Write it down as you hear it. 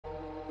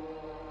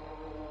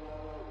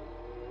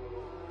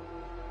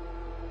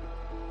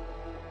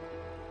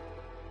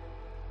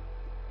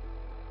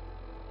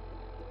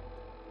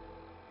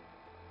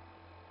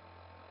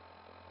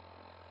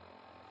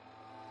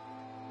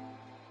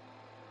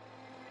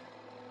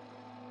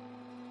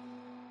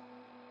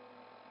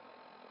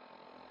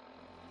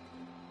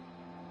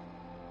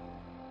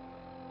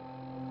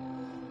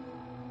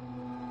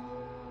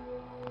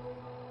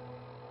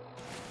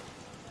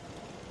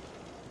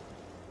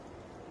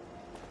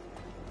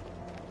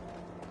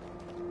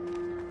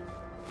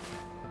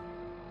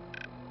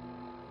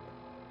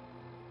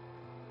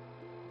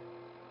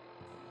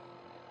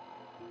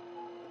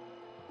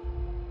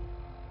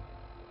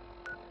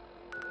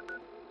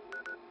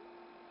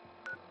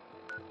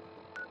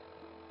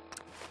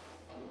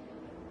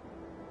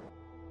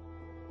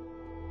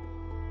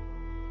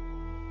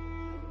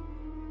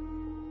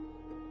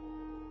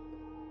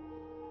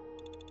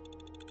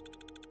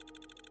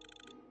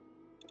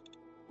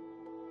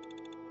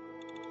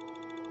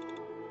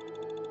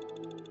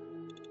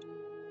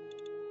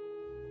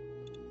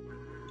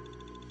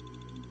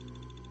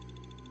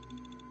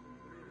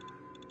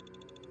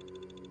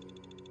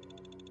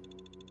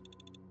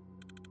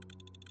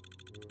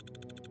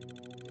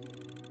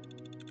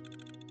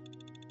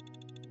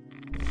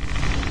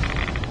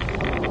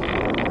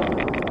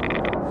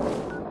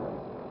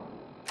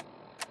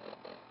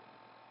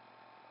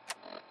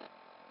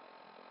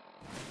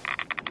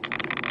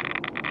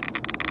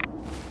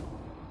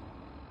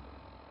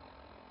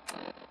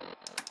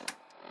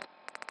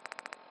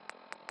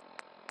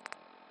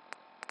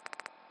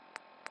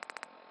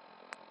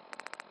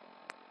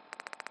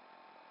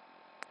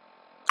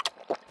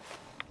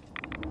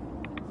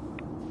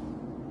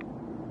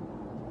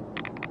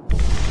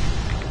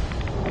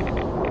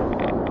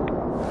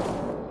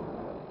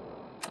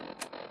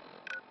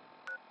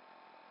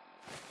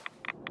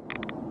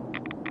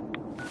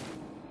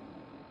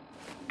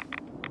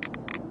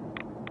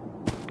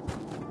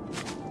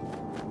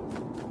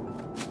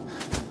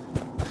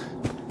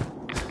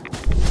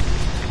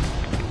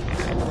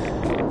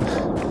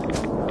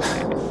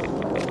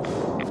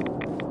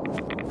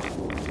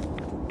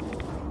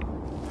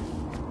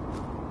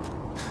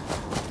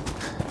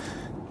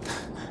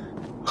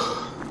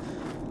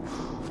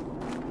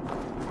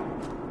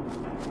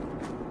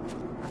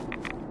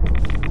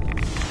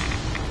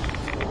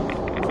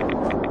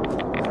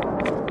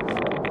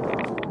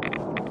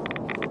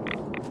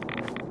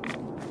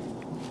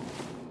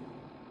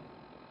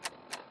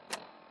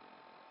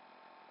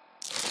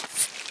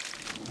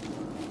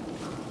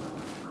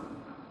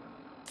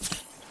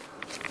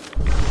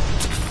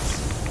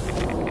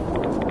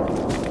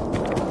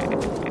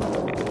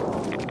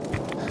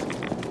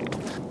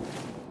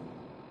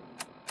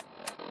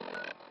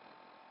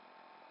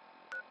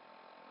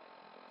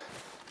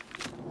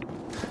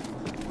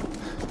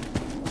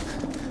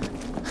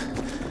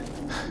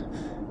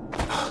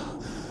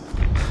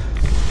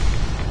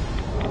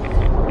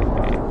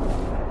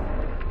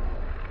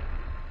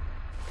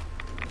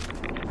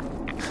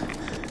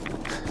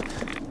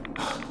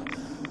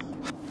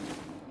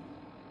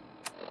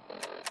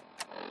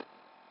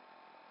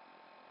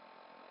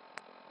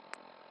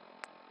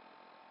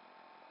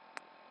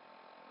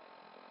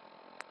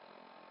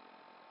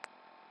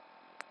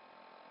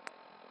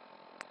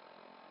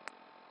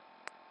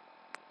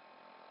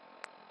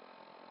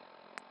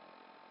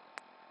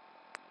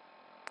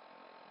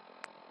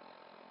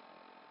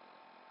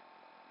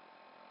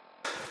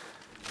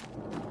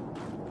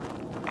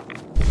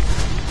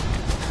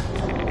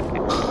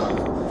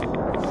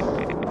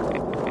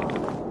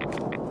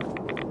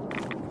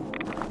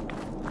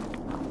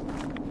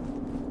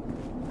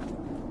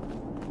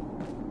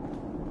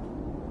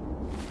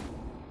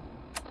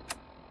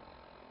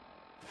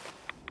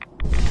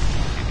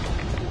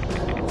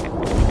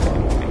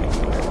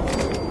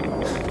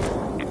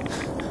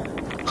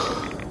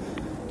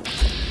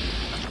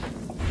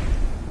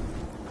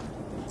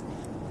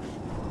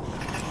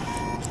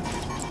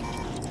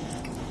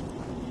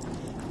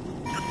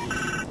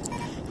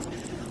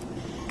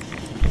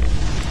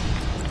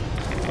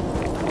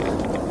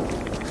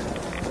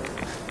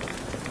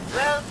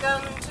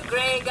Welcome to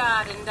Grey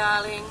Garden,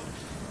 darling.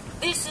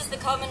 This is the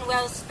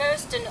Commonwealth's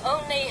first and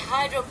only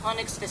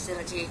hydroponics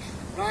facility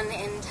run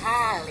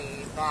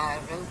entirely by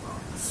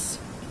robots.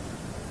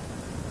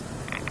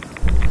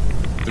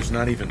 There's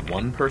not even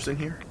one person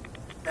here?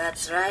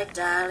 That's right,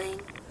 darling.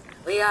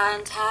 We are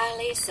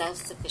entirely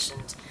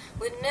self-sufficient,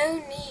 with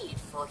no need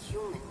for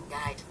human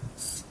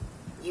guidance.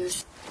 You...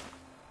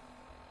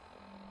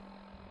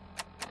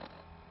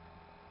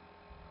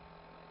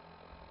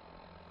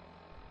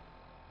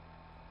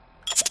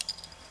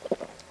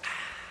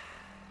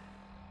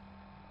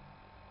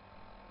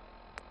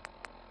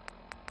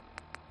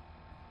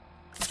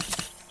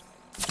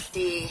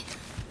 See,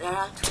 there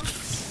are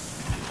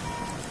tools.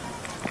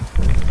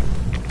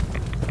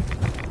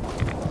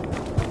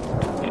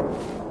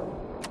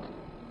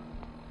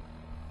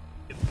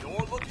 If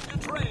you're looking to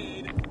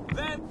trade,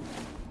 then...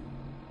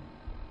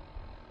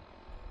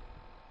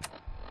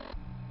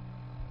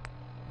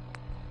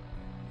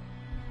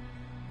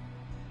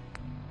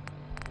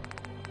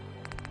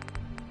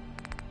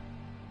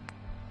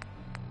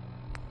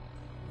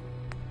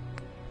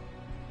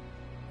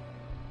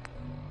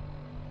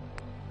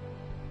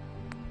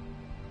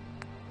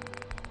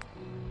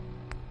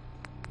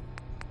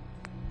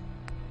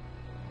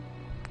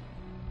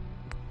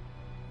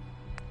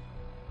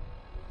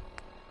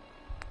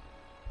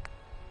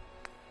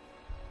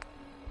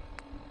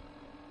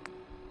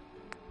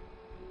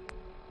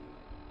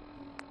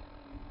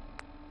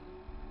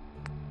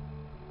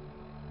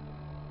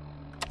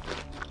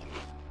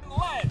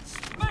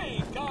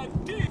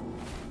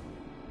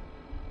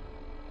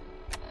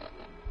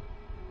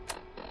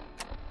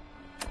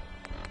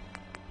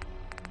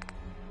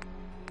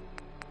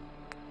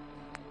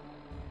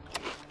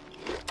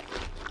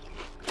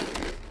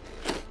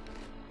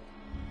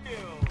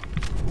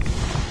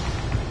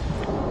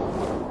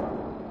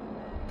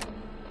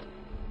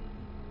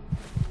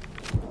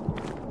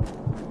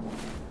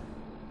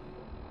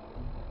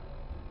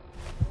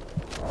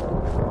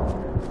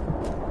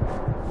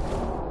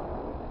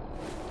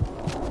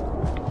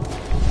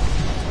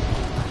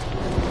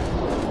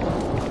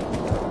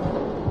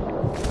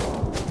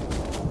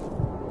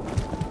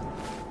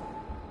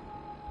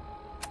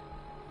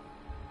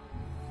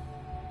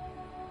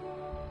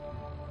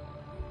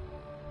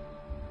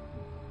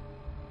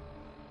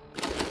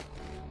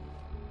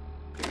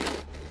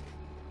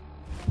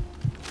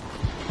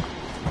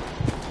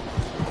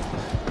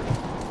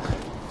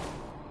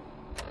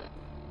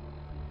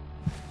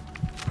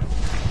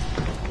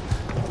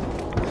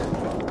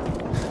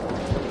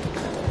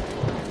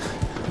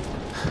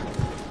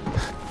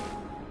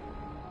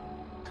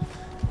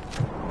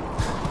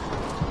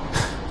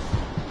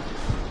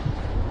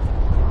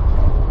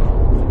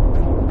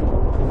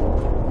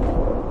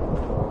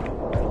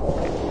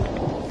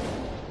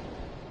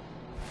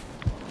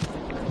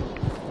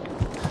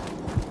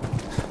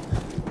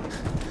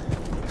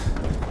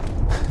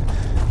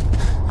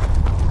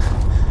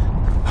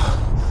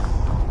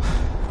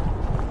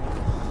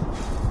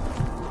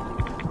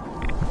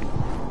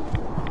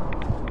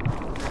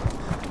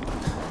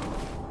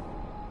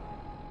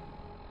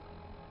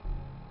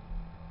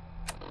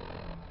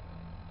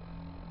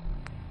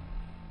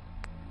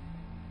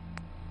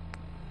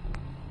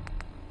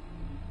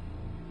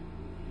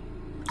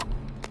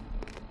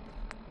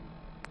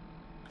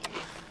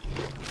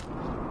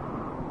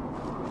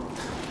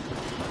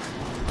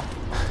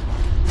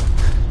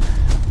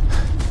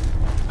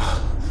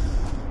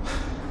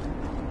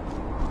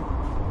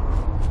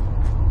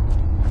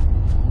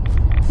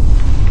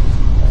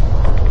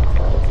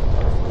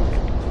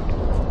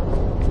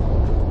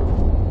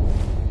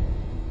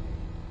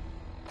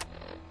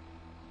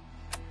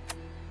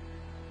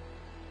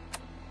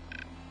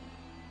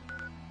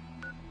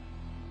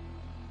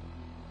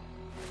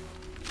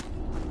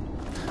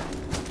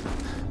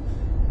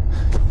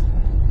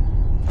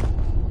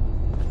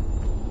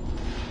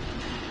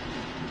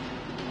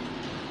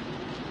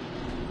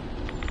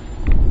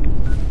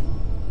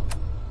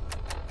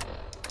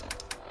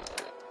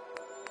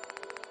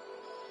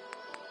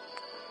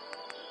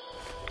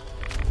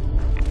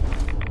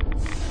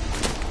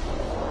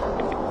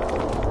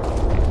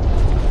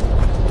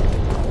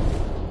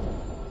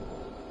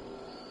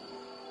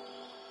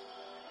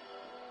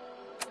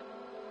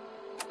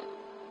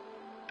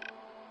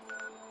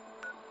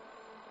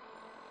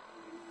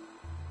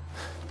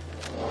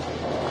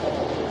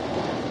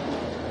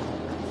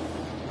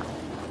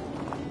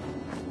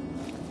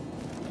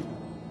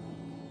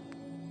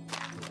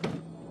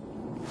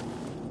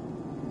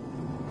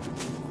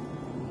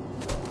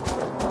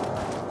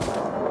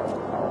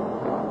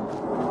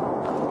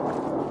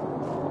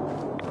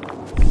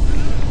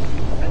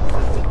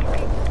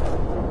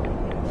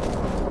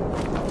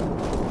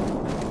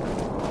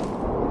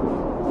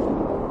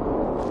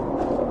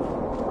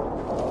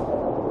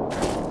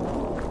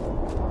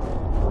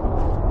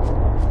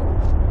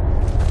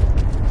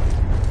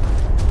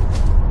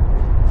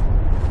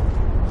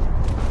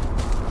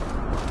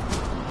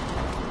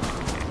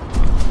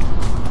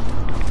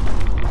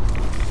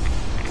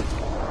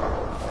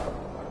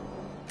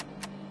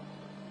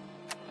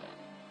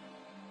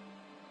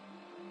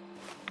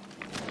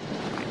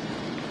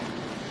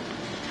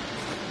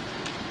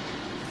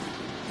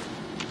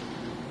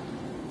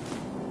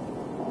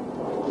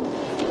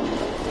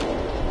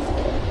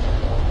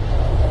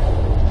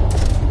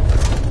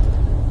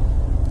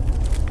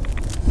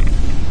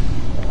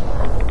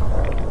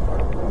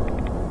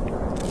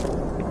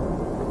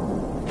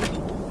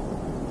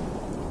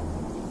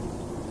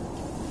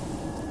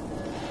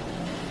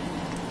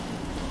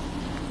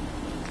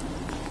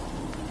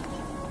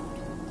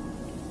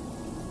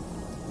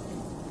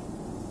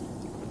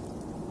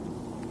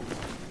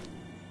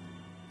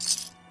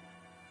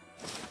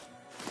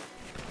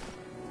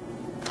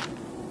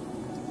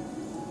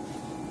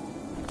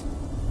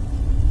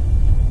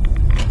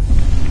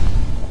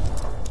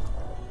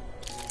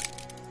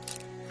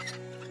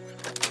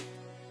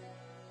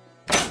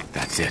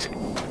 That's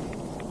it.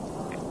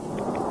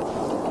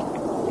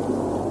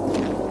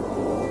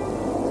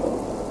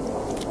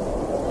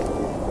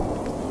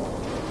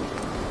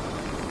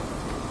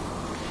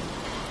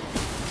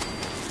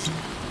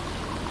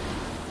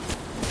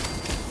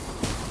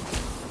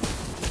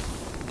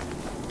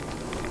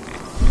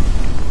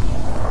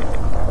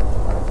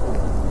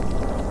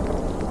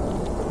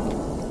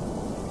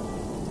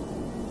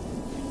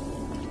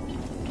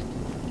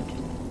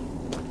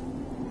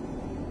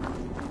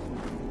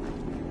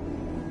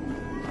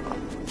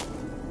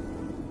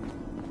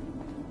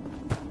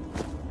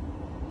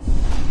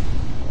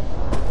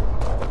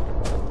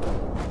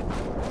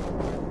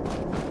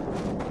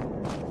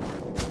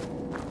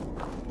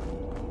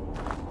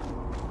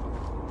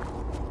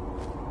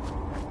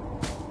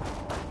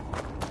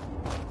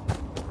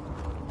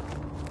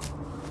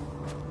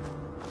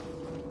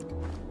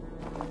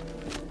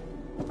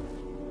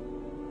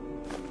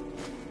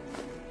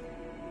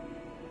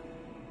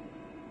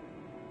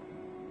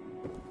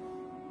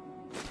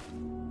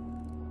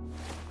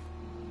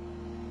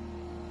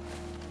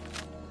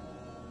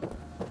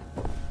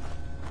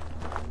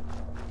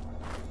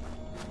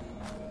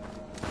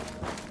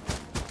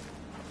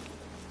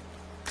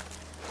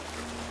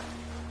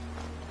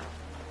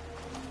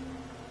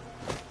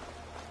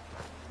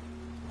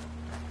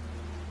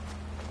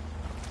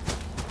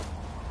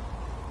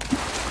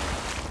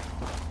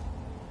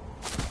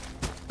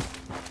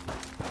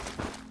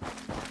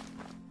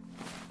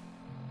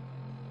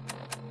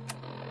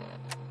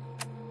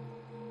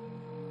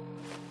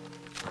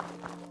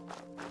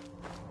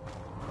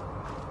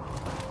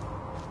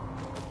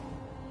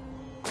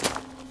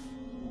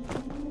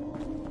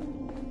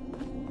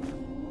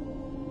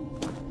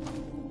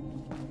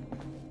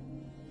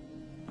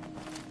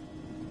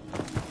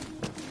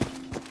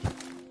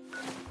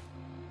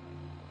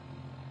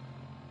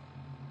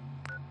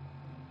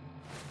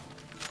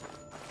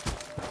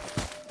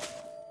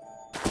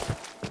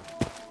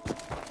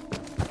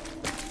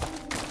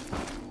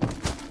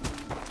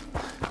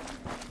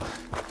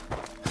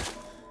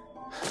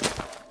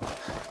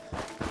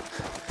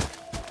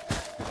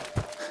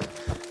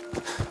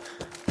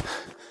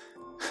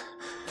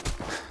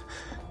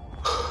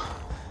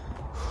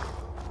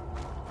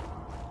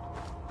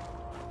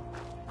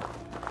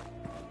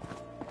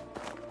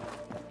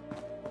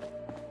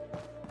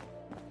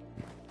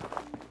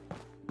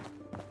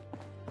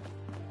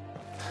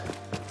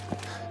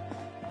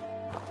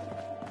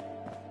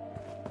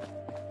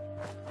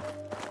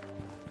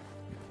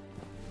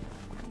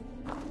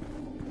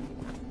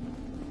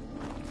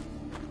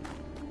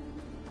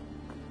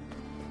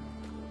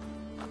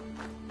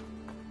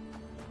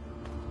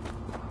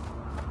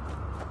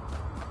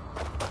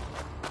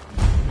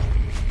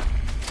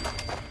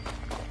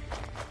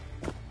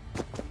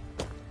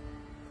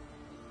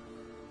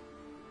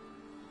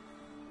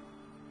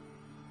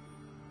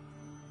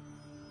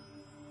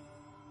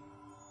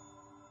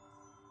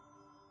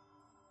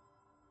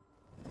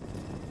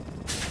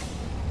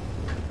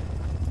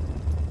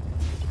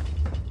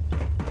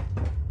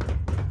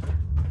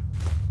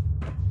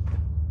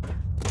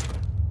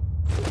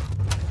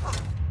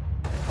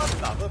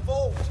 Another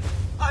vault!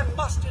 I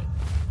must...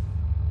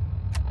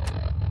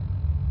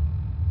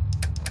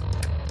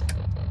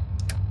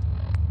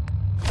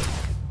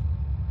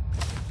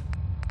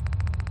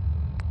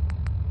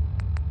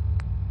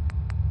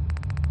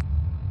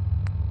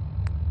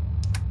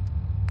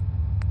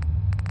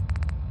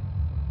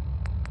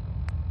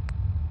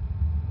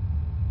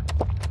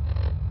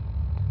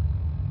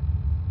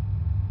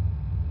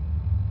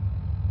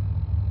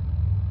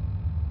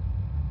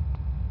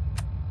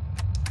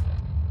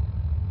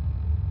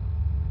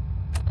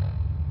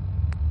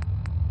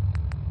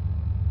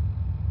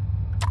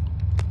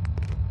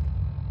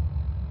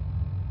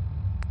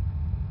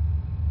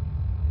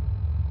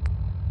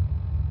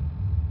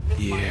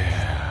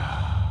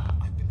 Yeah.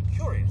 I've been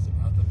curious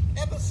about them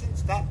ever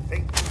since that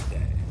fateful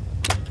day.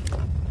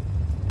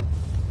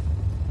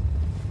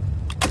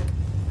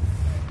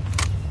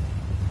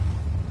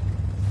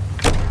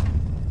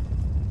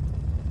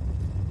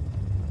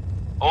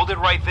 Hold it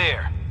right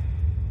there.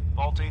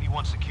 Vault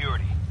 81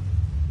 security.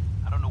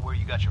 I don't know where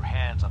you got your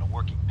hands on a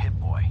working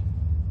Pip-Boy,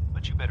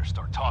 but you better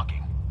start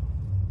talking.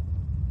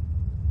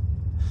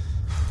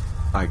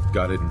 I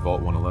got it in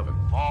Vault 111.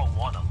 Vault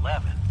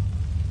 111?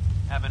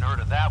 Haven't heard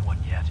of that one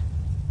yet.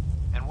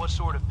 And what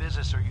sort of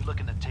business are you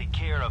looking to take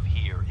care of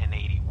here in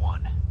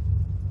 81?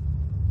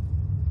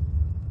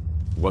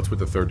 What's with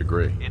the third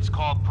degree? It's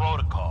called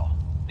protocol.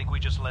 Think we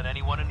just let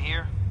anyone in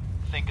here?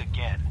 Think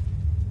again.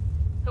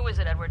 Who is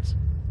it, Edwards?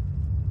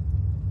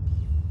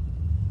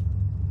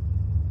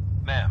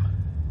 Ma'am,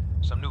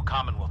 some new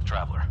Commonwealth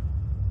traveler.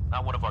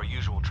 Not one of our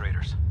usual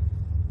traders.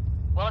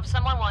 Well, if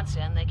someone wants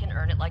in, they can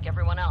earn it like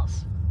everyone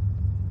else.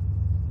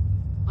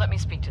 Let me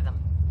speak to them.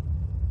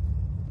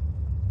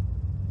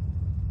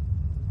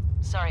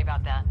 Sorry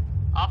about that.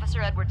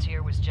 Officer Edwards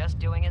here was just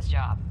doing his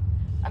job.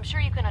 I'm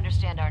sure you can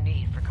understand our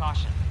need for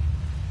caution.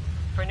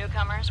 For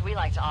newcomers, we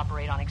like to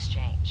operate on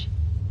exchange.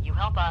 You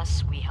help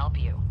us, we help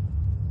you.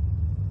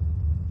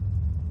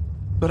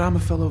 But I'm a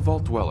fellow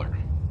vault dweller.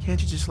 Can't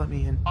you just let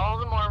me in? All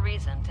the more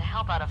reason to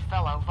help out a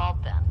fellow vault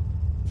then.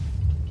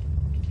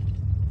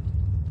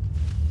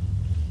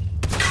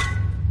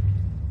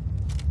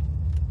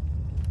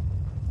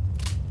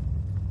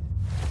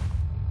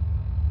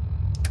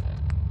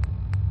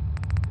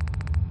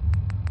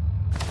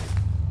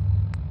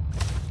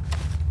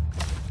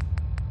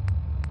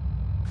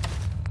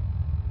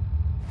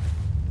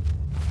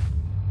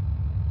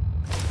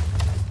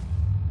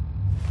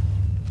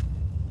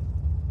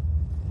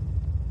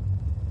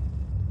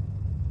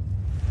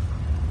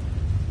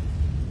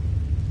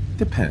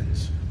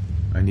 Depends.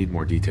 I need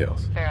more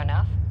details. Fair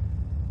enough.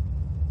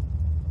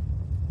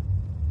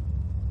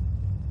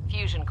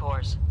 Fusion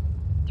cores.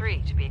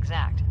 3, to be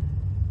exact.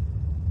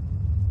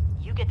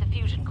 You get the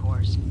fusion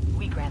cores,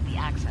 we grant the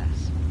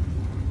access.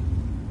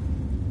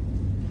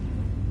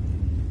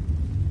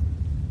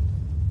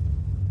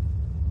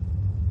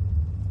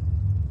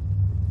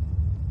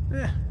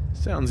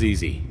 Sounds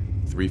easy.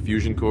 3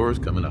 fusion cores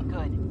coming up.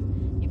 Good.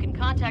 You can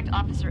contact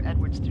Officer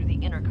Edwards through the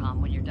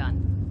intercom when you're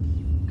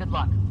done. Good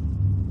luck.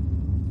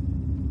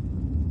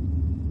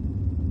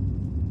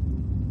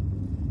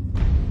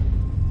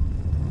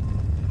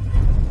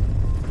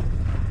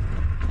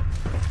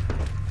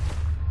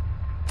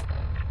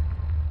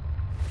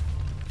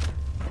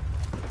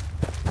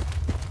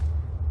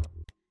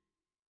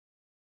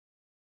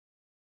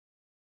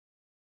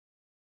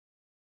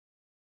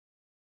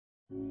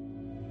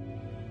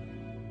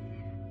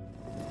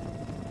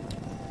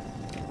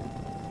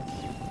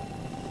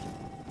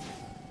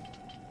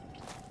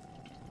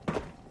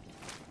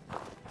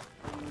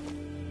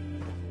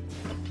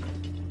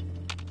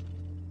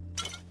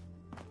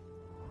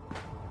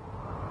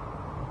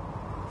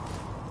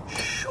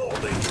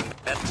 Surely you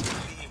can't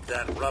leave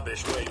that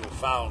rubbish where you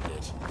found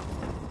it.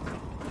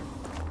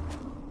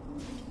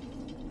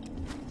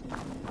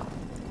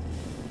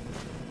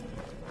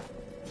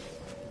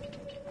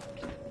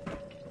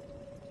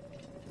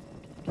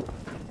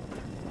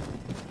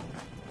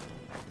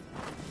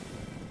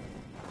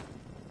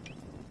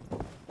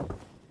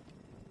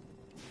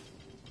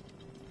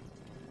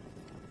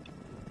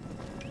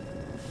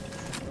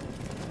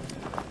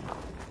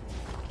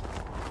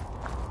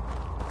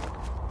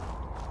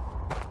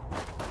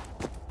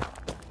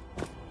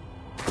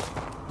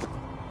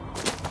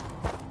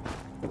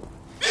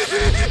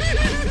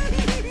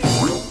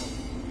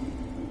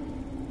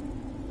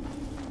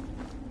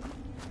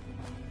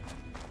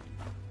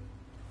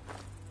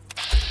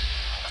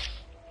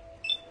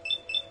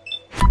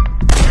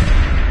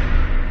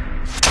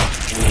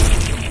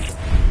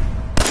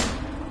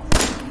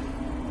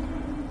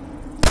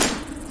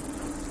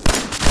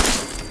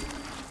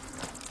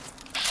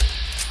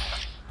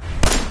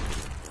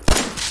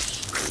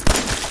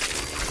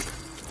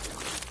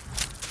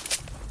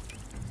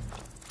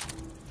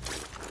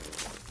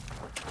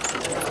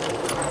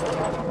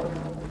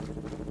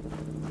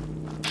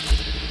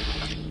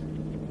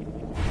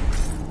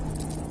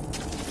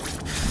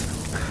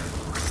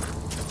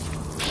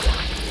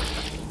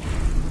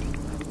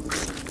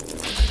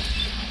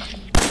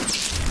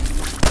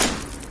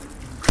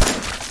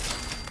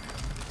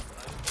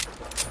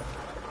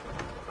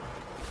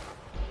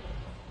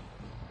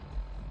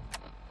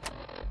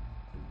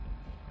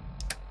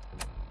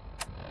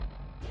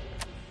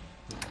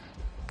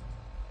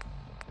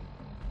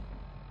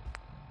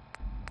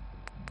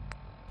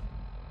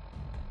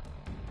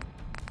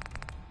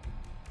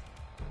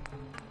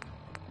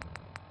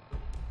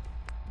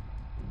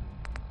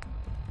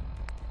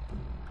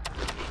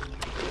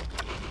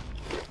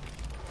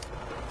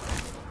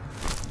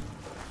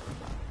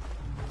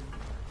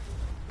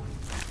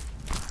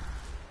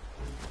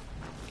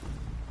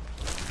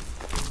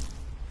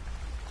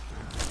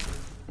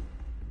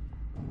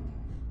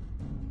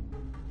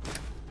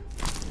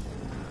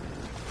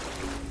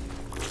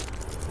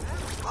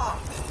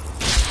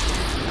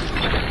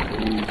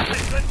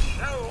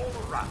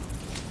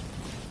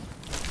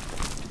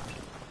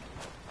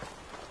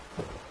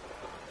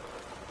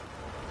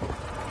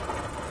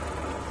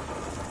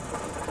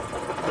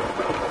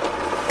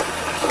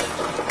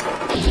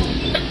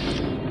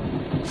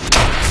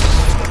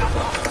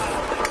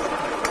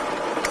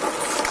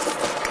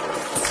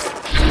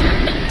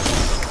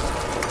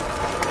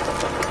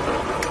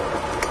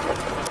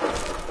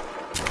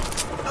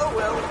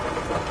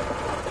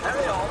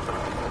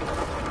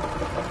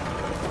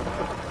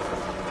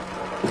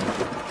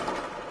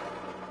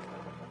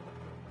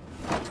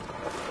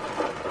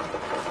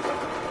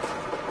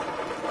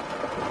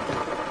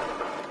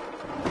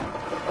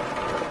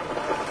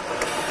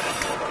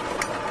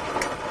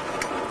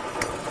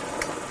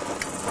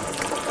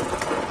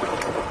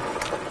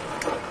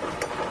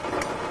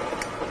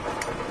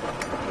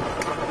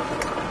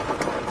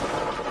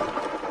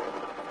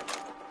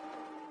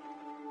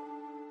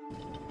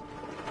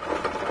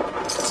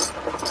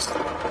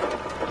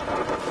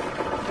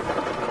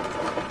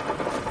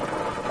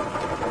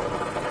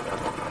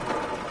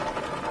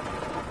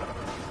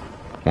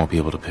 Won't be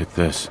able to pick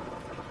this.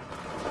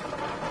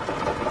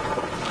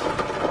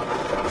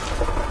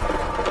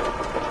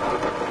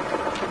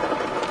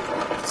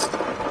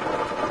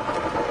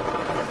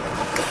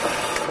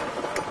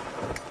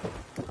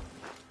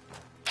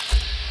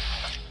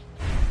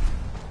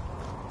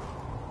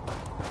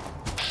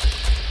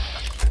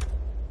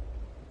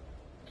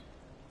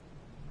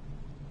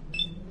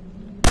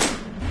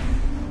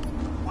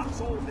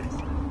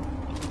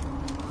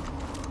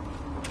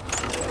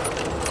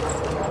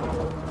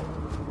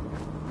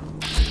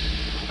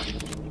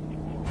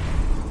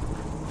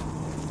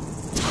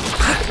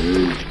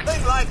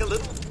 like a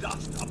little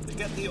dust up to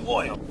get the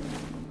oil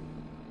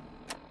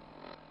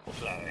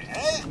flowing,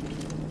 eh?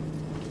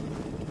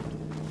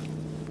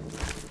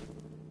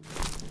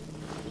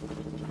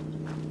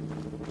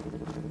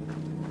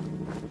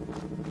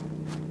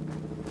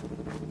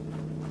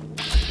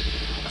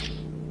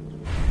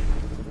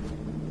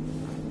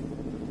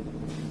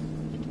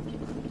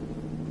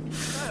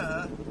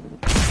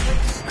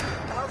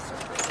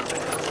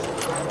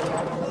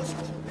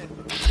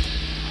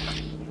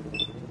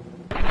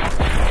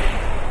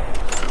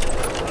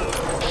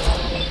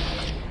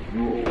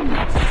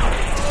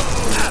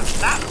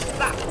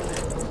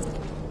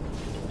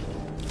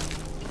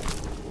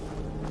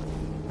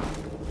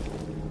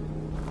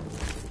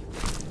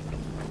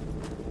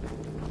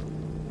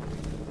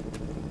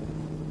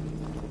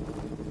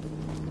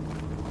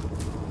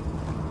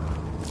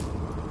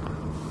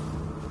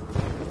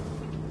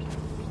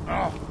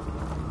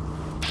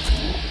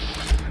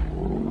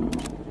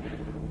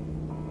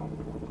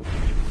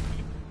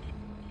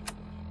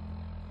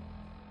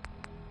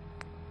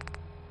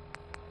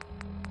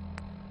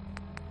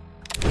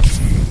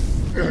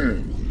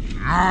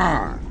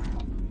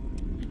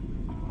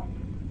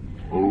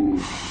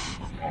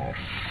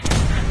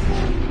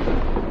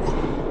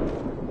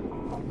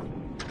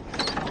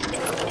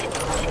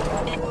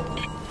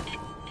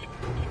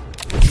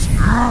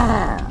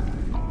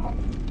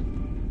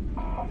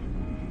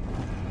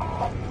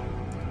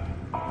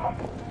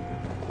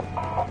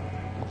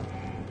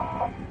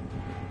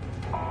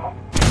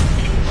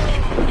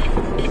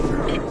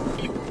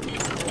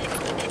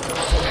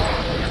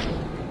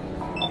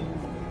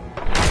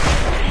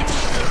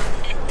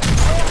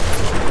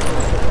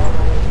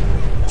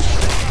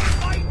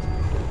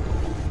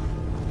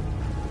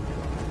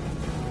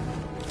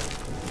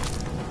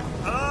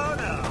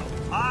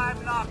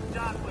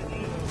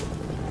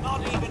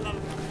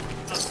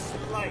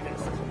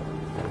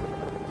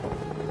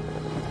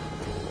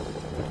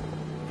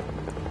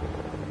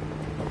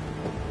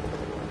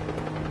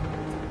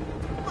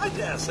 I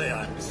dare say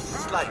I'm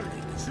slightly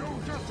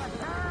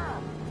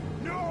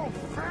No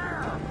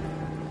fair!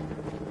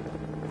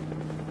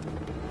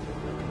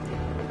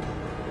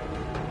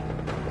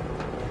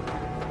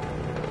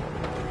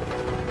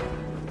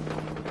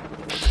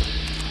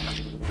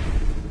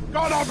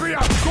 Gonna be a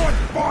good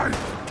fight!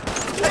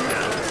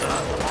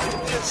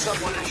 Give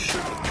someone a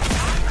shooting.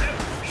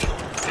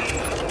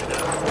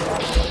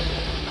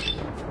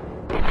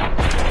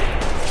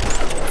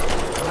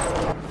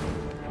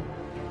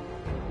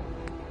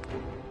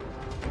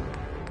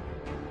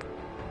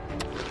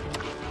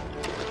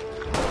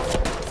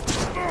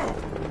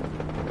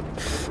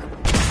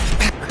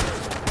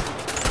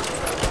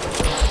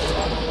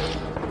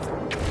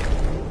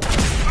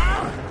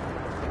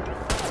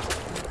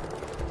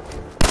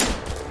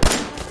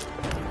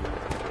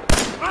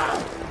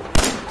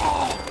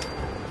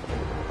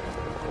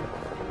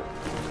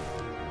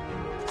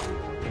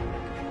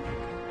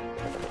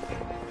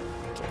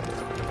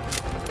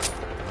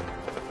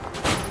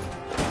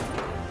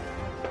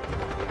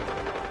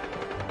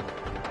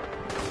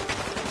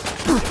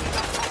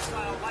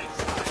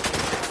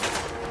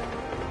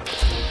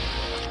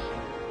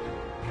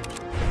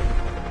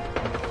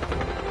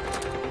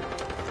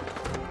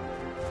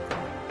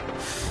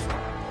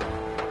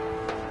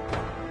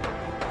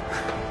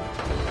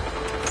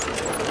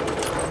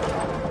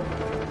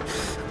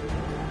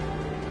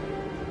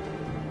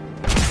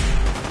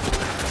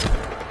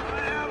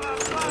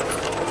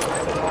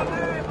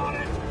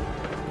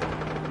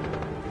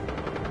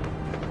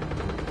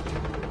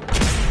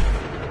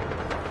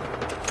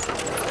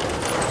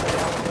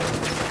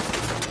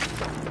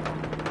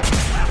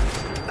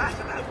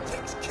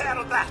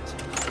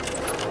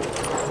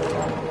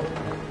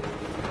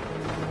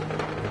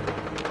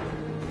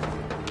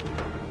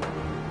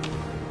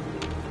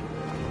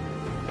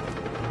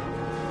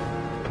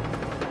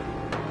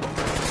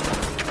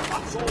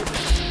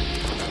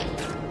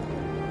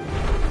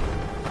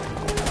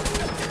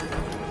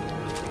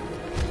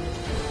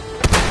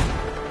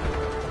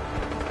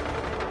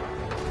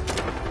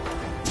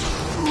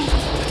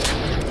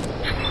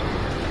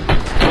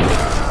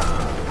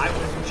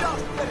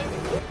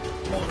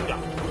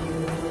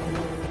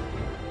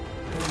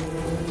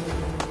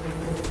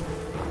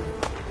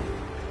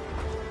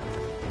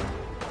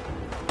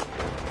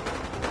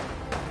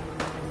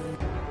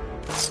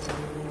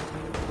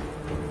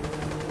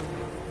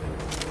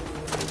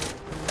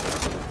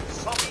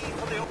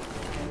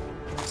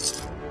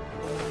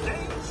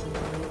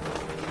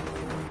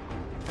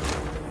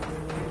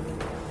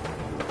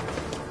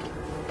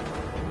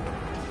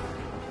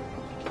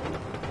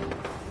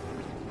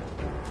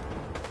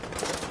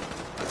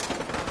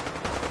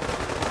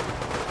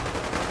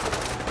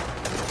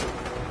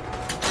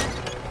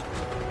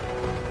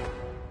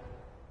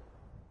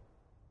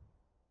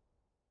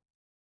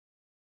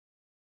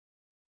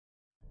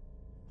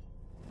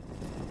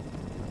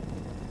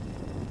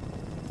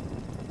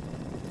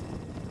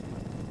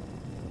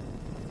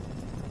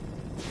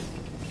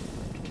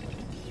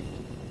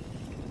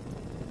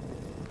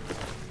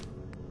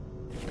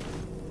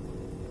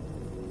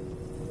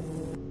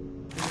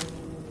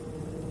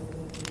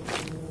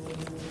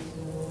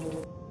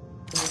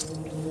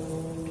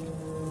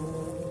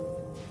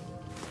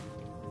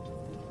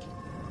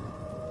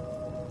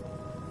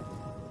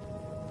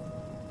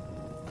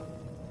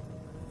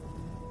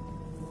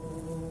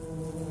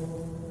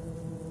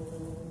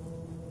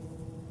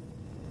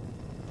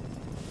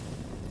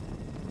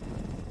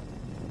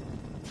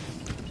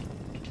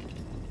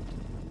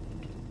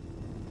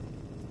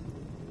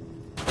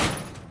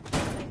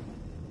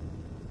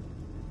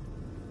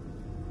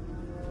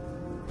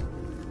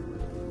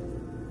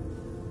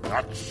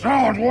 That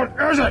sound, what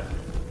is it?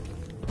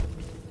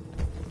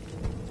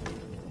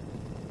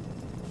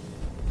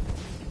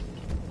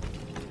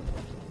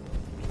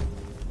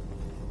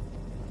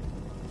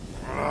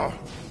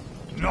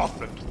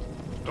 Nothing.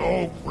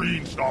 No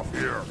green stuff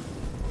here.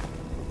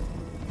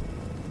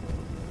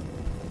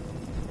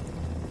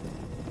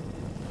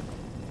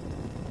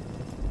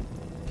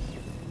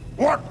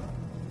 What?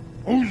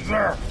 Who's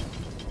there?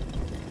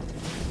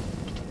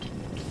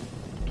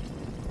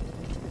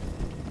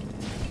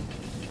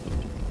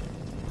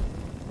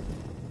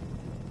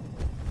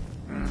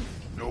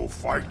 No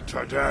fight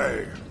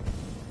today.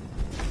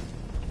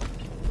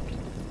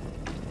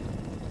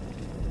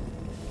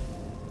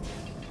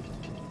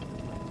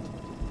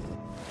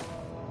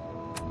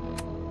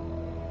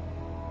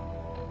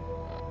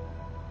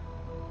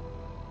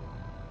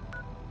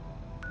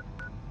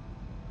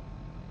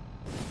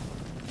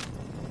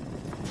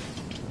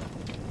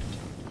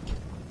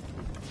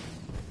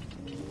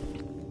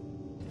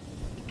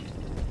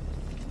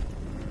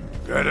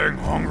 Getting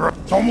hungry.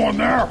 Someone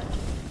there?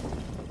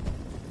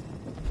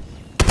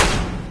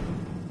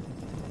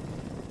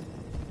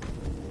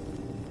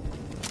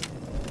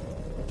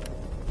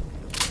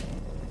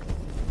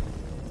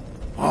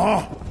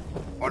 Huh?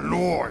 A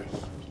noise.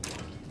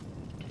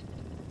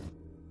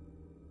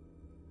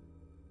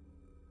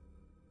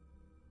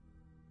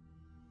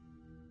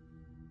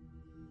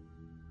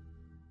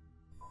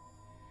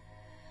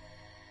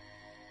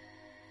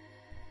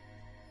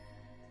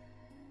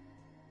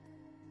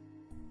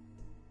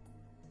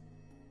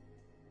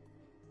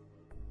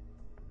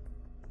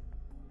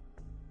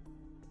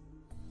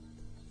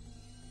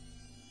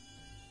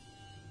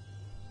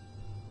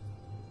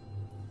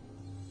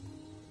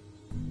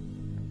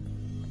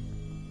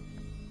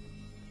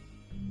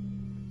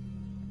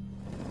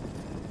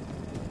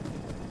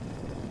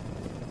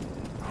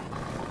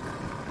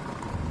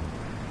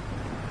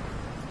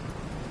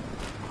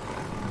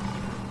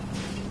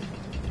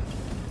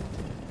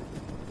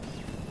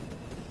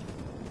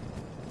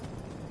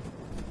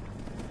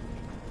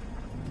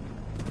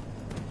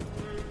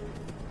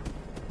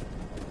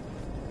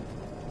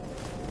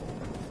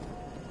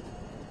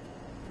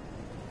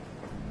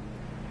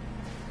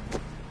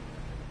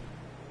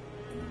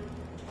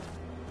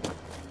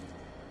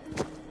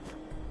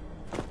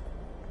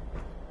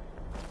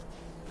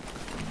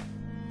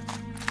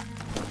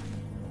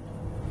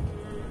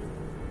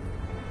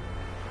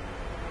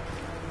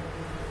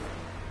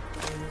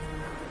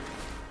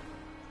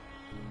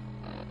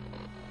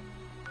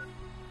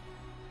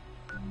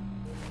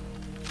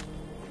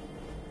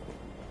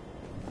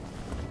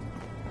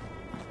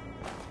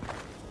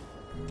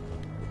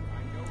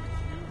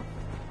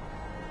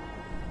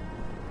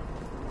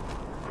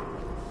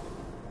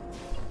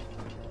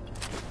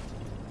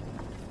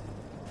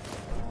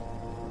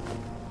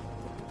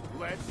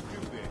 Let's do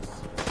this.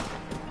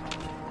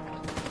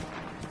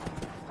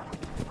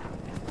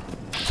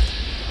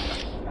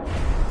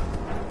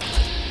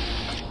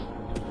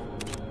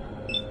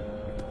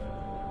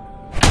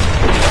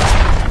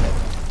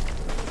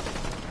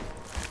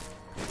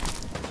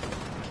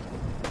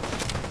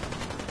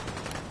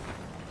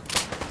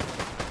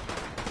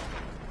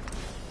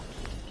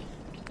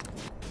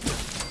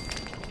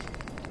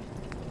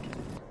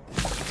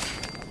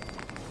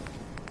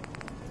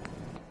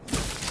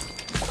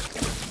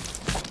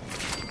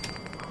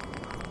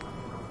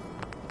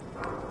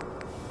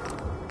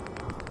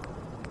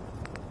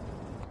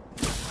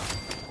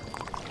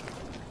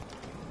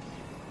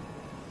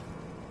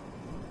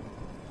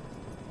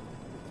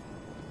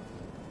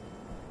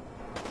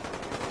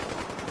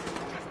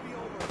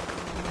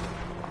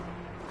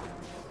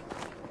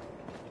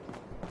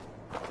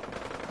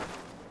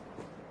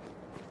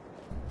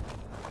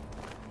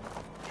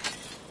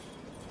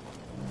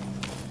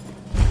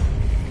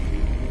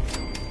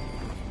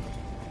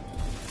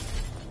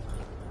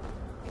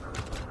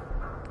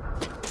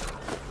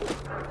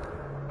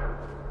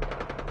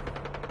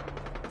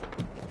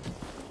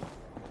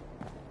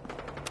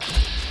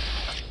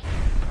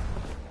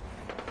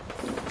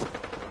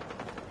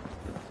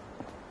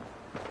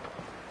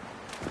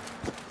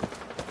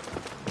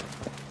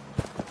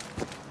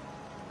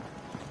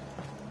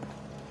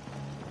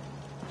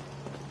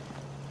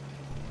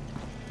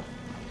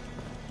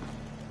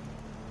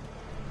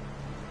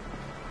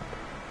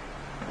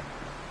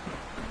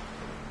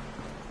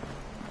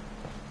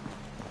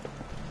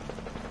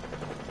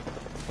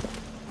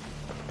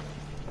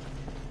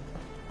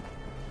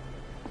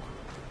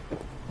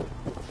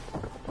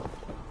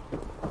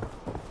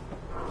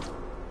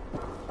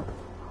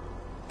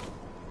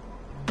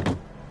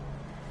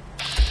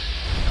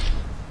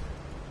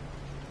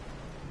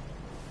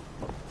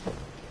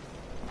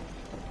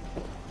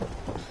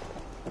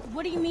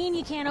 What do you mean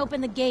you can't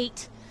open the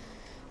gate?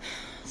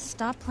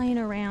 Stop playing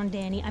around,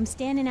 Danny. I'm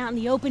standing out in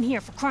the open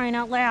here, for crying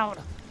out loud.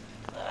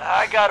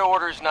 I got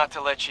orders not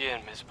to let you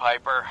in, Miss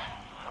Piper.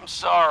 I'm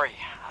sorry.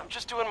 I'm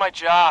just doing my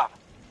job.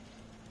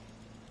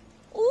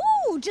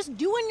 Ooh, just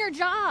doing your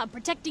job.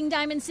 Protecting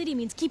Diamond City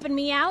means keeping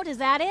me out, is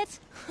that it?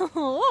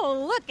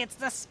 Oh, look, it's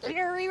the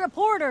scary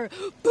reporter.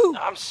 Boo!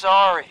 I'm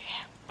sorry,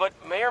 but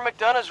Mayor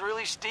McDonough's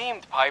really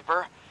steamed,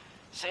 Piper.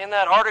 Saying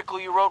that article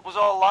you wrote was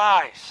all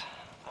lies.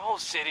 The whole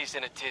city's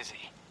in a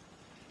tizzy.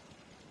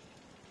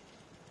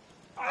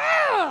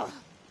 Ugh!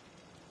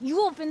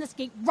 You open this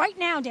gate right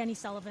now, Danny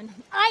Sullivan.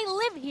 I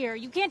live here.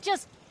 You can't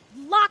just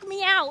lock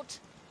me out.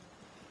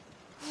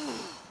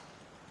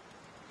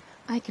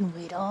 I can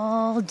wait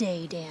all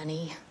day,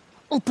 Danny.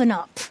 Open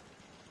up.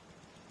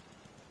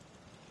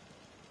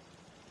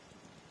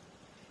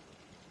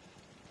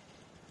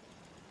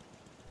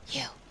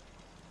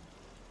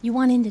 You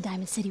want into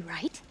Diamond City,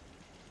 right?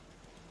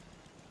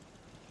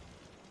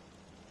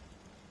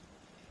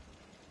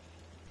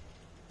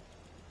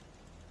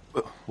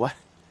 What?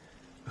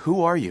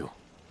 Who are you?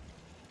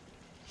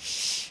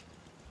 Shh.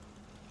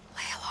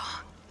 Play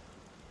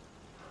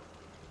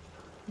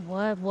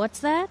along.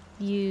 What's that?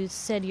 You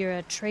said you're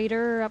a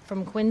trader up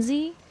from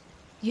Quincy?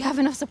 You have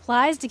enough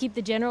supplies to keep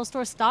the general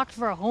store stocked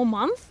for a whole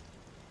month?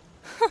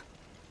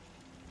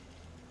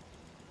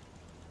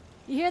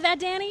 You hear that,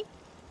 Danny?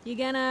 You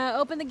gonna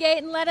open the gate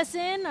and let us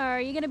in, or are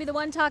you gonna be the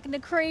one talking to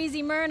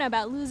crazy Myrna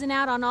about losing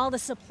out on all the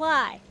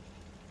supply?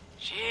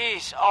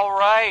 Jeez, all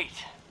right.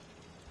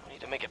 No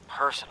need to make it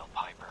personal,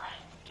 Piper.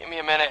 Give me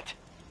a minute.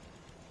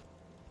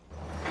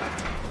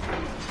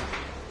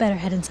 Better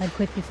head inside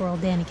quick before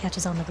old Danny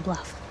catches on to the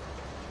bluff.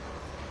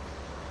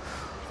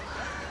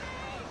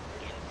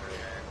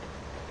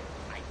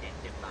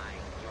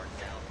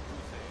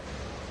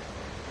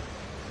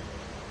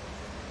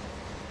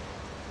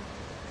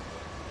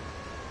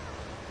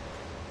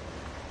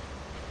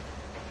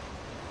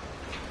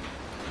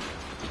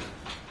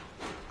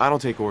 I don't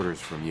take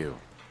orders from you.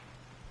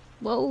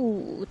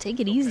 Whoa, take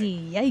it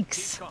easy.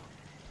 Yikes.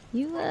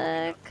 You,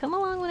 come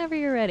along whenever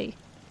you're ready.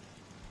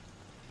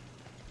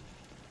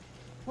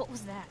 What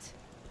was that?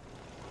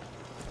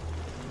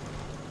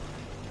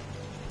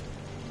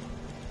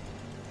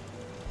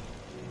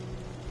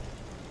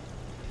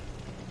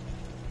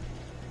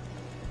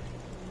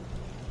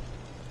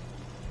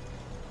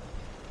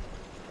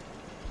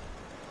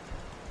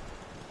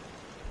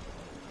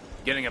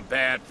 Getting a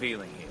bad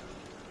feeling here.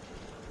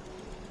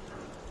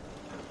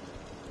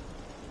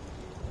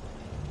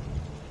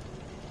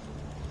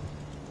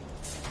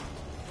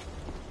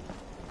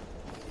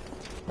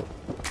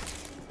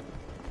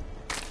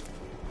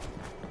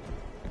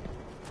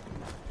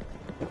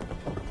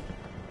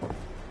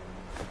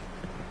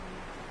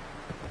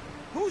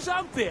 Who's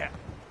out there?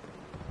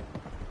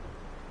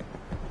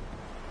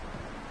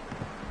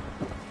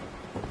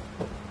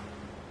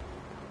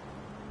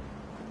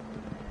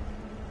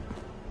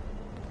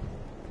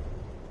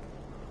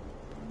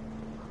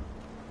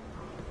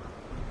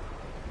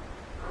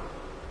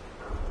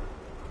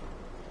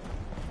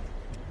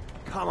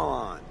 Come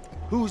on.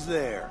 Who's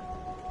there?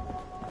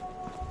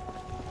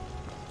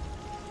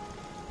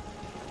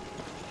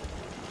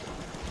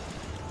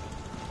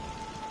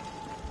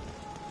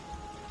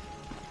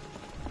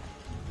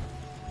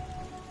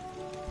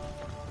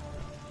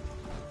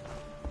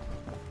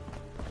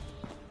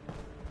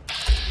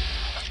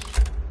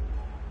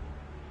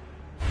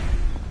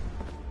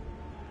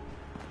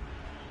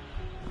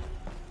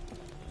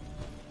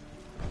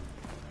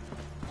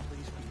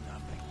 Please be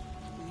nothing.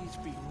 Please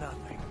be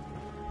nothing.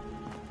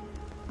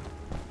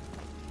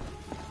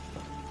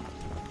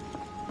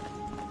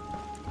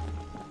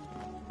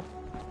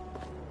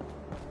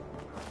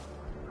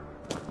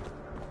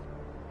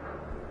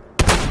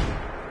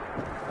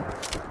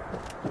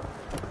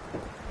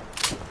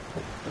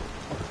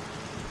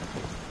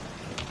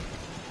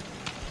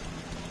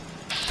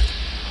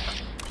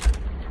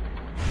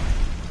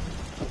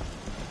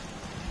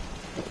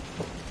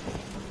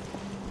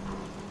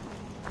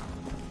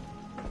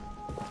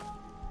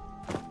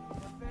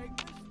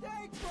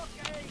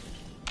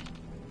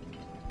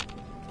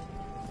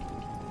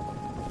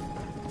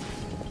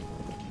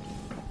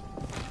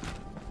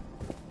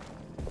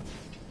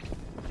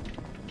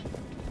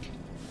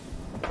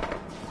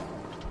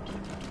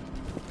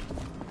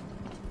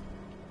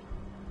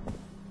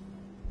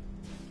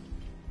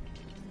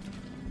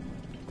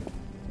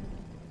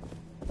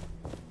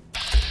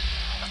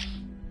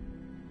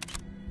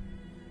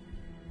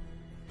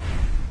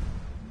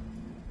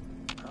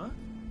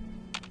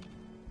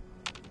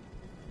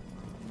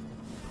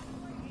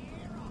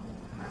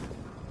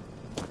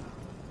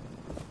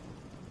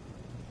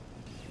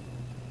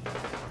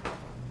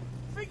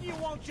 You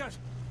won't just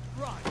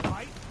run,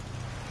 right?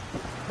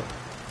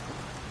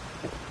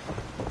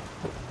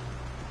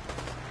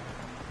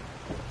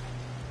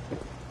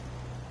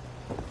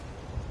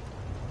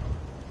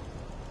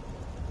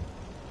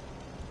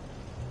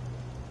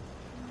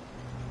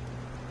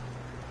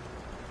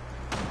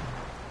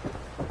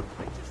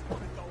 I just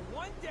want to go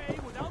one day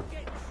without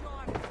getting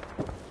shot at.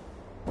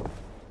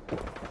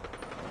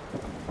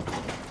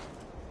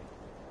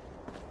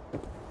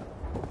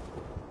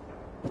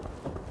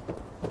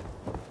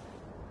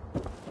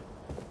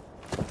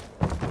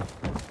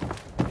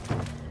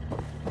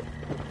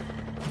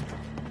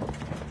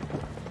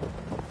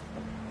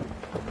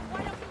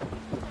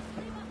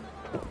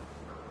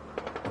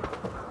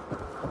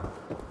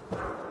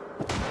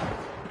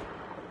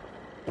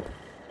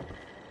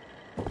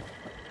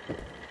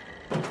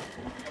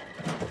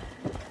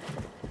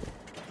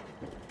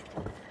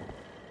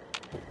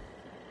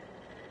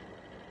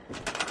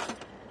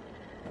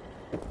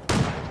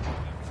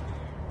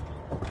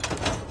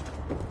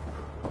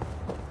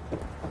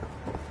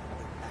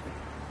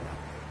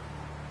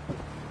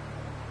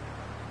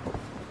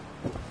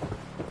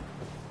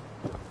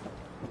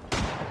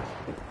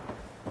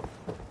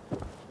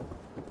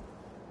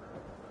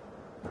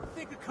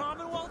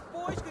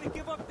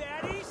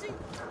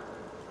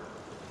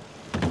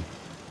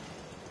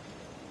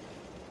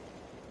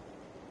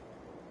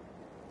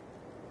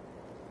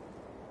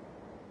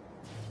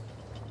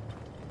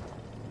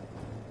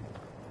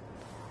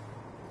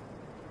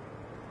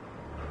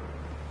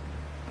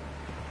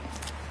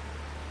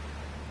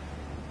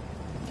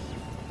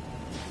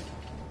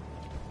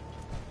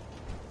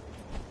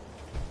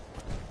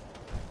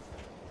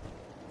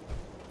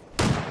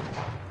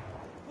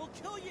 We'll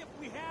kill you if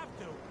we have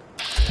to.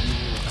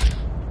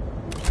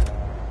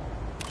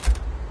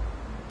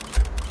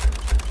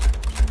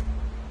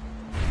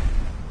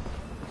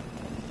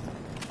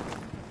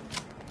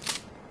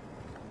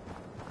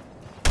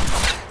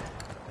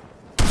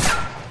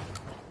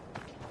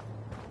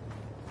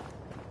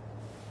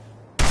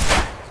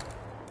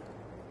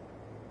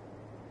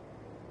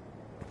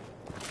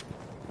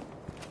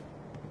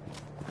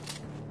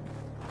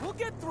 We'll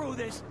get through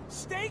this.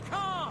 Stay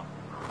calm.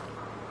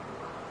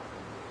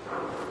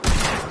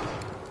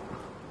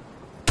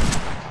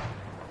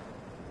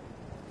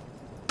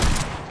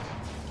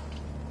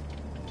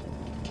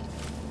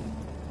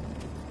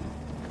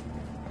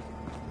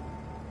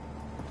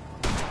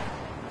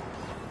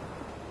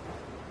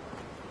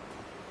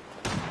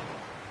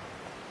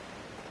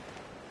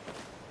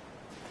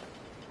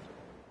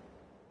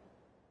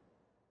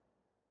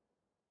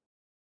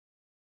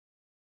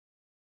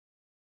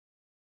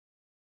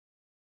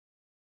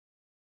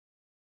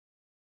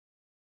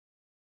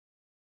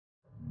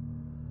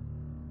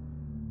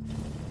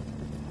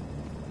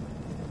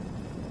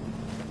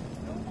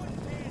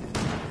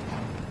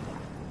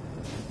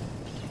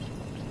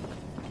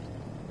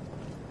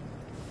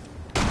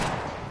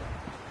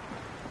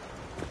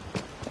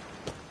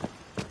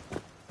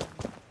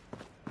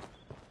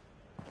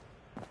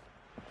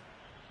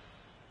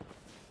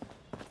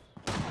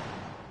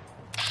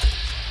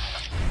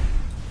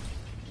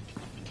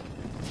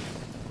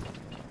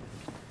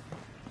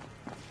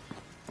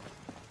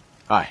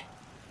 Hi.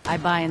 I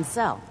buy and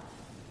sell.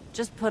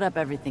 Just put up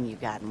everything you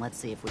got and let's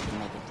see if we can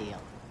make a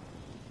deal.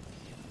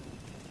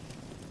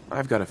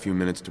 I've got a few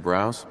minutes to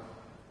browse.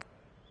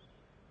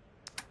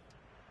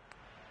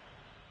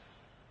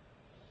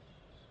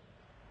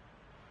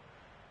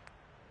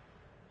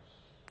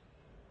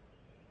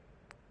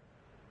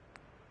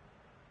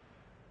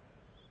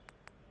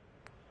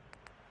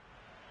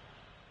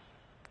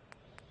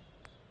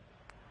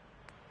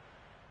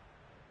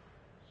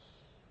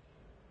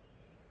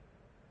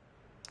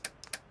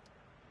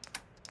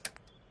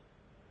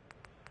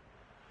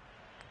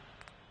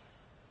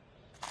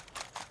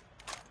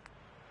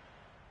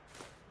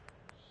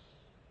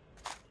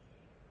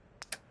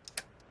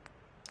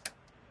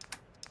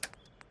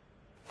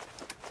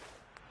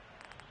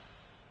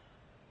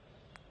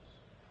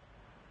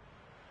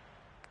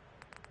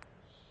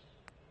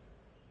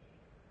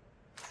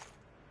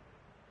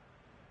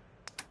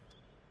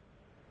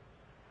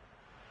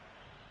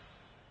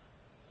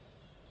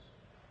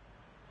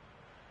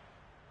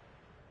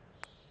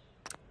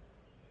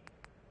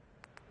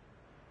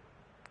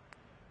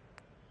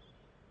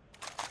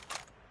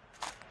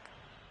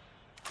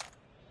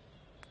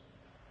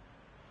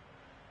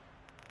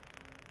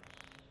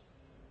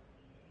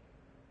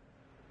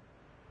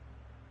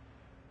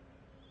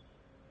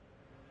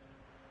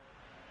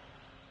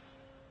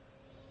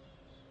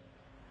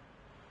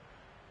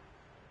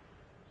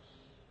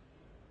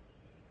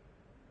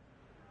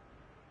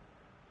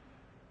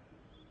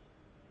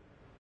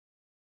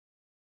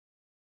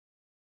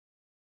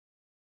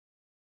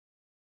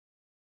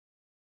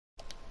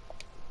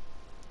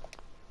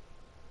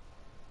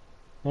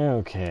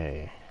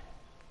 Okay.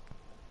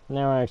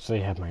 Now I actually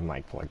have my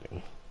mic plugged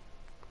in.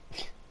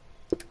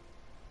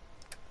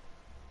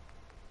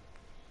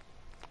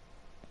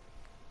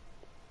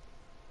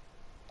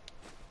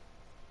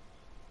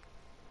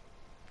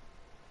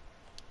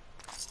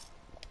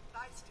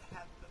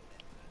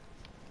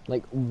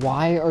 Like,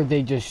 why are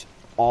they just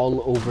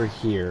all over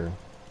here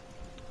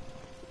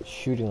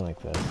shooting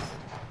like this?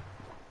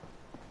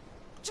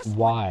 Just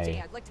Why? one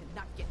day I'd like to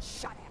not get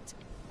shot at.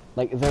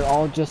 Like, they're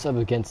all just up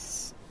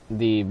against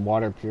the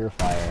water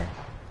purifier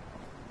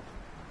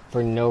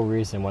for no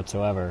reason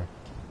whatsoever.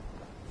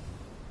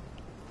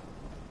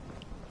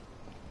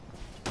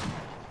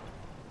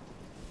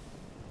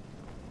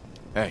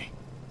 Hey.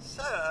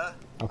 Sir?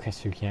 Okay,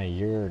 so yeah,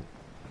 you're...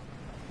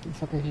 Who the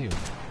fuck are you?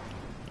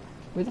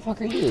 Where the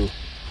fuck are you?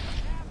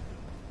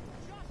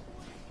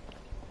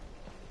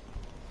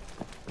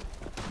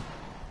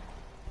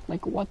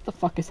 Like, what the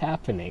fuck is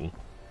happening?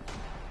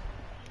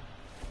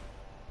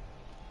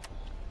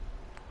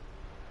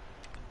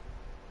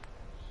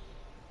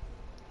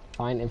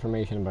 Find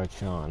information about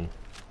Sean.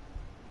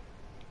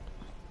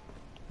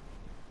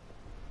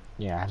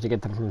 Yeah, I have to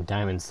get them from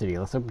Diamond City.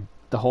 Let's hope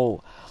the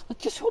whole...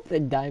 Let's just hope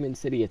that Diamond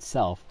City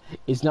itself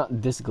is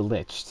not this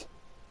glitched.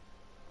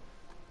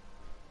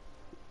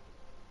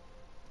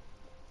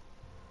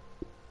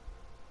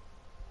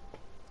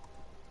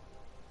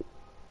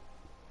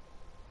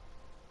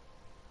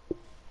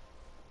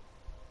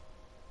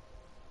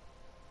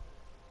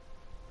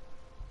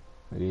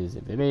 It is,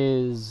 if it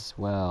is,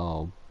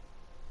 well...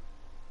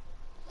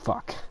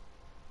 Fuck.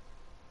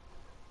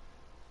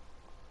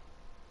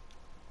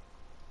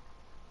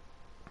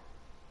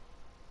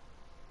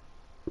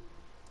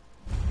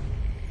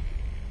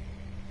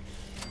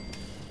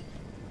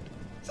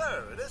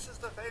 So, this is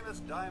the famous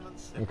Diamond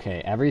City.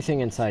 Okay,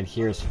 everything inside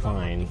here is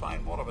fine.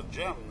 Find more of a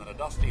gem than a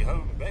dusty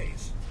home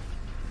base.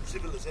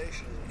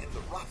 Civilization in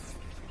the rough,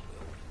 if you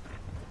will.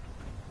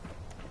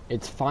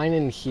 It's fine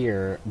in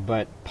here,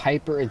 but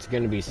Piper is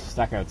going to be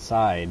stuck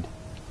outside.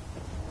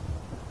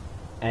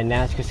 And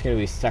Nat's just going to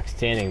be stuck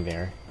standing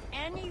there.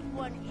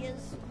 Anyone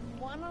is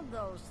one of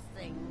those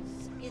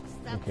things. It's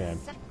that Okay,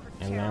 secretary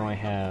and now I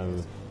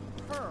have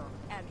her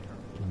and her.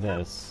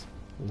 this.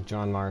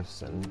 John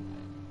Marston.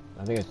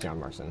 I think it's John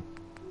Marston.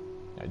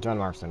 Yeah, John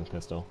Marston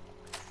pistol.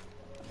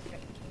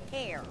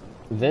 Hair.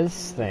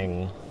 This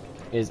thing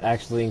is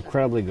actually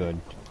incredibly good.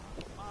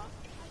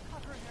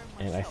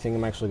 And I think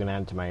I'm actually going to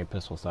add it to my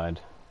pistol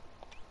side.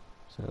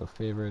 So,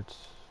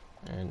 favorites,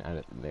 and add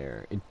it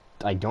there.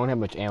 I don't have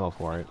much ammo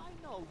for it.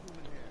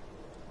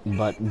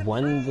 But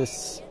when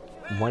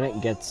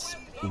it gets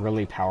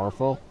really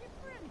powerful,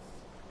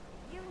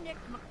 You Nick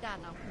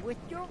McDonough with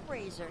your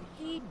razor,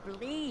 he'd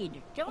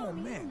bleed.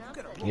 Don't mean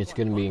nothing. it's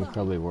going to be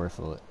incredibly worth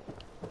it.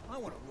 I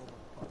want a robot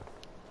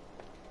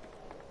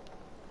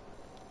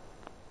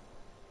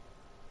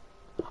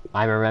part.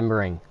 I'm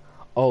remembering.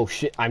 Oh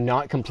shit, I'm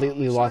not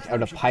completely locked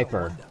out of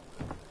Piper.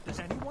 Does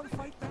anyone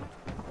fight that?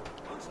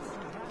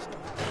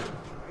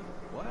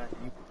 What?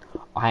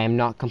 I am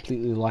not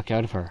completely locked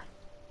out of her.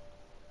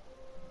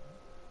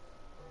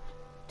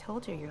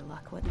 Told you your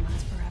luck wouldn't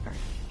last forever.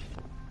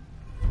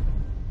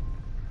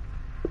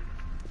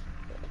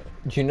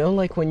 Do you know,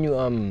 like, when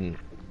you,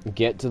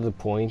 get to the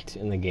point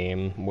in the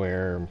game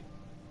where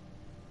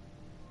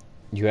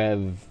you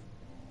have,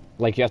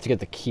 like, you have to get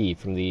the key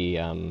from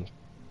the,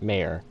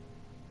 mayor.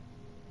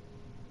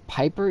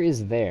 Piper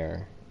is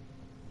there.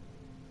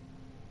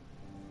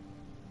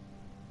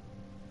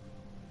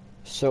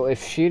 So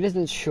if she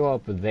doesn't show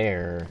up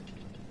there,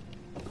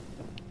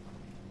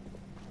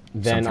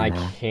 then I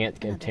can't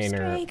contain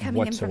her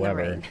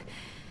whatsoever.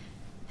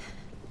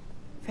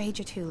 Afraid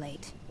you're too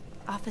late.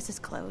 Office is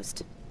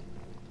closed.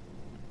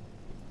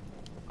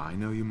 I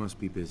know you must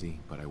be busy,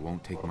 but I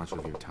won't take much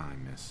of your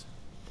time, miss.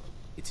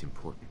 It's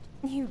important.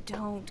 You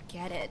don't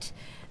get it.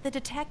 The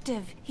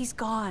detective, he's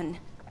gone.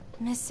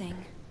 Missing.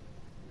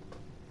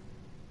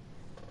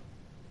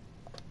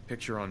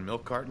 Picture on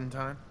milk carton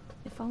time?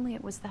 If only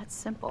it was that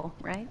simple,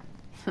 right?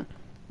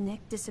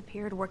 Nick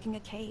disappeared working a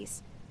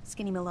case.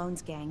 Skinny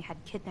Malone's gang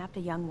had kidnapped a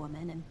young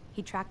woman, and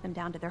he tracked them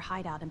down to their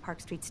hideout in Park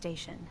Street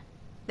Station.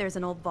 There's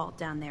an old vault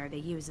down there they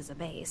use as a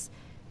base.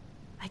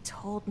 I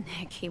told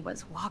Nick he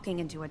was walking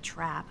into a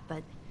trap,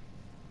 but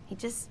he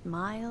just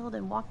smiled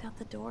and walked out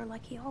the door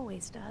like he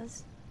always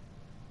does.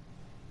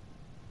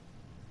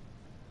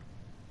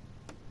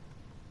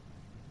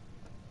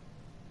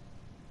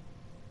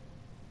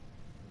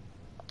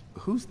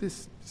 Who's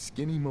this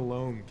Skinny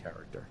Malone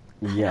character?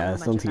 Yeah, it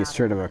sounds like it's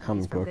straight out of a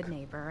comic book. Good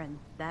neighbor, and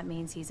that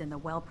means he's in the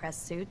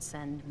well-pressed suits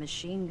and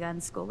machine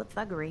gun school of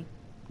thuggery.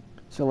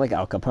 So like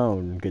Al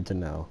Capone, good to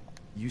know.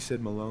 You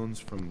said Malone's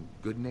from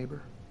Good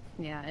Neighbor?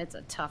 Yeah, it's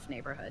a tough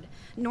neighborhood.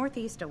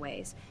 Northeast a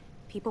ways.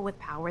 People with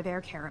power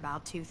there care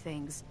about two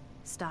things: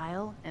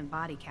 style and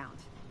body count.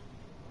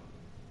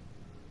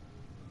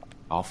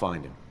 I'll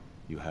find him.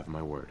 You have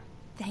my word.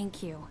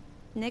 Thank you.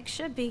 Nick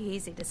should be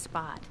easy to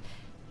spot.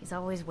 He's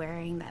always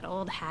wearing that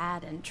old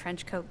hat and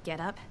trench coat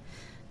getup.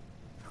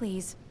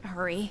 Please,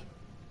 hurry.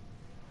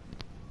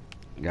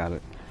 Got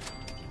it.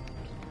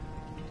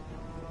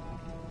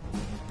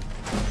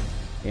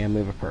 And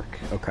move a perk.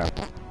 Okay.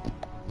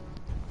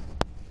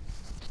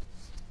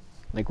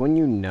 Like when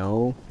you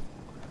know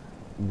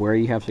where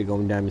you have to go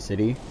in Diamond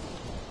City.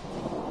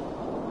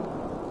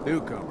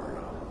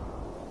 Newcomer.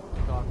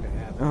 Talk to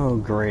Abby. Oh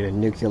great, a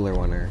nuclear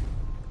winter.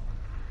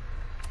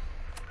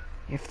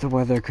 If the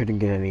weather couldn't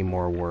get any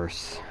more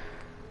worse.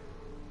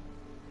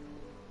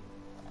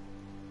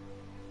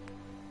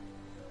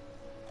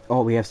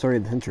 Oh, we have Story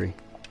of the Century.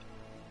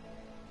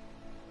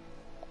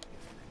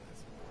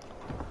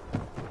 I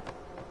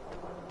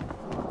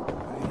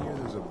hear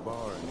there's a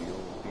bar in the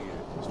old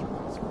theater district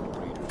that's for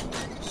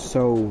readers.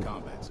 So,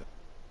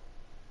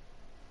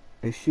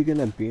 is she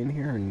gonna be in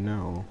here or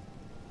no?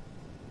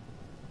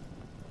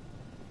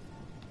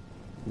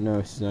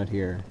 No, she's not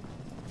here.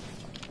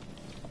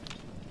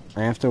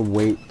 I have to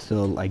wait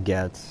till I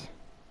get...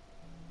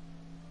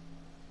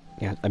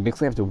 Yeah, I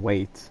basically have to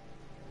wait.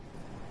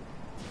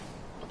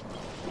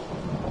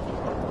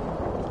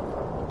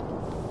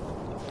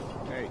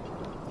 Hey,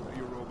 tell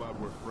your robot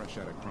we're fresh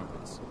out of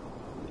crumpets.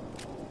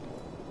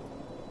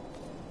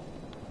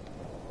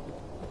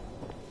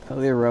 Tell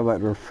the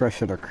robot we're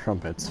fresh at our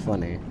crumpets.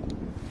 Funny.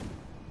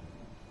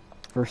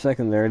 For a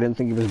second there, I didn't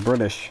think he was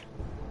British.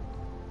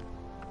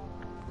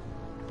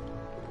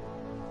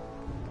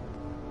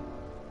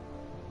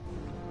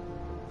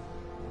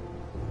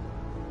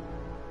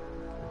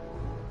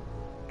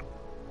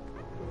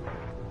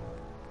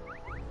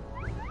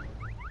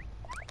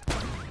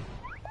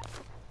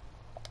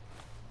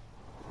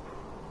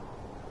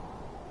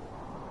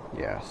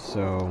 Yeah,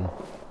 so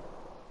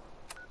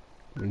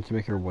we need to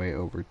make our way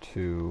over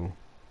to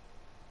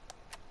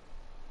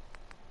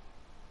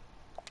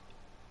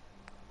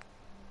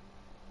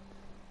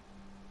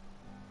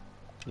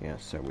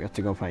so we have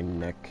to go find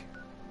Nick.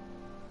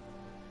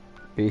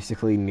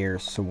 Basically near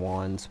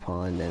Swan's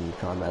Pond and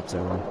Combat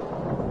Zone.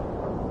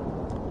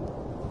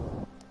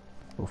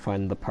 We'll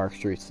find the Park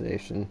Street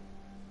station.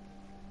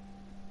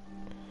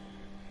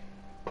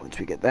 Once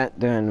we get that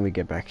done, we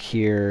get back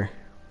here.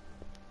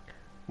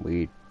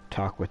 We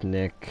talk with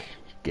Nick,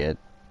 get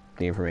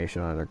the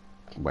information on our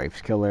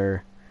wife's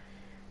killer,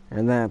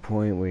 and at that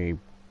point we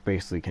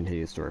basically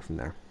continue the story from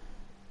there.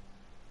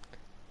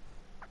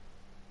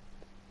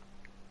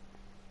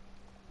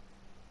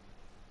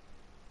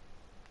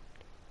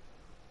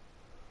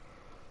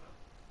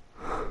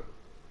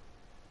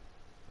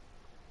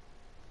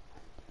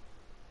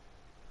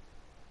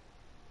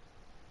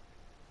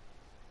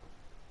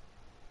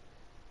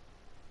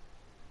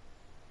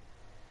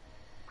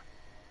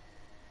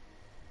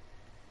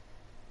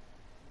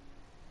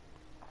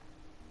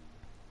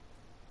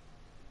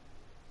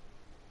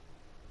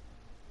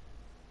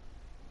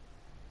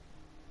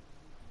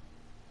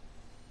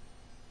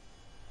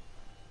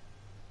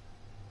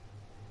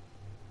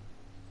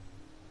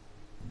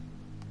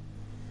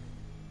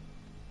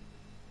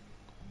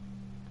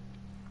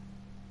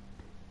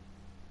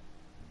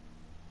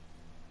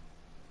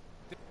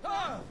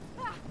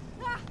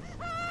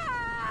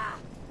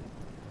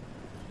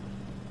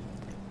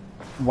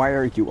 Why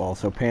are you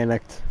also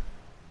panicked?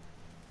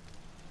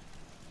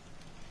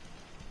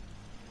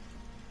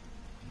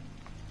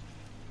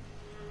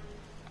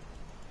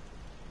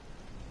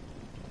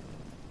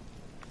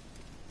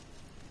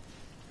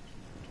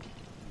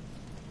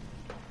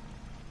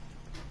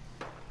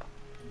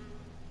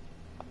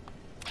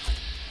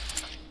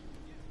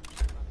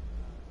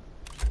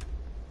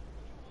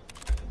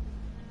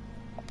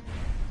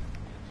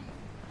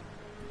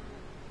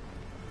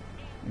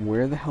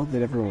 Where the hell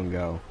did everyone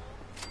go?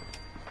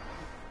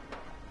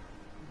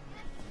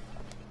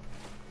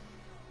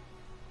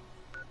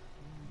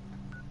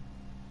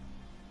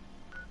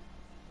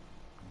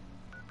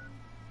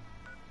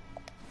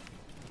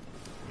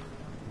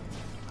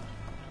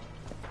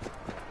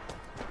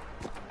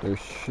 There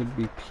should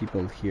be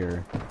people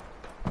here,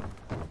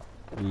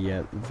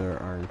 yet there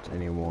aren't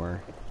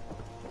anymore.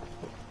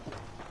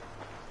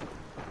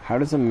 How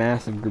does a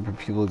massive group of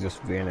people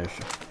just vanish?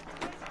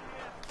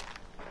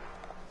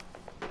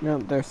 No,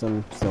 there's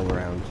some still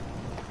around.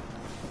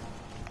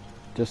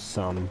 Just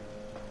some.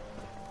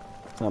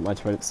 It's not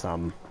much, but it's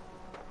some.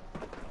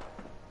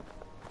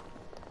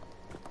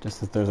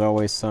 Just that there's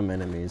always some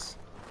enemies.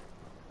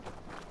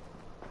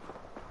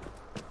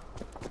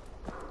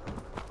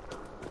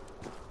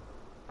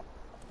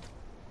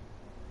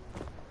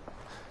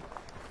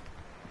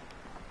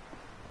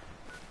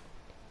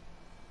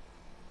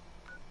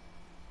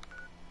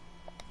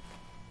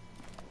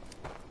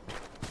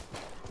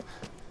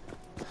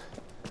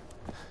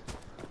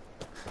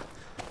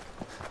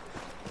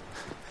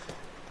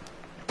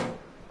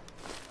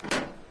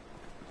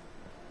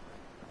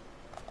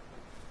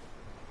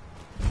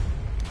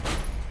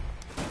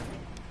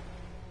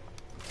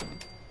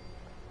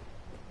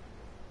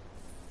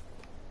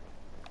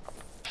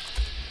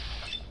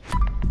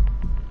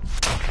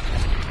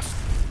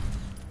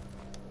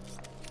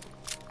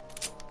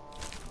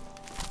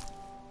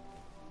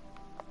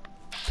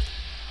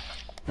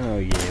 Oh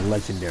yeah,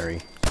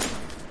 legendary.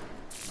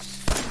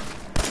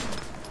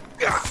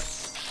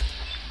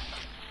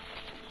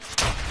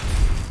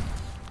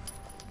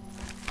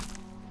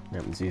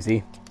 That was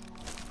easy.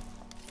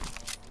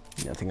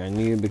 Nothing I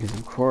need because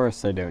of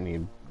course I don't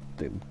need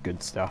the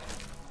good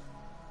stuff.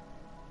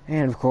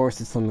 And of course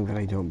it's something that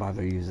I don't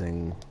bother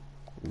using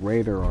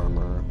Raider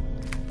armor.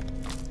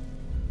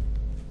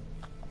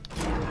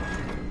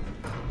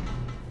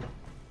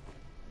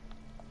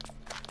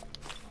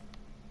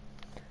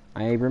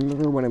 I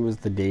remember when it was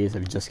the days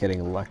of just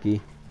getting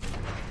lucky.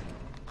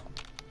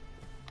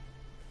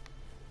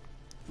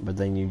 But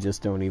then you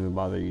just don't even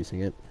bother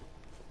using it.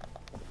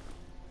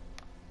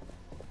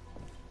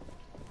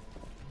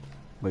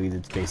 Because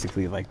it's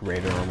basically like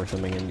Raider armor or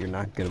something and you're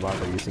not gonna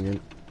bother using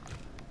it.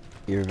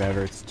 Either that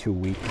or it's too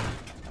weak.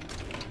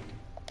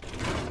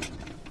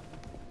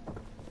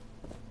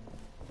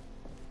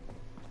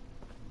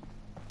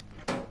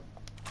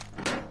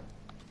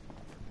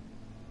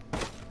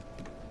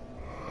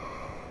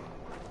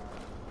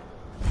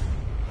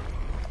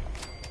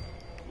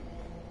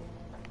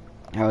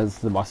 How is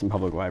the Boston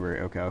Public Library?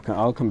 Okay,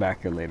 I'll come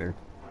back here later.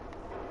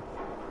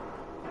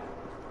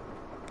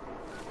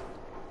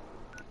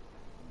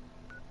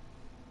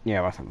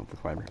 Yeah, Boston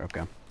Public Library,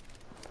 okay.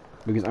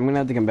 Because I'm gonna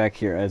have to come back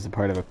here as a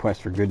part of a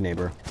quest for Good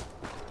Neighbor.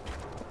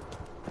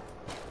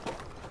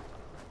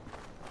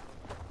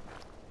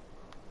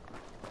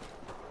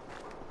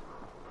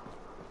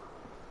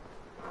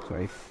 So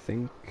I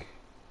think...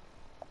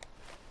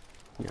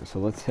 yeah, so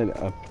let's head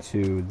up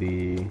to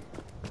the...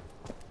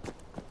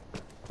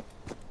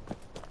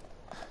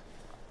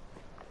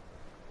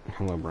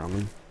 hello,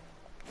 Brahmin.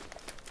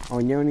 Oh,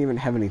 and you don't even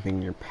have anything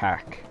in your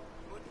pack.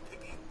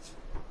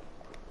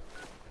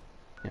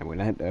 Yeah, I'm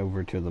gonna head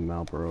over to the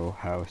Marlboro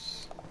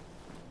house.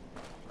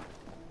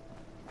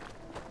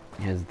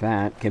 As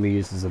that can be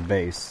used as a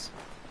base.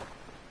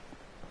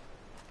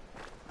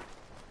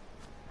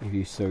 If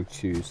you so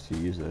choose to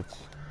use it.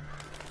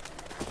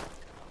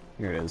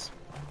 Here it is.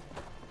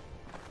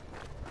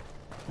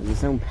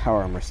 There's no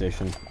power armor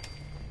station.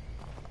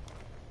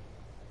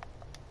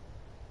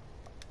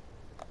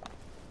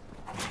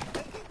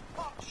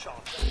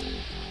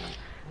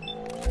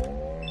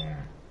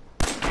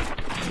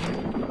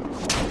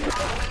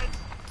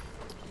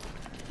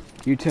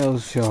 You two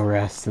shall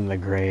rest in the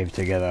grave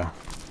together.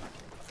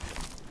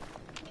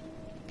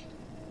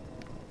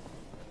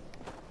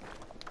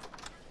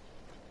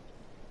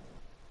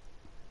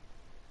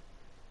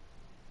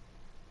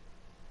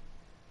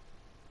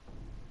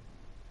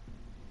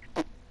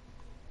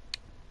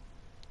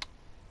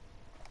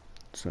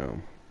 So,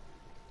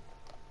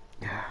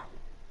 yeah.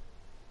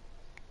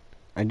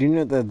 I do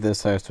know that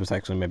this house was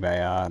actually made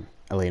by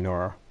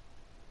Eleonora,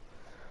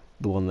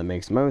 the one that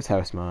makes most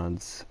house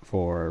mods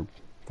for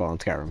Fallen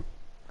Skyrim.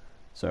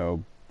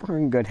 So, we're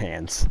in good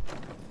hands.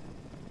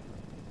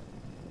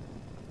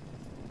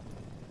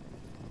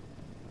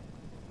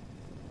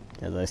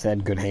 As I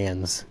said, good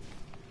hands.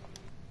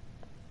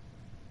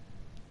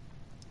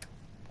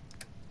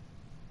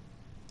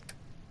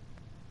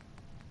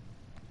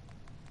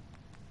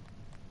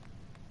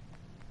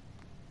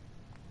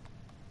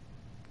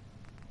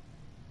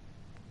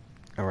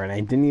 Alright, I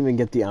didn't even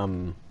get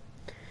the,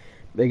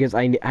 because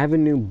I have a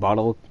new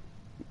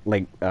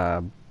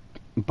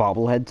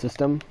bobblehead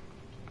system.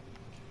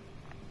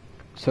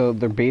 So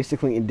they're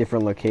basically in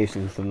different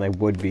locations than they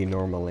would be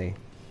normally.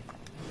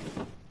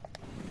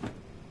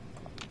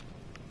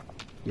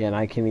 Yeah, and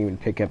I can't even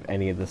pick up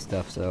any of this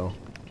stuff, so...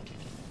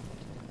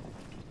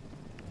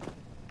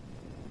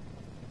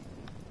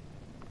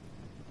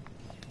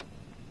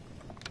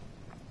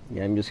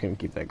 yeah, I'm just gonna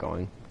keep that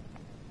going.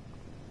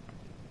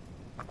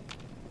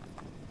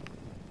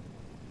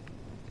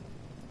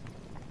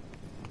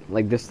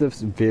 Like, this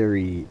stuff's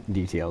very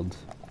detailed.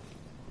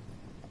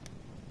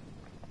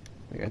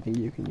 Like, I think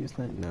you can use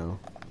that? No.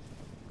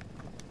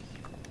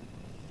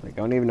 Like, I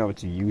don't even know if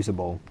it's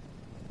usable.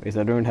 Because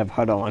I don't have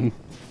HUD on.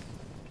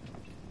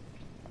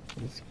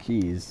 There's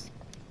keys.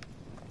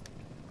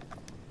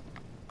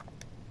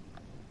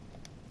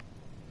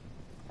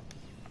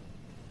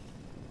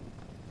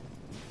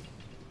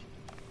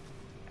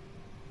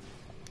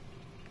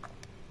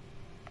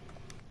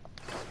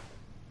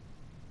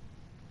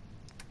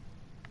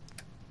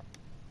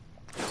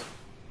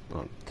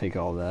 I'll take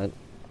all that.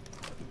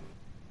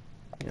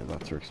 Yeah,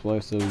 that's for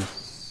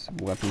explosives,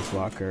 weapons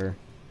locker,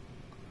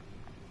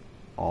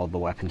 all the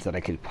weapons that I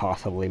could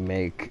possibly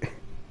make,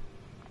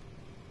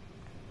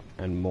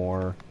 and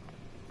more.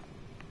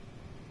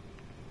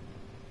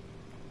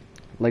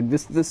 Like,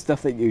 this is the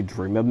stuff that you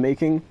dream of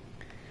making,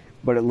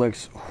 but it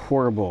looks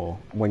horrible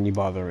when you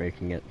bother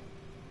making it.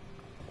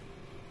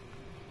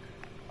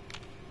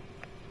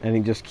 And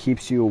it just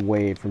keeps you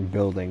away from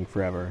building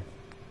forever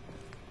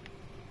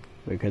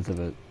because of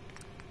it.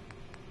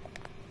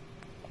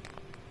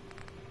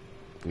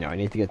 Now I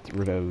need to get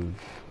rid of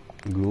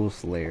Ghoul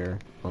Slayer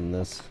on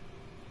this.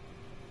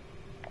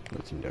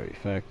 Legendary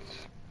effect.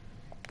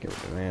 Get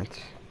rid of that.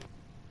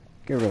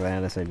 Get rid of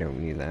that as I don't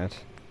need that.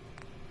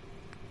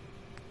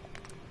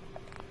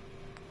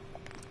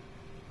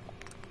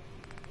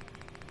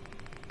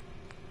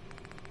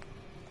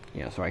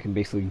 Yeah, so I can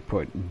basically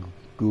put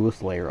Ghoul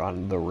Slayer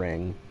on the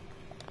ring.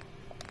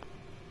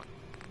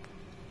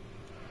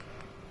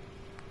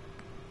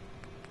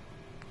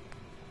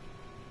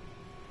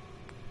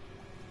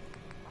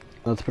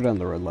 Let's put it on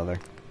the red leather.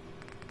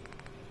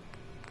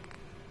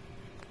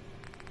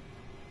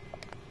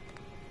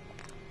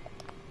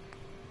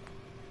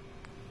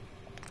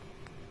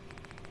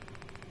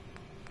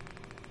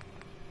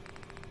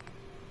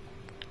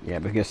 Yeah,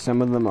 because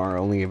some of them are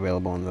only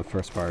available in the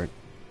first part.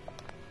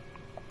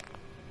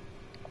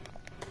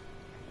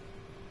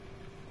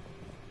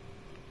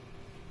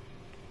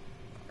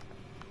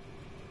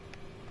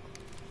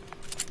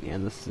 Yeah,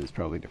 this is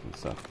probably different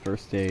stuff.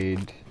 First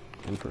aid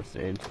and first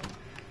aid.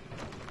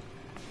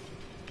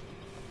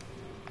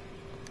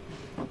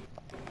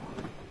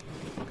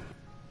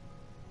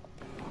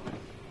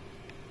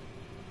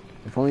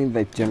 If only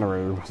that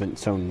generator wasn't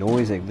so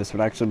noisy, this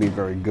would actually be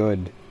very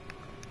good.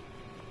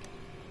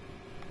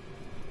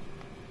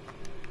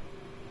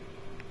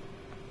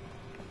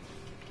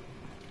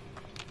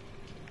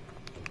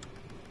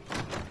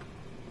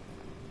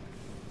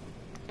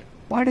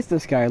 Why does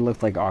this guy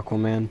look like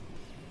Aquaman?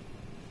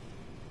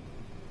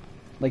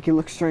 Like, he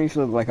looks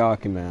strangely like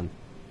Aquaman.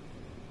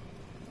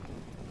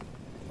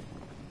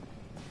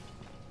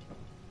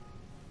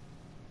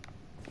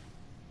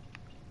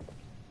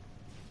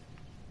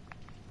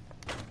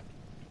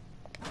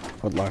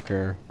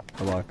 Footlocker,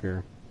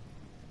 footlocker.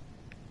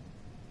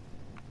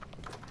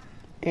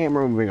 And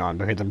we're moving on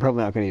because I'm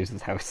probably not going to use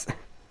this house.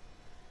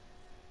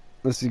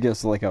 This is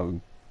just like a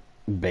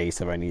base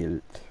if I need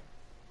it.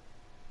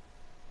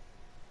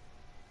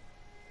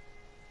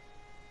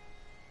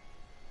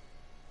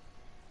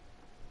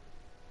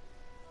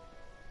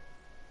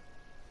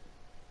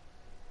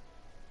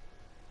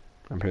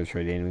 I'm pretty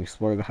sure I didn't even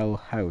explore the whole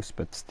house,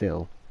 but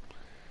still.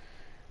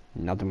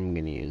 Nothing I'm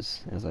gonna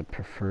use, as I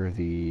prefer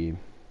the...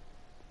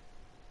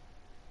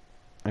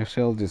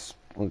 Actually, I'll just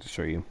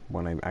show you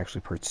when I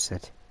actually purchase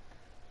it.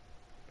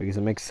 Because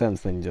it makes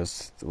sense than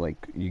just,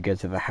 like, you get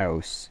to the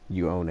house,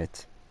 you own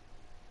it.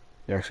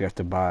 You actually have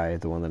to buy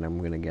the one that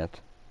I'm gonna get.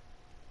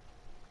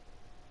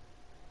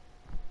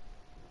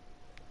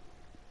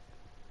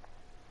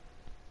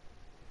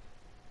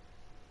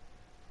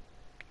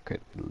 Could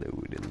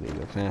load a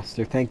little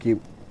faster, thank you.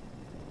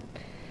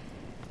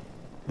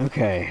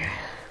 Okay.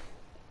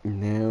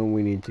 Now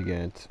we need to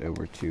get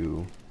over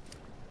to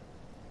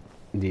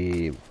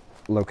the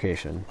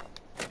location.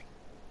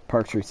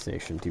 Park Street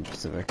Station, to be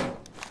specific.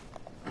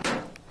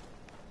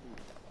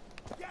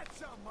 Get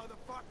some,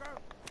 motherfucker!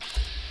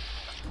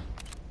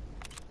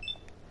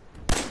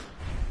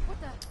 What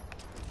the?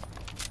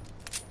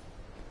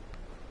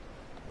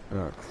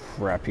 Oh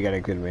crap, you gotta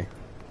be kidding me.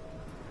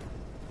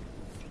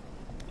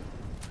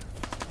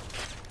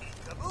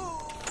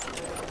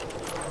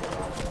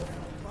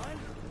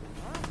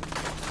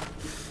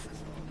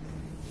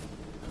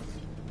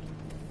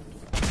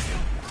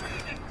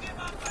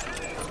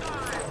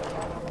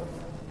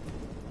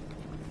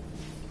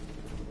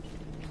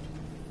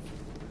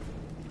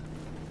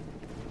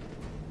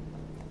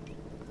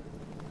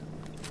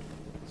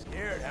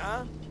 Scared,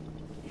 huh?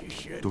 You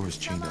should. Door's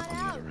chained up on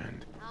the other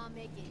end. I'll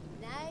make it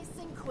nice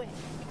and quick.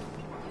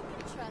 You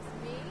can trust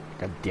me.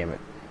 God damn it.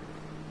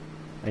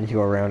 I need to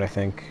go around, I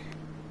think.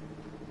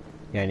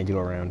 Yeah, I need to go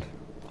around.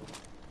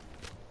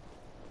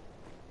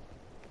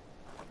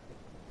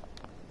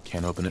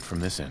 Can't open it from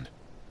this end.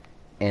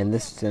 And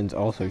this end's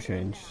also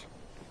changed.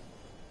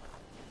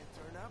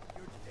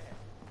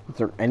 Is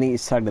there any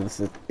side of this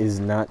that is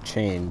not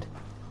chained?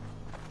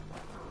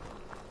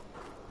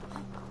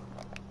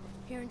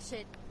 Hearing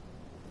shit.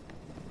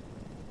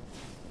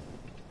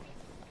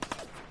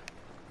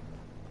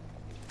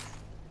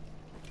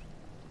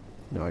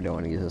 No, I don't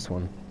want to use this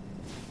one.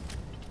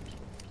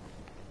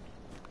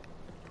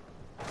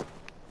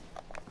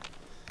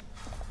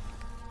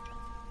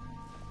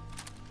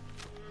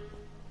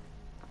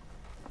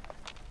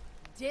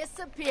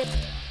 Disappear.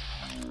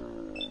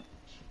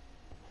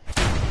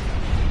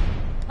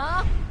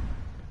 Huh?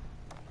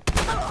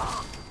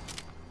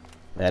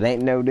 That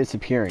ain't no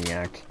disappearing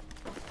act.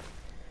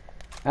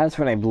 That's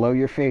when I blow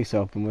your face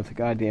open with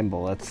goddamn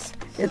bullets.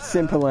 It's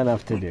simple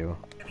enough to do.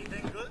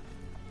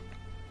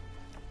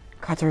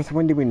 Codsworth,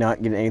 when did we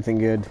not get anything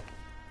good?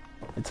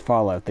 It's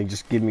Fallout. They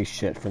just give me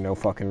shit for no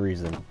fucking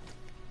reason.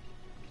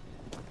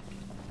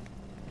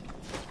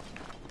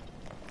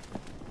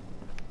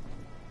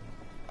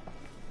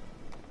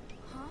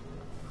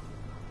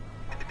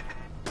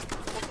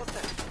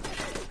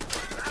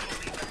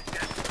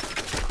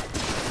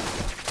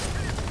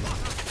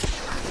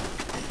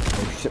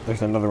 Oh shit,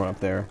 there's another one up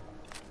there.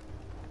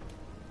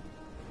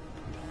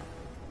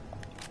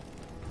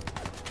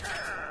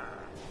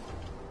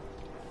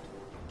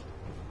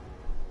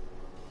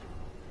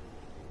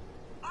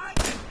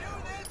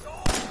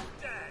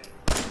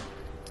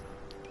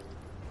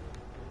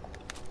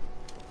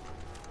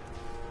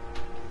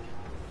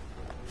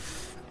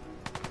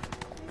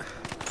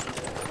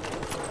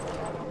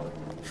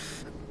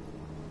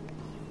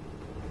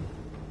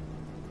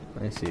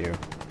 I see you.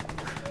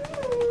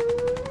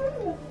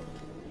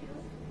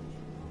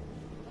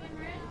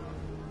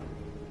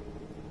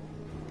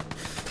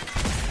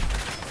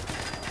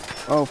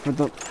 Oh, for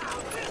the...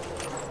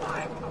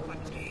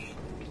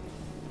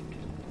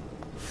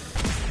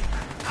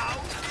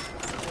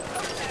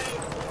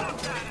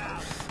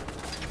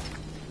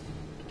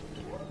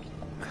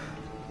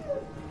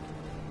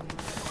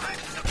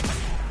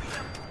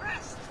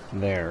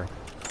 There.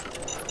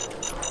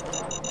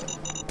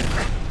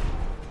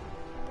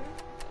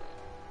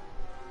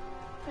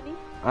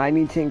 I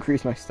need to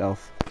increase my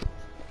stealth.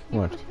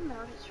 What?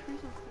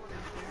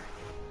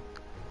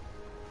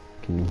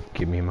 Can you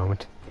give me a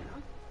moment?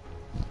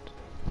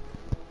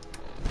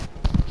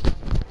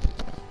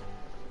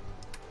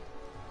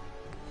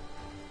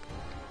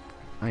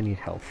 I need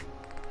health.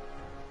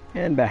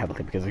 And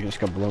badly, because I just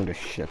got blown to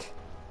shit.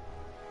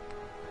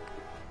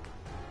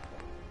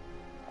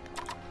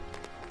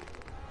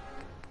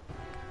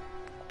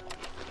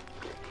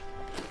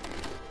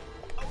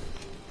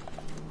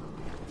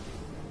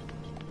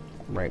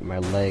 Right, my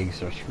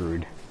legs are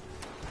screwed.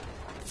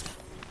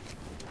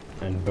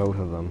 And both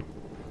of them.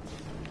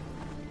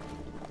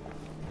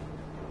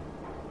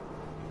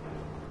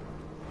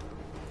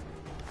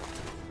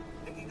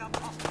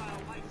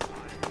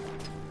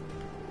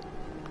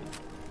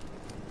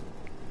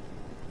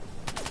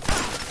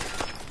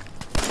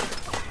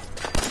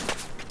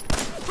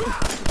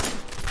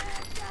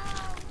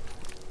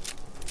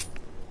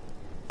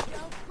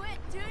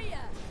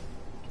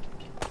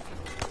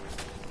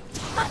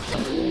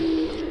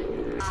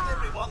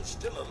 Everyone's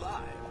still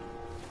alive.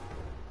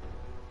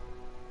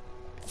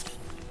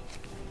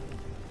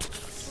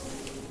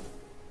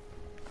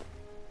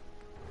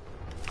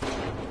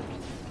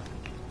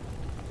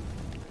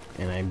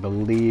 And I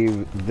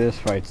believe this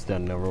fight's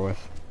done and over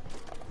with.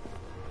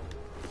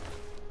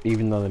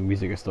 Even though the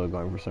music is still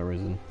going for some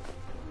reason.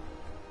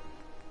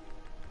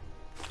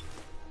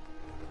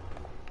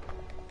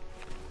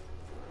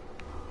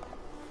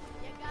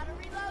 You gotta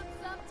reload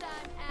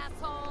sometime,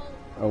 asshole.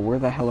 Oh, where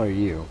the hell are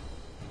you?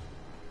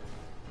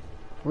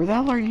 Where the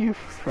hell are you,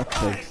 for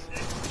fuck's sakes?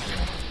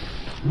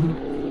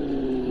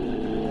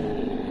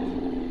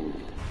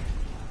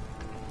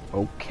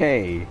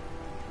 Okay.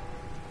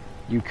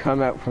 You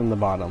come out from the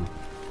bottom.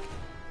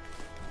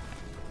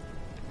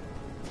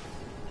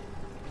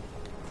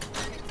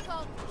 It's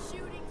called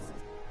shooting.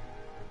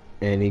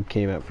 And he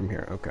came out from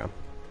here, okay.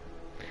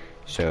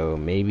 So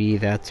maybe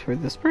that's where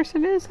this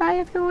person is? I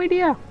have no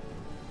idea.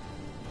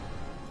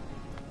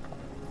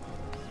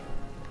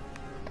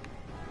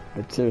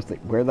 But seriously,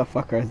 where the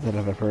fuck is that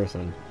other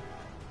person?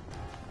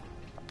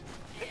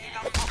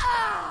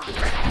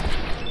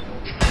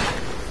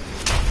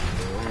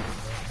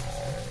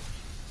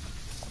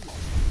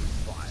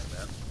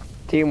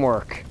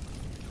 Teamwork.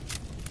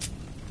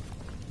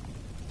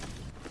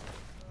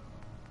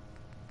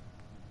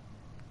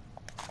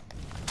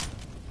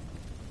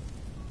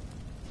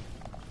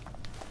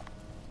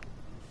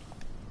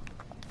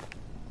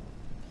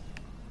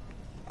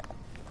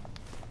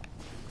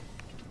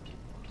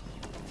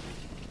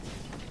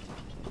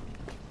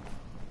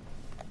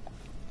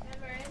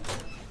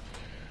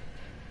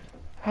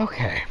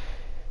 Okay.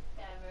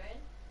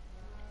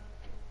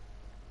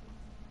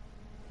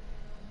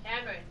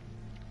 Cameron.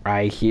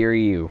 I hear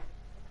you.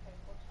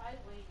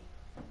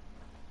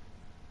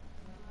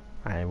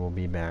 I will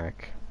be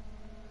back.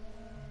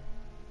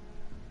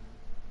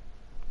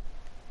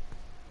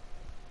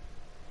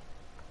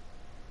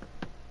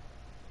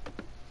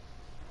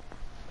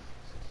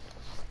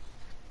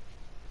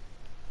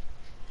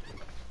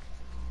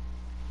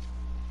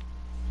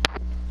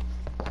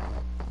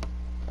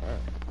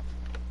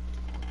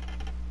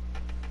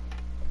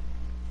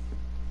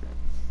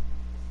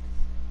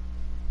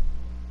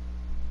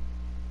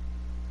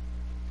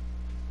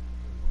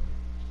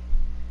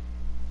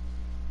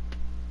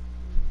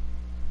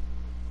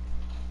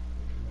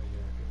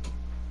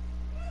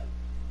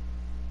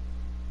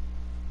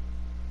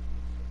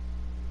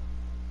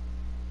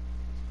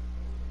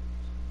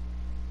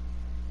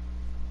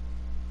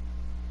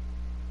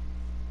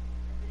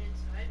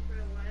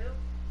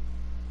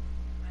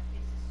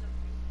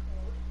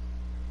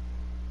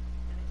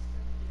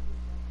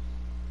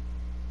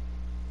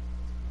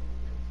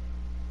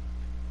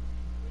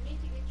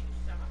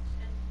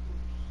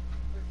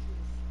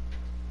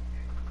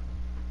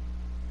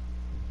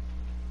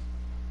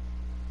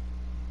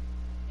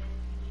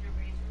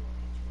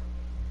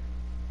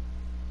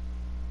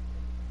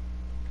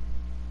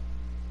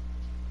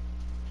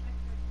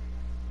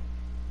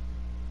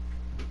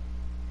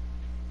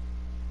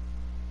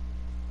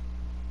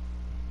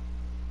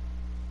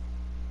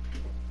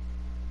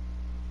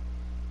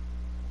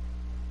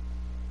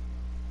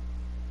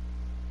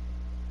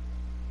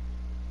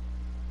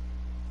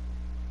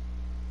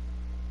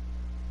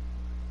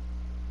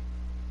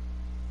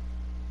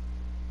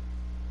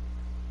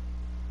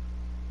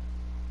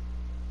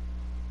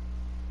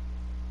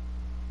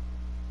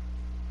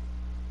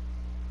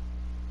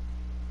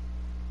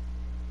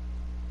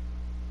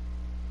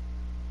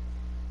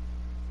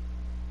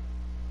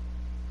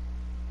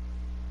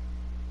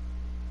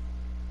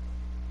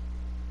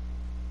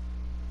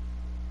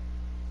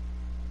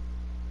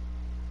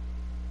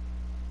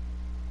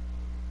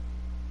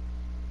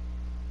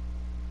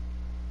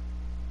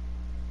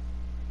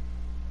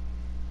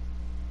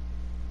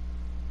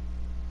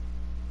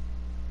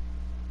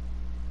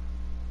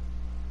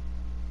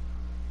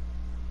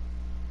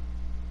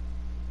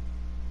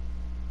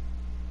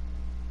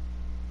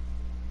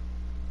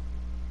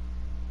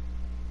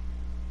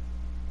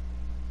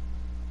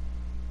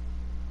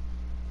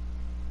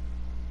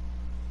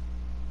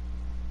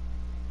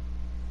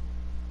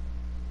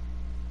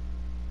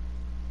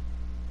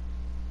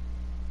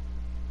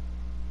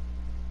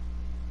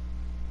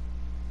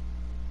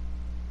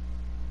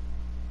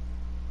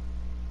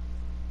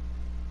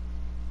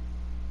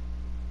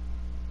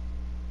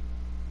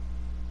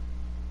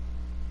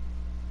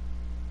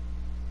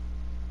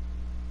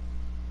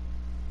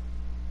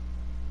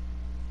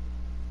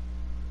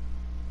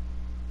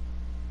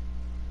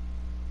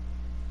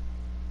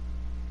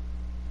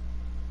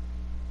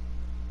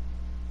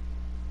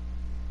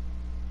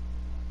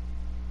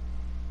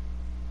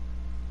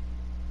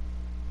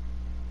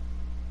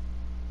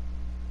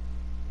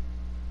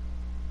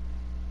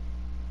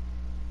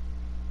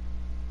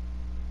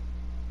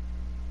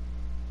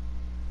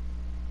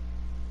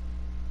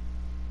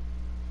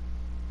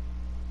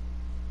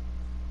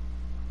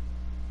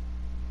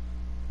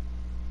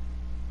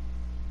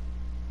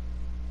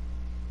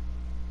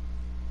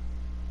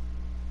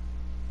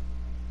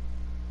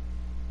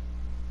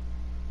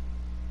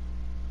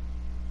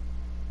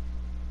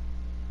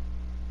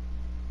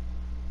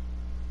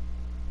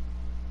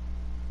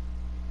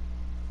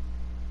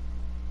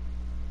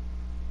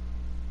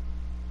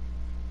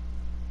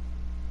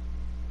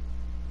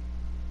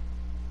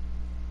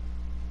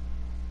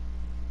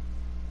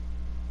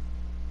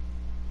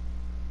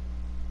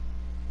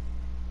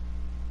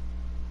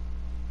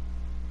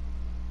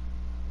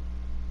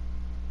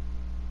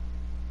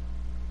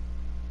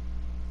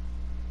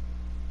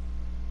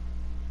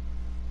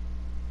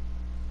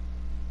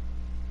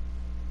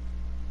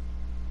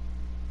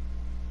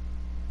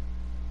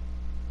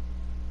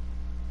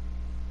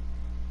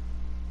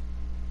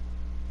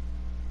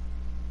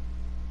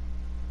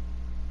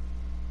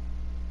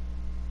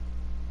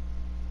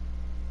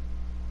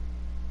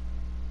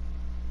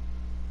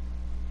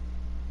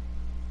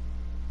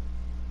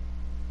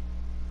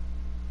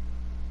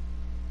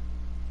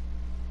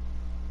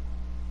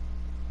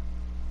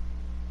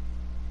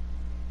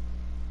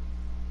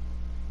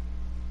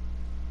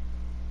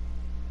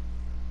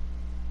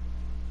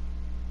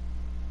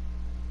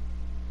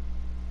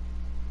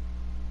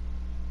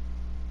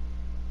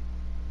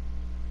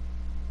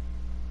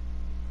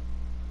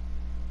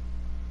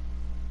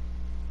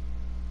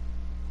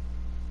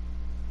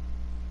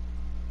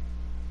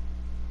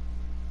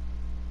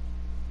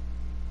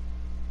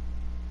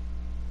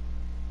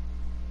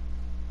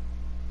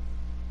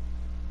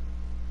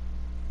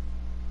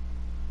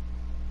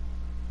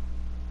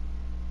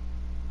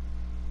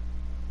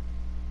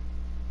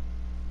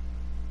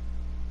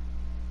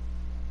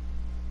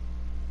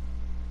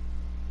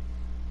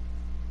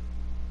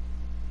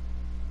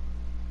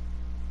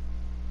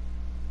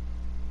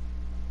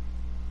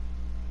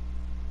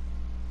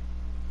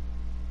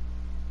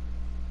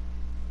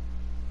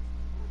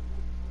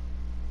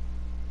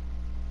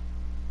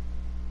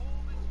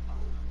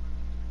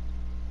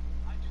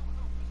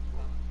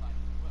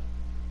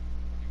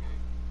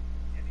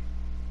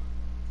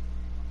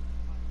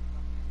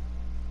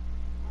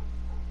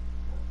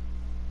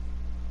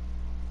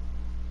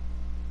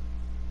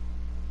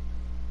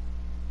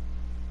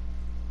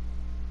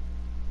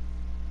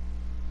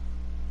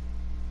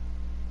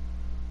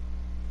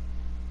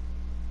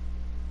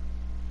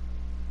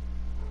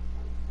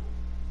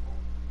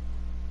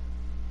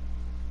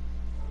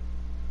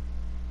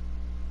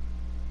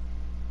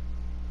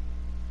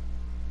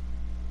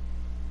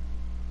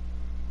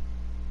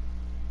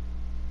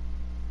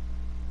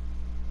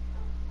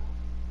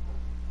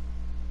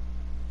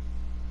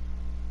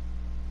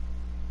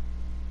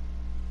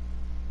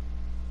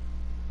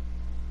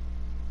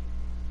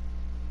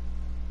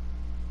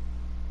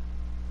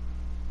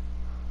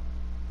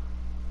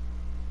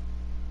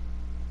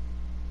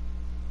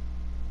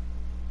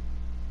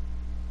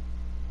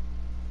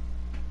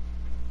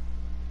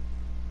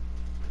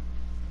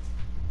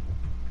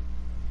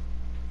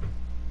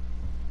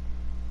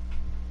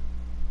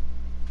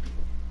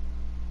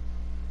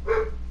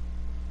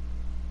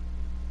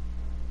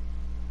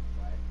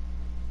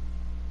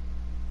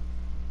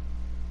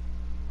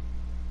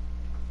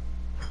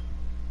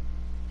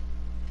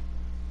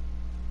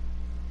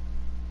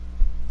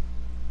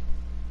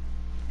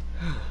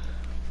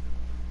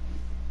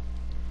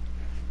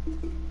 I'm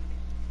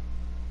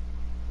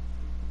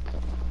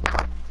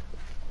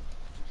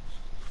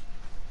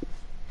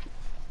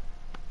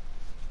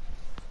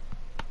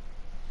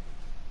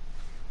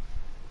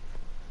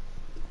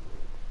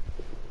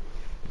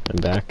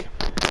back.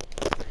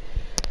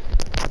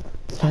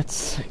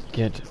 Let's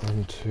get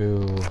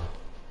into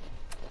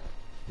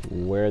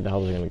where the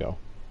hell is it gonna go?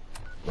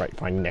 Right,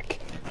 find Nick.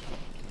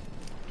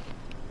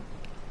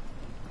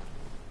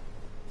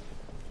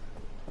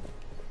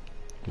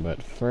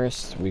 But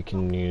first, we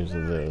can use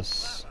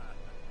this.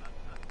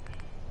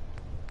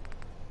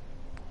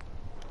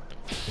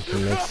 We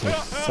can make some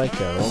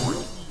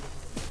Psycho,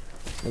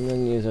 and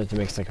then use it to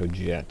make Psycho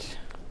Jet.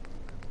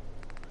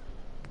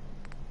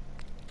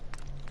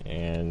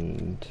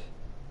 And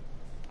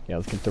yeah,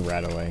 let's get the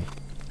rat away.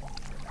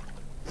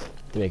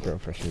 To make a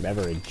refreshing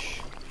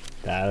beverage.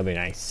 That'll be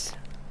nice.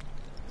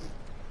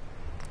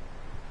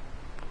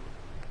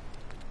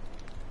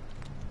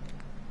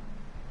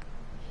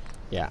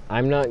 Yeah,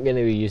 I'm not going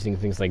to be using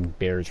things like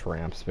bear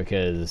tramps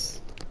because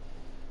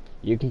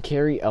you can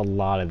carry a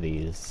lot of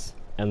these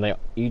and they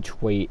each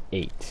weigh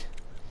 8,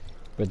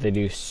 but they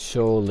do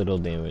so little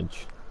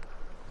damage.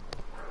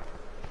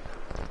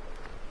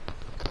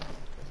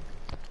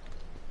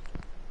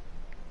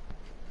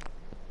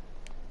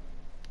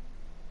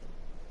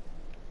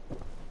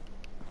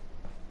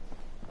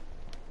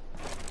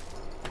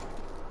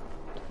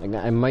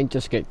 Like, I might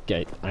just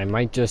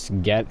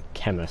get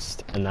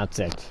Chemist, and that's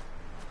it.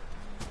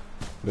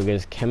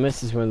 Because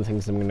Chemist is one of the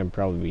things I'm going to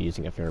probably be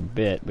using a fair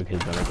bit, because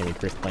then I can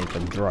increase the length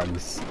of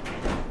drugs.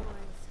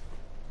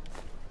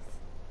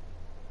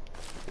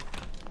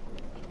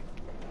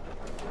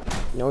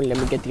 No, let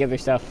me get the other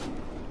stuff.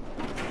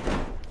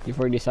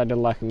 Before you decide to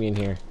lock me in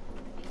here.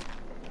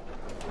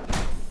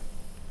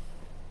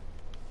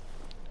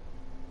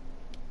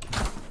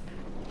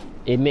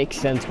 It makes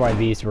sense why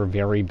these were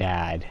very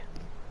bad.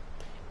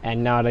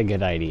 And not a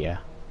good idea.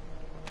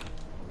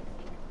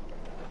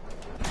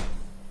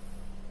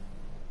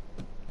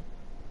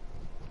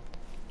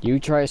 You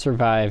try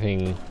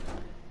surviving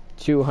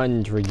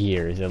 200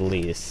 years at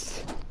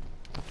least.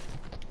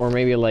 Or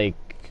maybe like,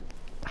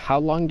 how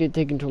long did it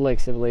take until like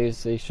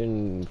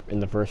Civilization in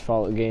the first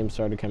Fallout game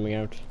started coming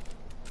out?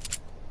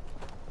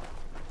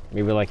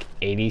 Maybe like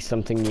 80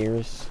 something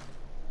years?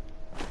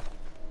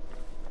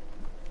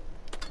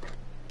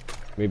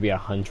 Maybe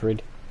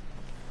 100?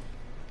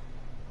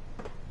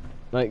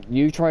 Like,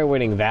 you try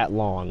waiting that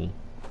long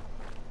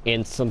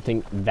in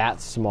something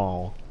that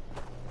small.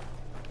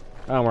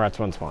 Oh, we're at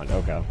one spawn.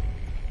 Okay.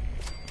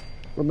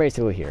 We're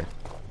basically here.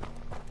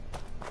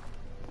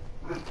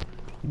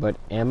 But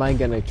am I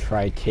gonna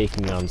try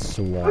taking on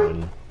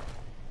Swan?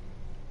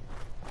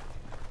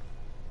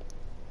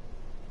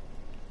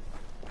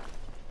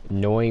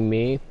 Knowing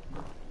me,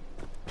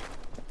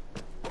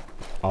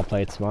 I'll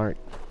play it smart.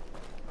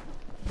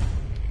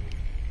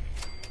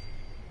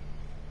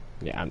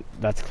 Yeah,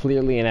 that's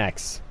clearly an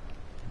X.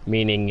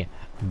 Meaning,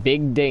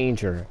 big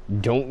danger,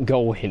 don't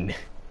go in.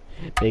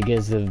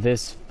 Because of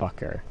this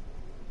fucker.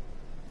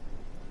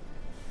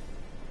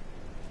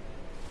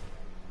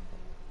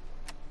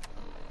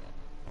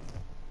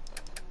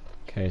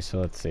 Okay,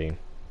 so let's see.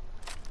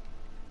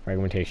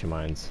 Fragmentation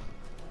mines.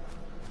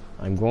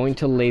 I'm going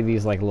to lay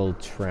these like little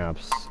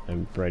traps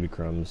and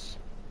breadcrumbs.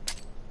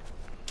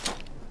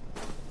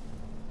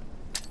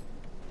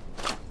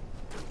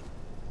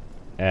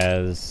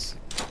 As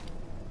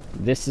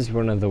this is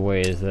one of the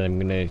ways that I'm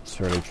gonna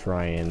sort of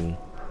try and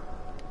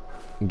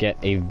get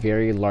a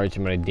very large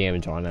amount of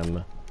damage on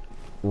him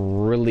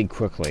really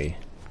quickly.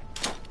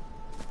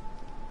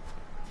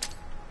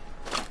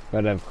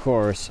 But of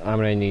course, I'm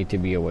gonna need to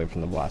be away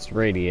from the blast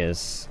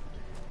radius.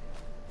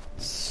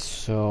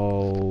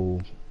 So,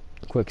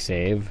 quick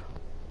save.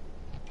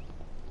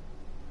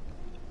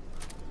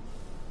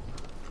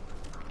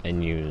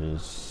 And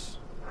use...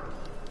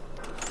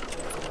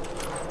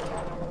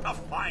 I'll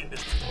find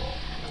it.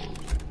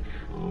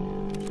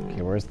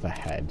 Okay, where's the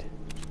head?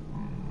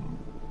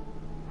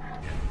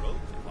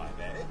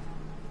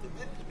 The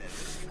Vindimenters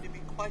seem to be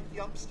quite the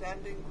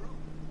upstanding group.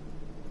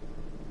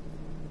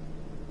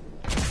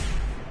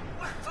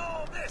 What's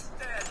all this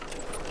then?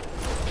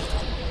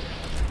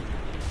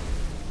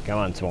 Come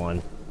on,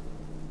 Swan.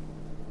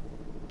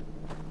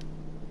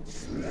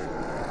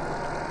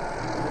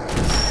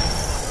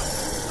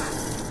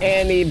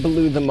 And he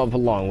blew them up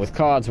along with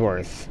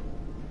Codsworth.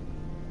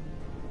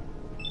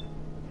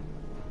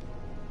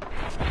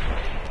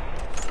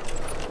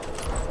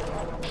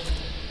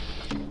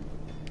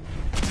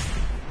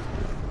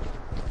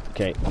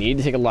 Okay, need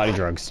to take a lot of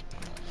drugs.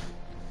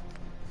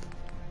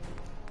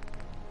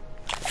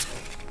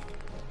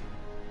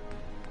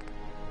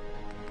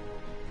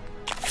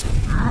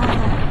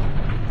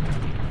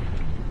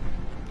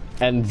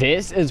 And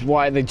this is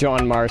why the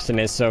John Marston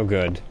is so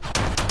good.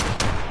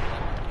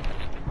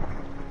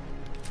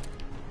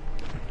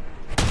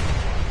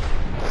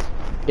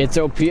 It's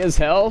OP as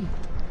hell,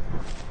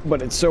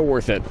 but it's so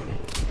worth it.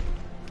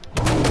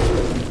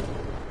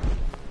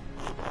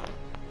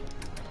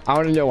 I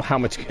want to know how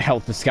much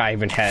health this guy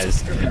even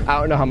has. I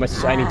don't know how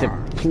much I need to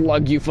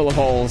plug you full of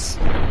holes.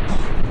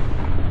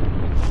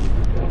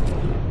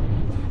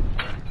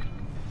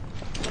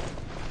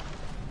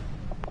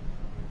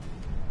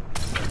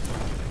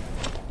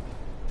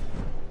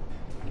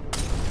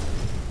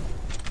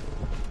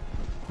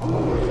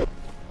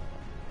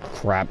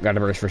 Crap, got a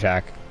burst for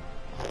attack.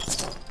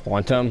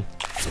 Quantum.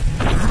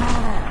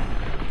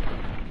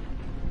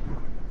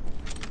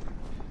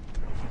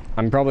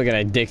 I'm probably gonna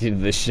addict you to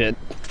this shit.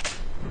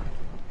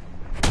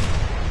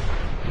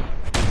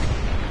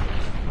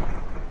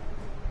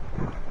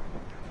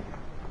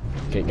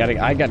 Okay,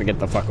 I gotta get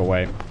the fuck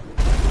away.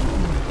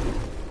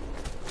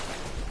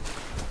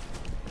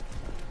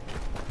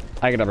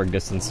 I gotta bring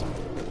distance.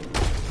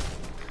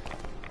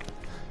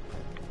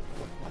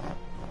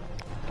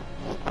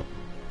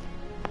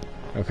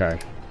 Okay.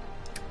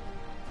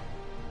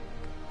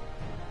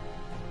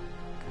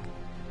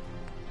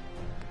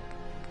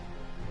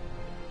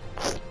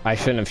 I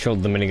shouldn't have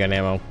showed the minigun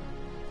ammo.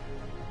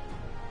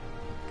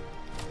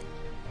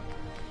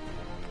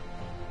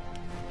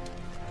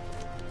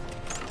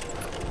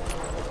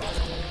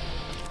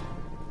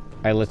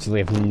 I literally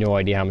have no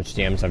idea how much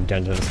damage I've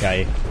done to this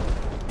guy.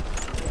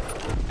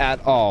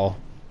 At all.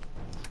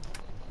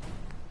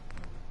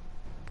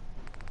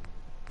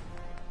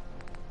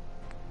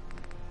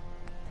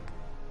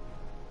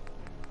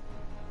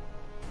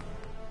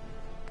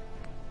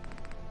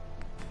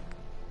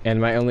 And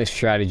my only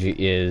strategy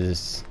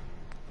is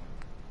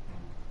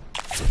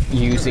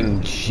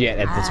using jet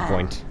at this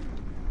point.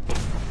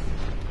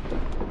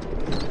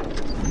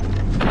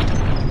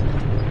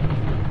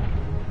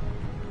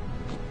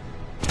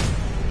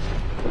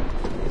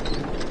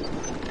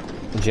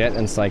 Jet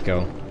and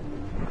Psycho.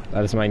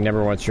 That is my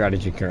number one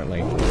strategy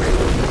currently.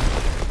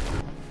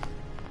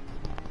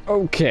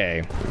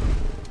 Okay.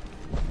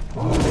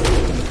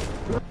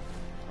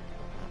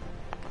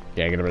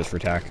 Yeah, I get a burst for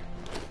attack.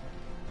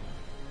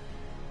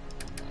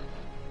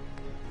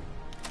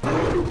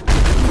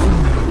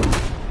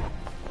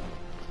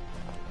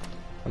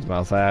 What's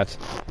mouth that?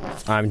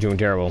 I'm doing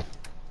terrible.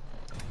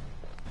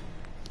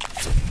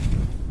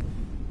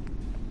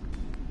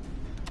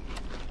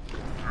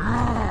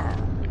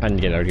 I need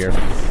to get out of here.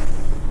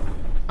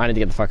 I need to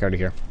get the fuck out of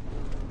here.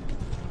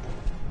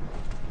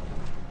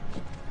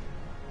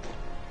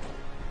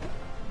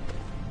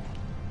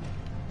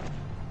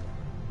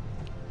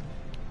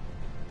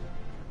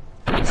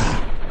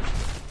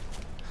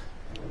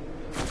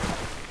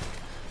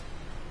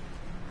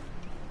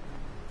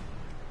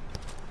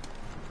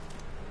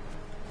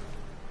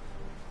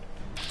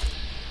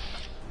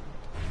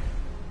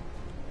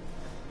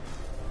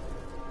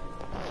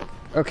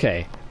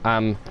 Okay,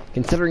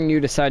 considering you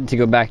decided to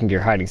go back into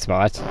your hiding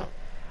spot,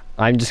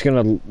 I'm just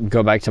gonna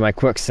go back to my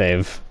quick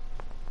save.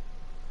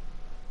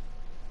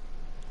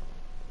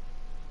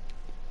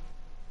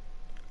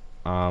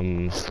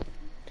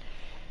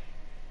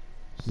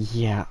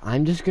 Yeah,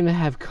 I'm just gonna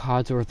have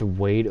Codsworth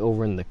wait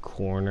over in the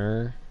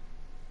corner.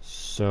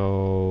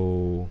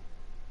 So,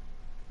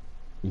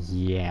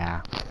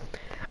 yeah.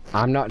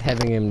 I'm not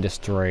having him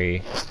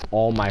destroy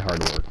all my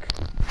hard work.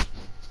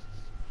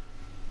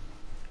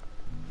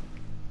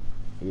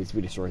 If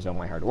he destroys all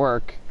my hard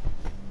work,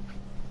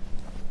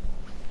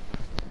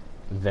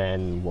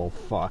 then, well,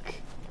 fuck.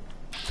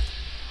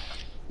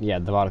 Yeah,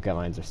 the bottle cut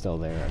lines are still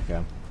there,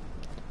 okay.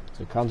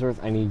 So,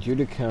 Codsworth, I need you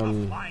to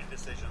come... Fine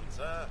decision,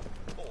 sir.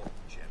 Or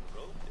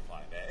general, if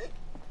I may.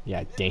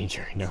 Yeah,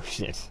 danger, no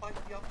shit. The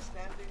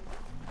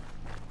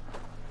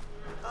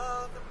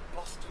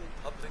Boston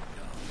Public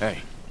Guard.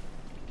 Hey.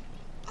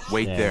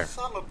 Wait there.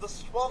 Some of the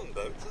swan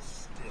boats are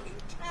still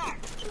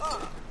intact.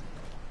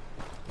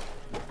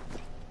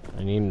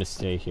 I need him to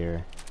stay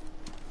here.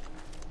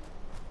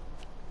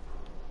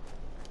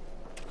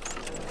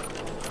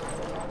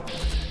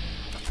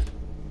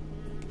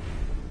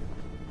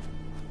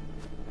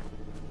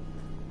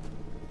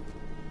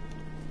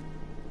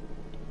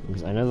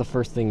 Because I know the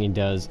first thing he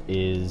does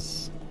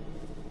is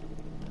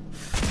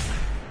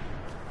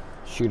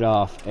shoot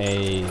off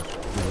a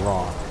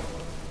rock.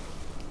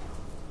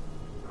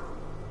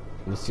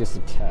 It's just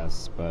a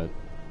test, but...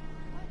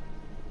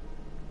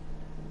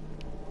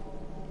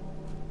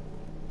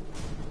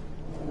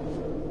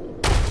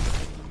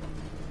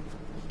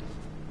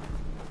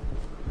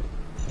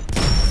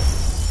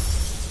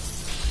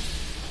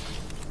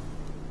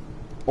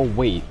 Oh,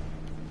 wait.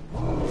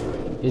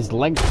 His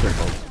leg's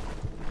crippled.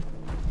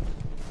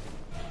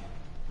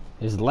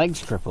 His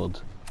leg's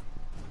crippled.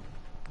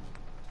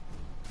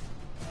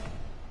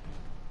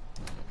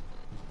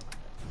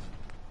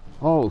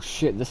 Oh,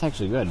 shit. That's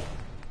actually good.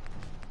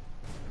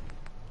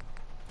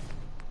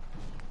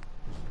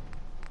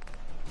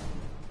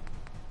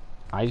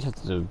 I just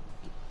have to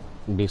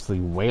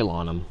basically wail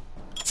on him.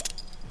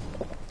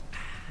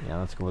 Yeah,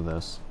 let's go with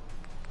this.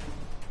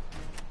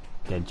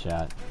 Dead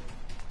shot.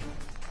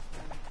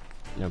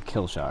 No,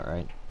 kill shot,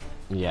 right?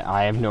 Yeah,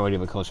 I have no idea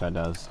what kill shot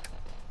does.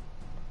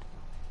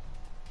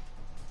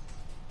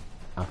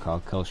 I'll call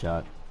it kill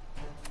shot.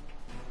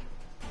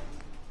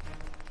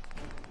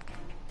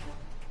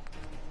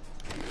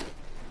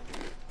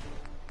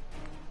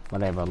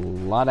 But I have a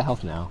lot of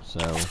health now, so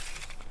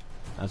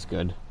that's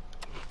good.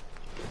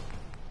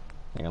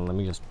 Hang on, let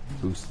me just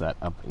boost that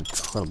up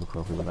incredibly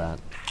quickly with that.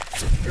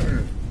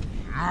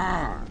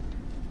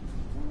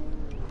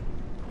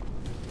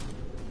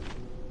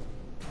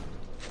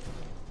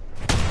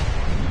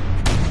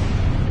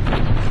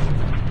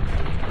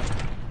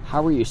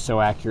 How are you so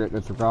accurate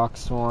with the rock,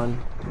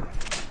 Swan?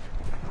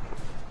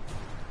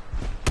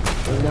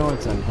 I know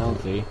it's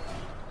unhealthy.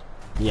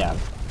 Yeah.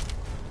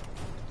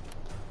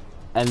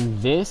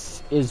 And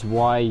this is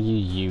why you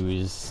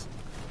use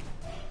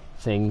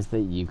things that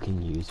you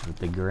can use with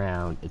the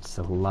ground. It's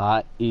a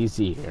lot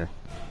easier.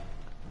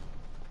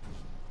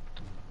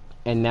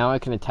 And now I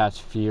can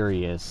attach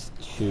Furious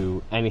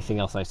to anything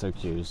else I so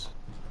choose.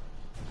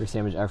 Increase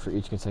damage after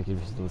each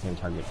consecutive hit on the same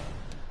target.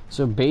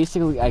 So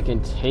basically I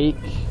can take...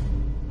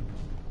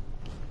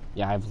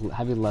 Yeah, I have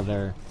heavy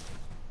leather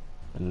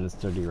and this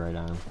sturdy right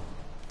arm.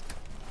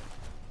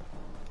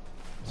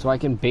 So I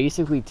can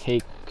basically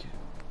take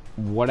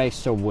what I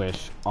so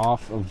wish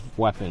off of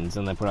weapons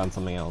and then put on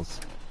something else.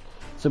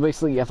 So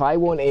basically, if I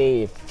want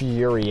a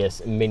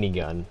Furious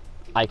minigun,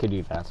 I could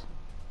do that.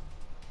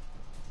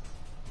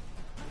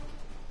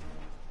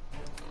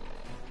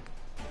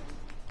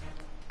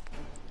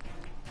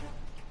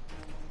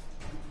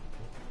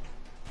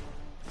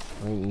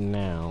 Right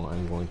now,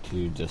 I'm going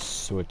to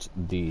just switch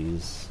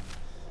these.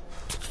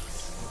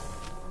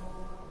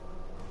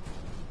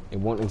 It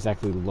won't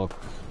exactly look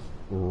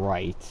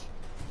right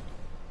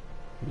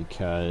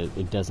because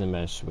it doesn't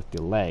mesh with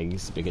the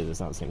legs because it's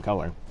not the same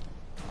color.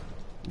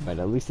 But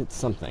at least it's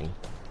something.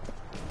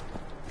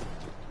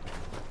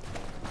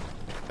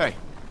 Hey,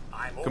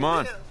 come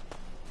on.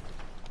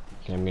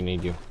 Okay, I'm gonna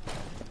need you.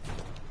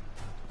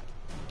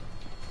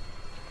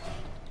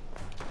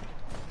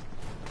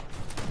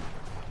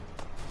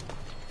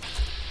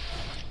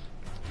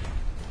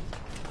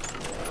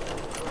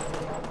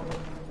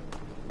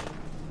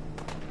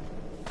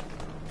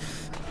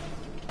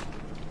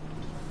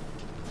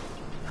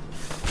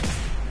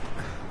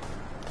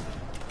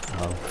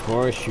 Of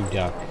course you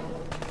duck.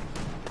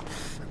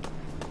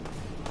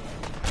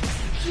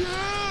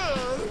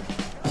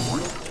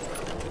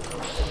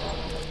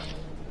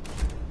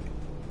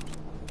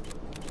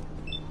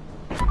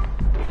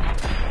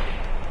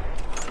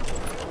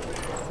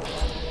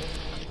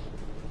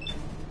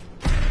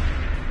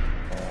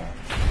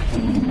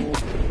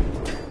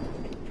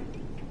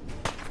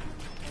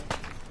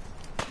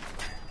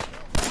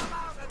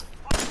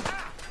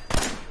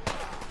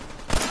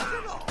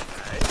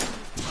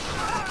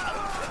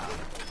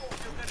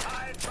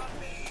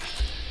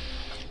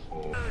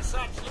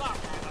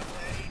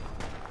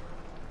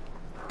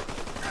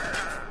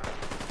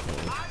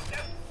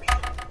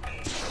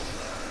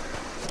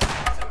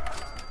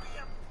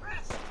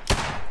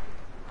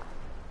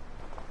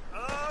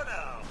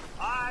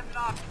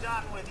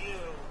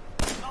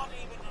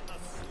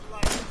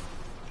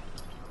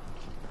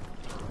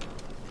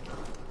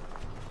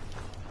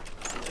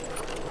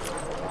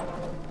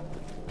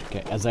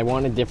 Okay, as I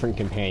want a different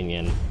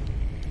companion.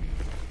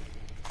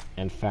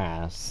 And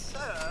fast.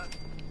 Sir,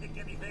 think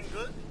anything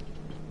good?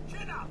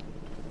 Chin up.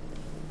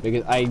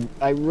 Because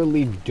I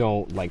really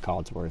don't like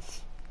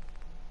Codsworth.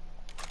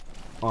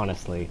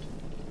 Honestly.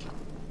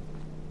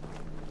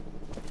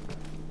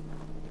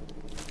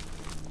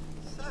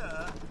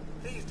 Sir,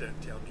 please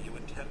don't tell me you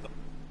intend the...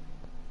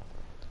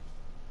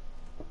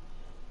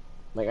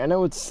 Like, I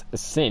know it's a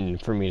sin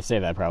for me to say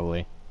that,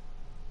 probably.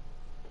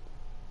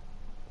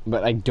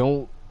 But I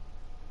don't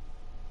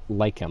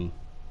like him,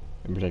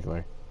 in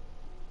particular.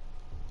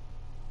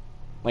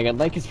 Like, I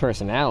like his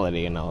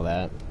personality and all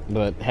that,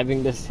 but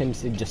having him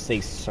just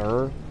say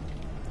sir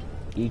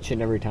each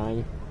and every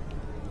time,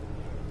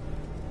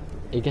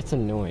 it gets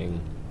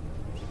annoying.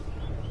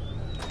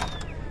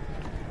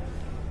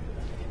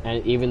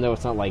 And even though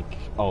it's not like,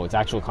 oh, it's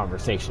actual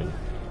conversation,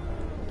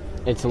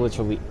 it's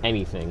literally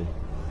anything.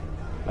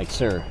 Like,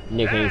 sir,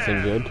 Nick,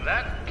 anything good?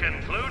 That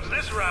concludes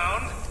this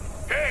round.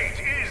 Kate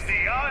is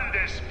the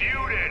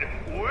undisputed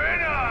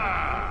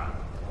winner!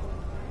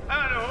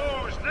 And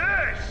who's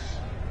this?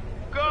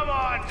 Come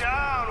on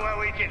down where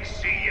we can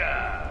see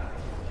ya.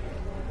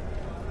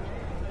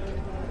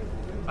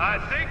 I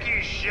think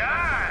he's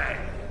shy.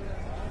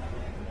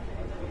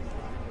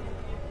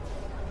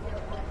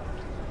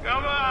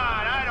 Come on,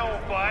 I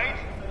don't bite.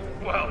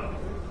 Well...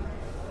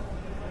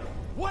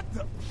 What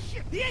the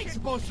shit? He ain't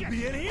supposed to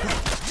be in here!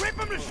 Rip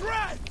him to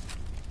shreds!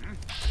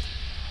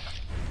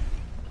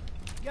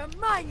 You're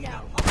mine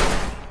now.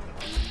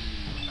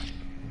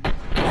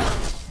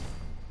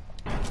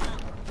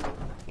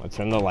 Let's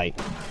turn the light.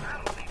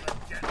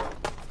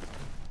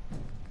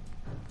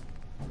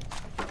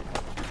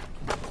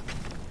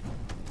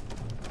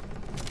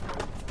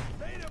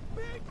 Made a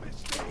big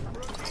mistake,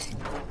 rookie!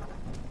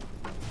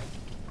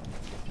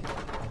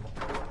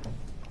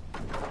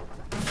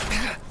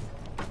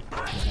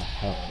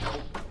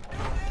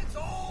 It's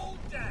all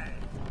dead.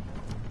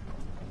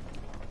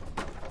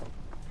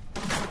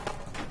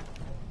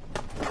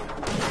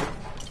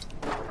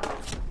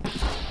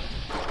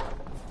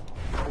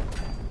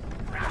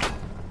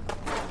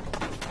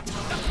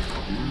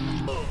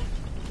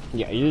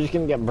 Yeah, you're just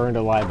gonna get burned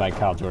alive by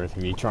Codsworth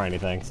if you try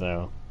anything,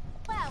 so...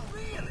 Well,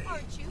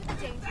 aren't you the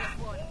dangerous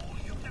one?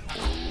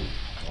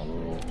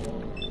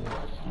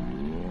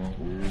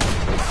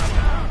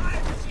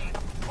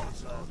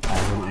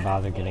 I wouldn't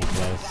bother getting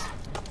close.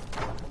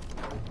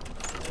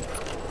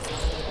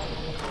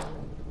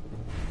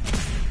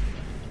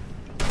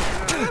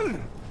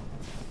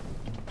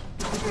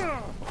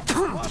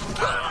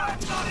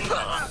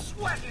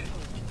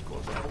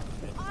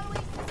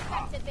 Always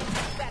suspected they'd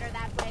be better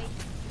that way.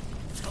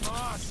 Come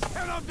on,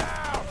 pin him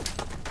down!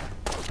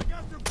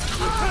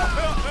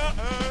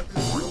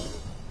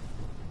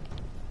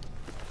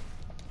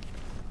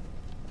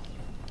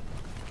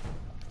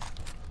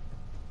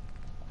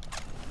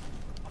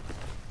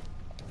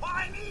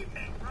 Fine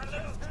evening for a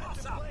little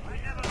toss-up. I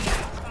never knew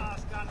the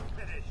task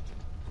unfinished.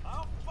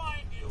 I'll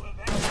find you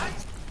eventually.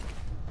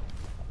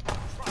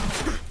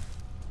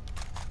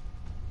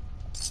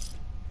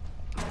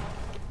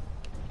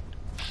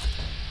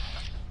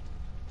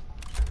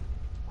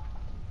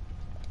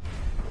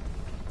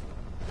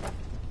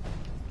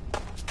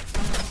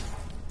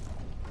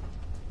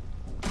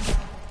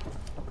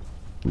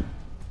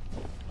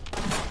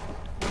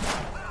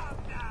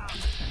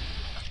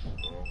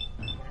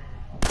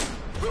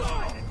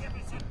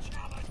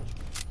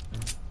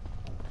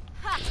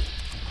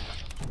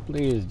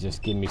 Please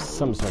just give me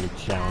some sort of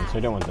challenge. I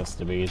don't want this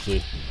to be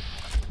easy.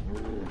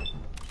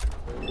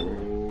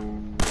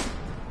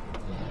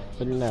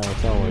 But no,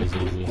 it's always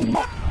easy.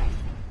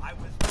 I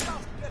was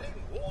just getting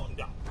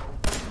warmed up.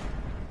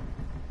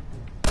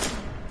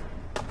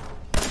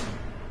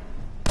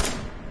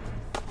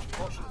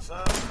 Caution,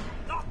 sir.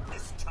 Not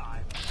this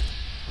time.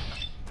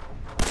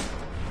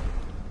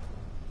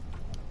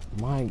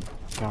 My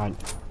God.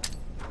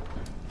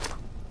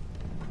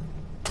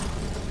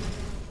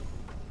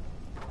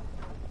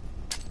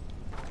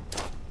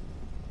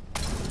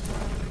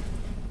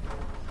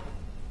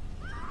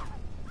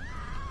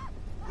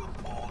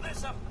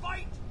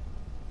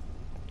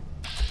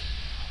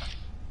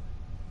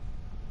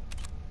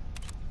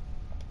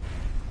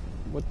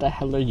 What the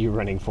hell are you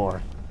running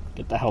for?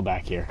 Get the hell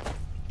back here.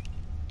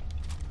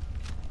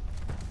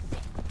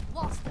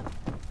 Lost them.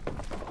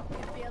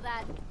 You feel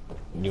that?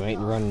 You ain't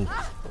running.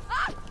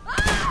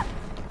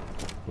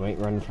 You ain't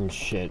running from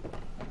shit.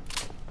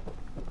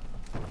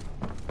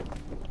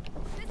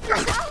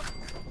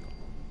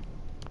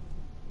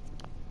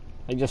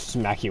 I just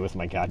smack you with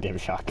my goddamn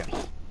shotgun.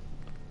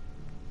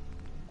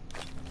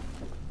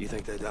 You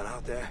think they're done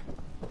out there?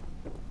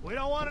 We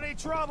don't want any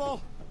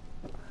trouble.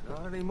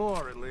 Not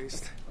anymore, at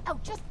least. Oh,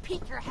 just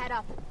peek your head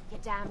up, you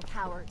damn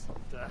coward.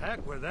 The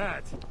heck with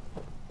that.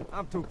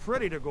 I'm too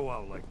pretty to go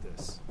out like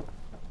this.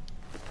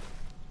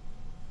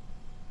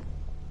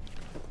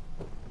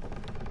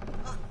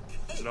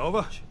 Is it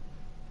over?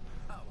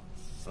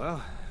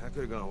 Well, that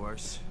could have gone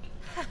worse.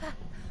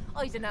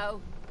 I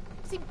dunno.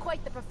 Seemed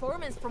quite the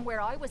performance from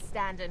where I was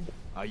standing.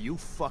 Are you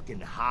fucking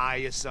high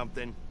or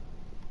something?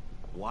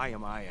 Why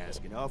am I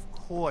asking? Of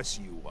course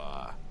you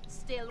are.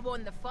 Still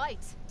won the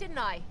fight, didn't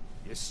I?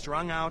 You're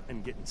strung out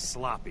and getting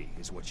sloppy,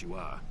 is what you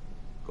are.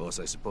 Of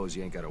course, I suppose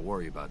you ain't got to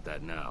worry about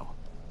that now.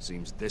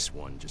 Seems this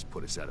one just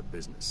put us out of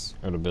business.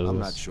 Out of business? I'm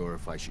not sure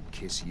if I should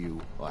kiss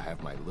you or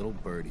have my little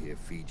bird here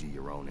feed you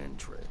your own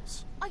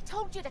entrails. I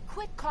told you to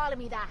quit calling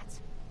me that.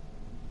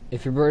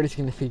 If your bird is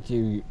gonna feed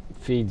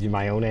you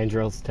my own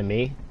entrails to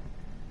me,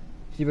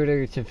 you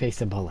better to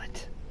face a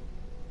bullet.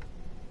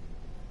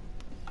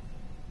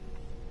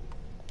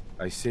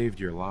 I saved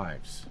your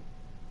lives.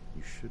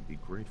 You should be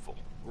grateful.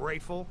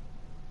 Grateful?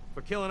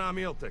 For killing our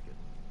meal ticket.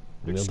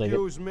 Meal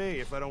Excuse me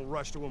if I don't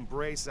rush to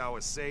embrace our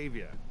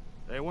savior.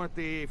 They weren't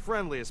the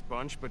friendliest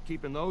bunch, but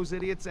keeping those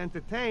idiots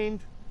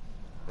entertained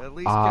at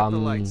least kept the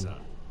lights on.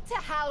 To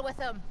hell with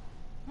them.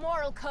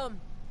 More'll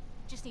come.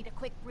 Just need a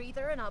quick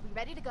breather and I'll be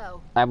ready to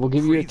go. I will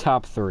give you a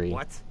top 3.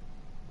 What?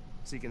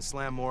 So you can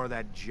slam more of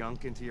that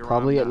junk into your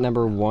Probably arm at now?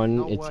 number 1, You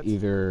know it's what?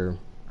 either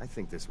I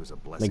think this was a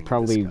blessing like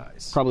probably in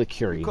disguise. probably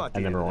Curie You caught the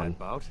at number end of 1. that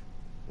bout.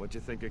 What'd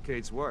you think of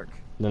Kate's work?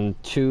 Then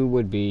 2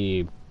 would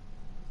be,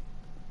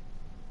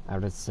 I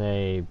would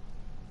say,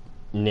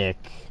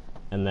 Nick,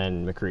 and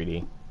then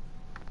McCready.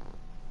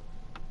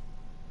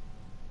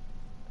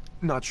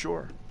 Not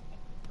sure.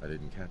 I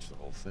didn't catch the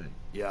whole thing.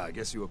 Yeah, I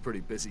guess you were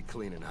pretty busy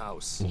cleaning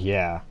house.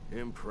 Yeah.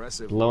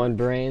 Impressive. Blowing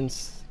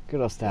brains.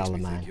 Good old style Makes of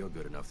me mine. think you're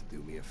good enough to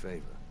do me a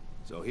favor.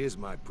 So here's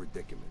my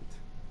predicament.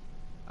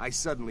 I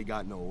suddenly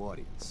got no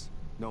audience.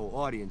 No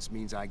audience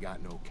means I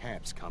got no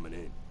caps coming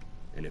in.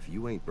 And if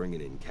you ain't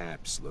bringing in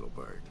caps, little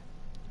bird,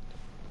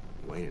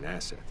 you ain't an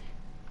asset.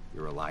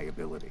 You're a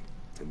liability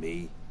to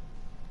me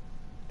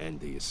and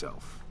to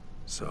yourself.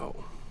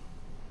 So,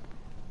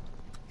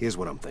 here's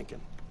what I'm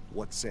thinking.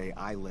 What say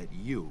I let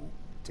you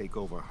take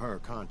over her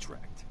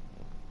contract?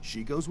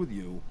 She goes with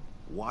you,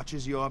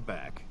 watches your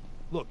back.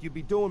 Look, you'd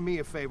be doing me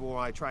a favor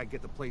while I try to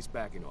get the place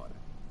back in order.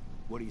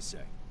 What do you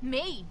say?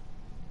 Me?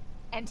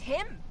 And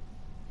him?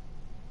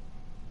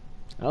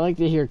 I like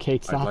to hear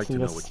Kate's I'd thoughts like to on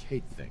know this. what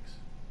Kate thinks.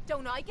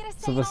 Don't I get a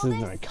say So this in all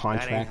isn't this? a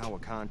contract? That ain't how a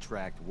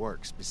contract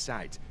works.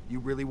 Besides, you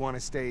really want to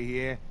stay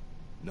here?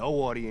 No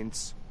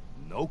audience,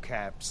 no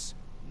caps,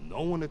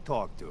 no one to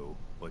talk to,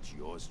 but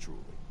yours truly.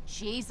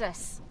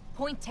 Jesus.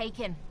 Point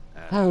taken.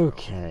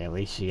 Okay, at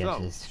least she gets So,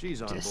 his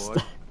she's on just-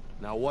 board.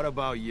 Now what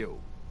about you?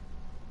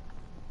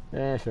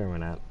 Sure, why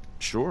not?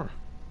 Sure.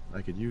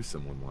 I could use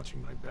someone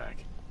watching my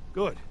back.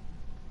 Good.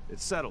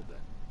 It's settled then.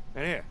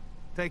 And here,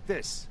 take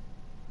this.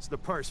 It's the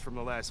purse from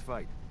the last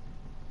fight.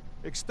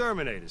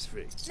 Exterminator's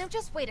fee. Now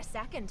just wait a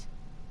second.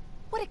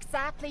 What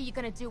exactly are you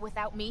gonna do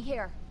without me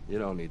here? You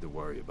don't need to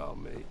worry about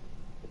me.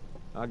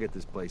 I'll get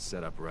this place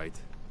set up right.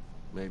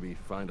 Maybe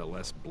find a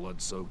less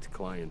blood-soaked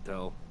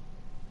clientele.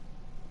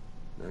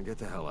 Now get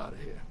the hell out of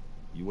here.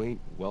 You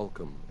ain't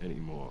welcome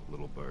anymore,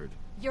 little bird.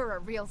 You're a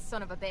real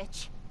son of a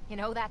bitch. You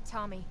know that,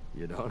 Tommy?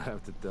 You don't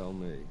have to tell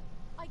me.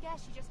 I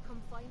guess you just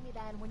come find me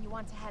then when you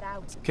want to head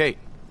out. Kate.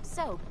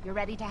 So, you're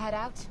ready to head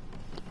out?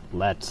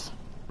 Let's.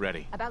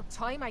 Ready. About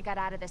time I got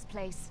out of this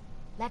place.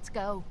 Let's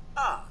go.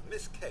 Ah,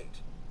 Miss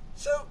Kate.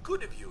 So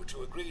good of you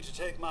to agree to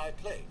take my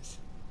place.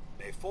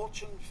 May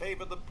fortune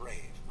favor the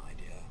brave, my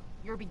dear.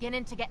 You're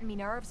beginning to get in me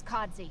nerves,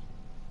 Codsey.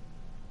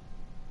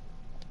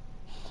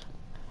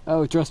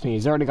 Oh, trust me,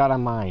 he's already got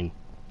on mine.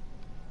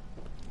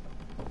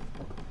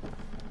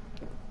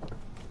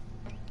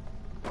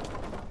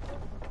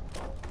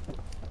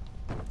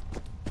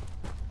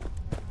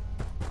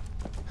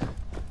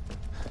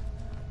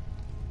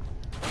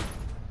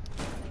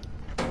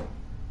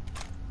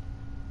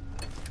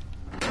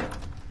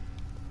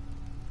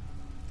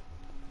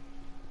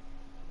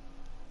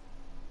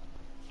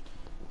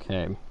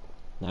 Okay,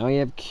 now we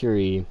have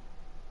Curie.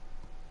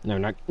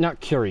 No, not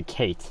Curie,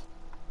 Kate.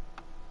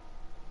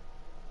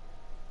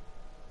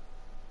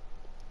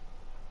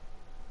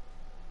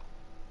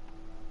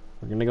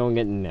 We're gonna go and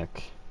get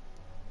Nick.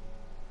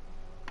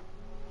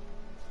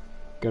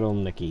 Good old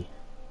Nicky.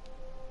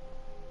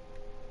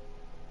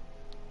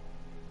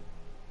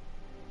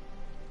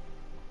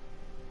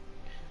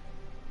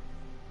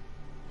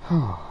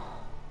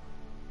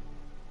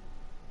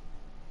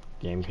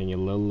 Game, can you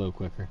load a little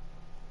quicker?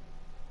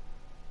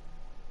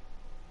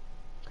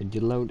 Could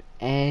you load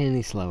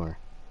any slower?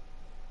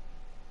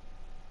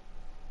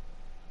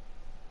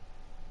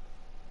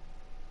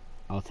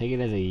 I'll take it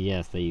as a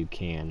yes that you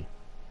can.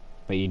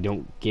 But you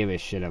don't give a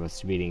shit about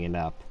speeding it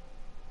up.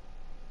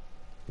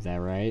 Is that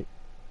right?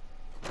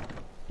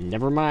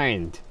 Never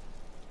mind.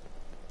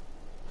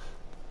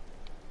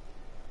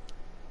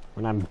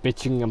 When I'm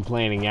bitching and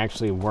complaining,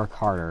 actually work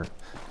harder.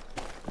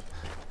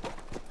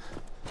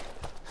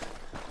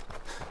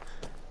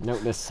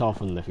 Note to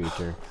self in the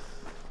future.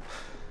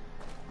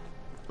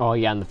 Oh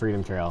yeah, on the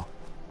Freedom Trail.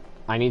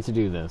 I need to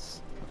do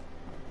this.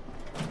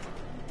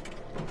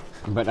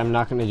 But I'm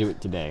not going to do it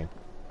today.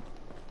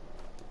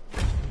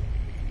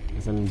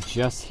 Because I'm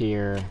just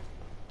here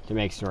to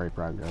make story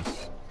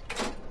progress.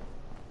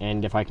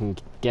 And if I can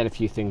get a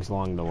few things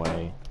along the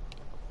way,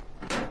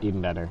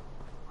 even better.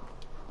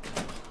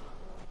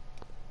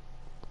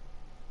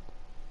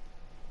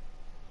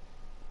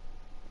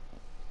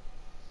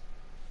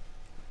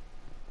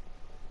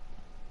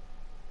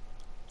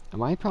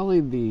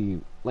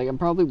 I'm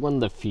probably one of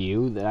the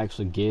few that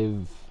actually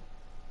give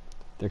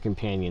their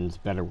companions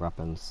better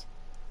weapons.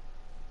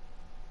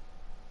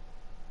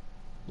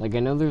 Like, I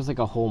know there's like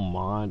a whole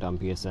mod on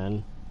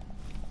PSN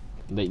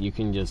that you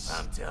can just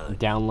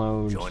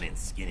download. Joining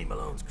Skinny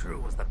Malone's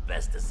crew was the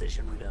best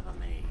decision we've ever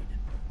made.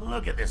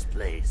 Look at this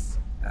place.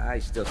 I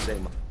still say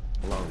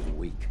Malone's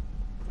weak.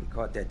 We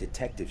caught that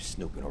detective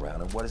snooping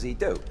around, and what does he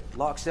do?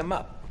 Locks him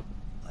up.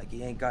 Like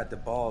he ain't got the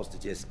balls to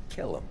just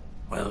kill him.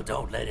 Well,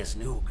 don't let his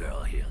new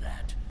girl hear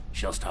that.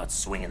 She'll start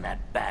swinging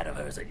that bat of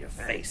hers at your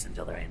face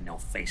until there ain't no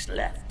face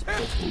left.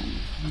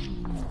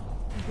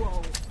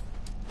 Whoa.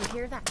 You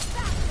hear that?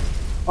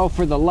 Oh,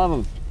 for the love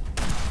of...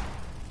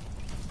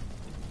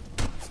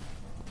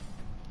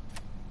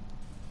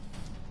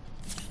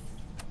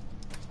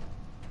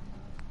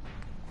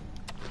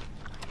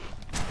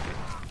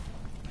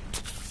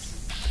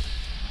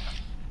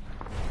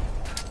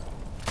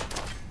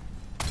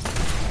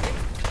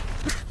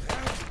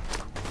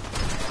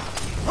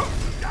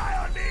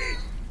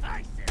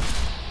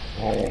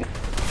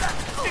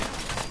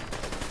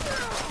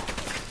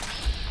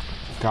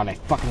 God, I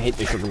fucking hate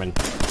this sugarman.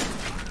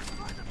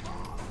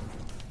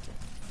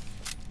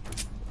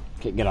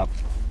 Okay, get up.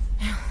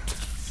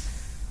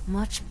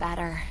 Much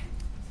better.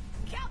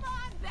 Come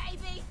on,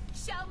 baby!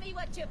 Show me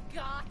what you've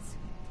got!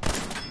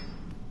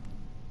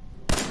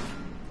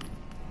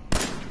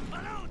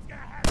 Malone's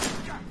gonna have his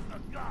guts for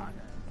God.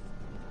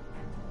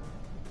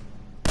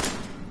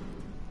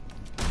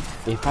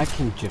 If I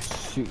can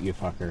just shoot you,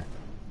 fucker.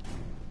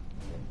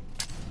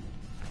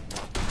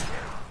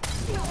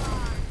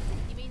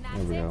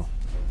 There we go.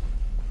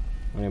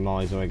 How many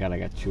mollies do I got? I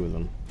got 2 of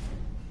them.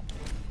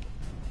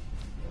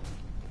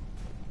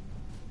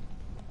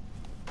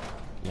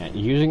 Yeah,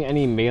 using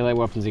any melee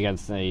weapons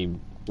against a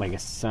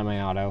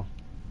semi-auto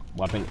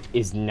weapon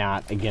is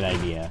not a good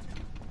idea.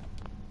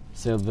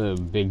 So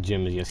the big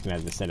Jim is just gonna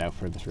have to sit out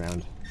for this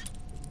round.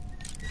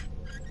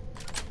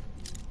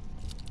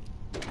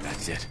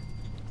 That's it.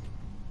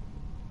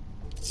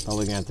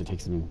 Probably gonna have to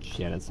take some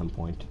jet at some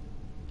point.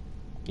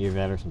 Either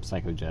that or some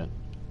psycho jet.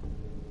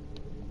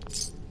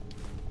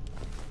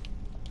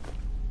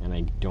 And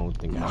I don't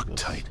think I have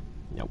this. Tight.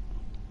 Nope.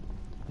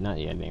 Not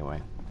yet, anyway.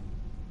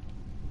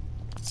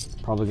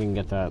 Probably gonna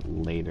get that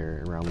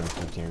later, around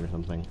 15 or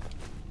something.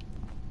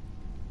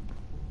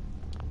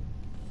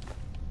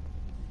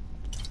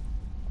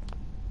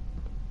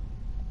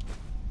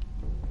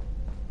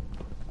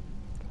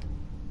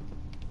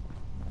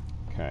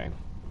 Okay.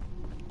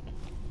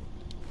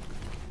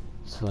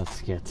 So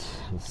let's get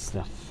the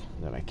stuff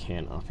that I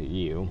can off of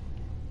you.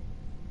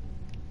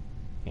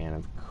 And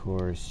of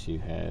course you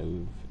have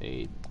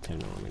a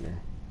 10mm.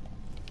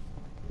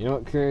 You know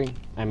what, Curie?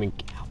 I mean,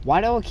 why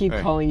do I keep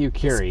calling you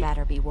Curie? This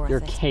better be worth You're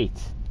it. Kate.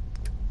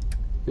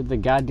 You're the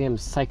goddamn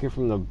psyker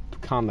from the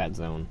combat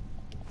zone.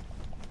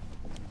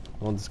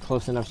 Well, it's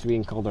close enough to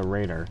being called a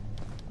raider.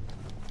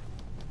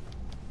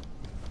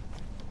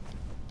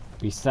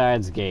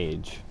 Besides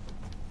Gage.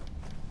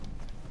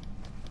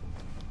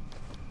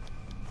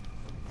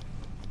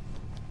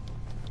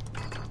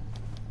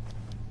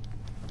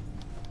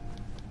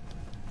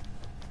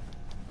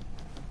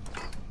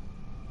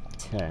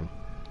 Okay.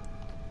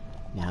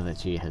 Now that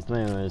she has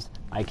those,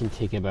 I can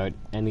take about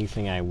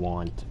anything I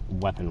want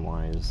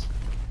weapon-wise.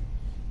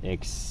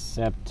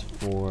 Except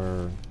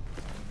for,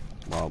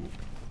 well,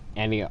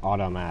 any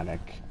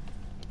automatic.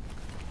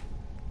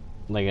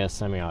 Like a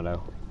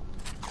semi-auto.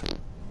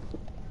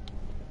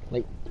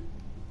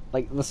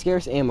 Like the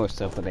scarce ammo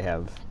stuff that I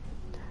have.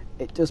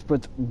 It just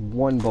puts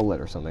one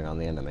bullet or something on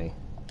the enemy.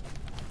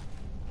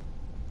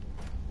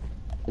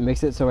 It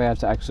makes it so I have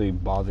to actually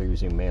bother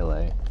using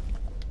melee.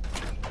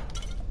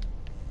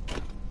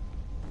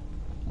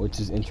 Which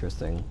is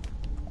interesting.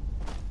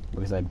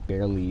 Because I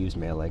barely use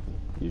melee,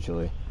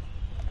 usually.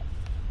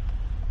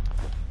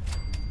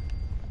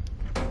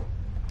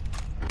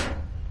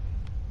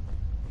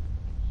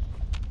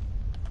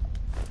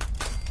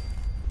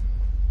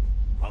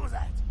 What was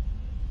that?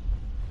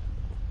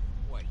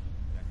 What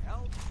the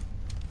hell?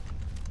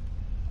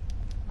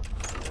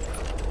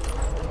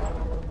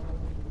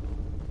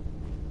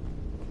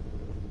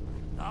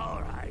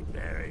 All right,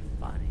 very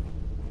funny.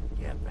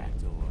 Get back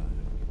to work.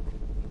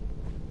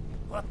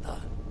 What the?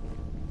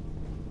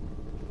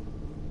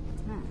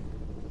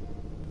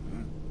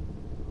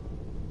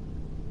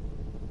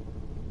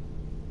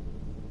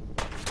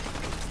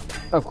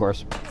 Of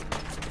course.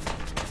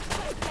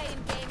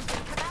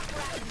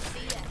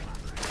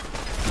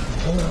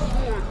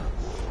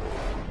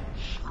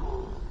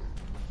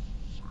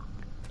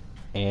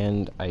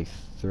 And I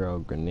throw a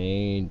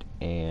grenade,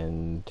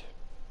 and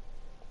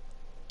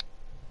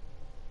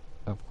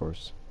of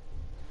course.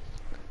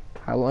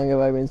 How long have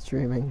I been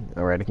streaming?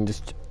 Alright, I can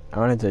just, I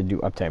don't have to do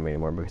uptime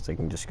anymore because I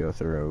can just go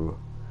through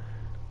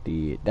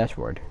the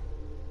dashboard.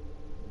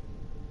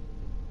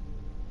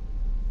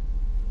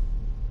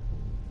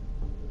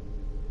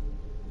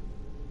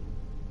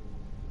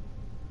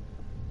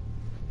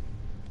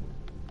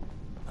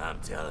 I'm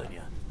telling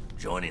you,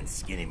 joining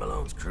Skinny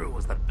Malone's crew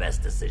was the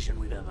best decision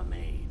we've ever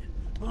made.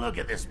 Look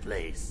at this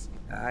place.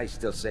 I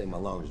still say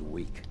Malone's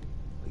weak.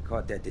 We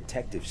caught that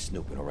detective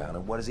snooping around,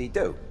 and what does he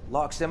do?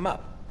 Locks him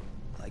up.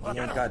 Like he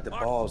ain't got the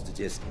balls to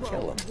just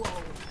kill him.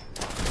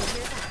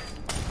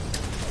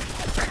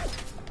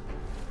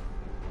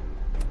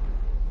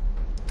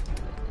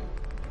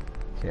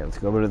 Okay, let's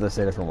go over to this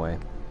a different way.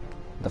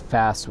 The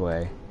fast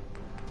way.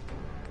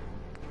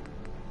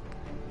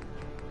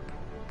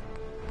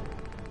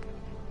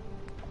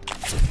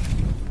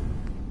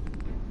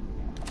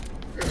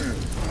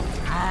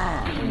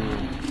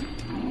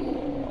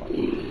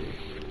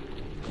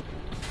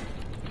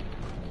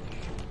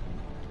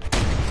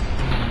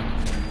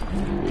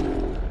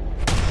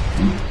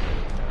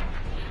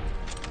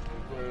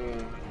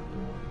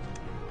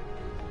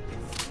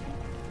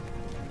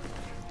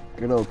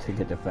 Good old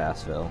ticket to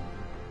Fastville.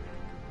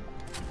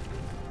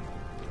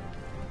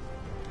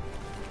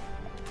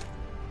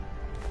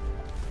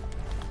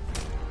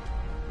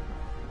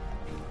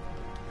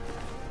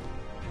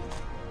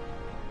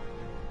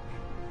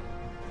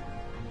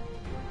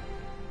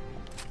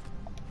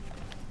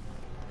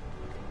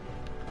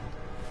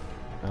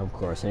 Of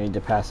course, I need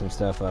to pass some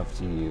stuff up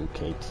to you,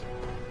 Kate.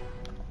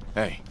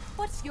 Hey.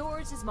 What's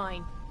yours is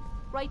mine.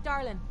 Right,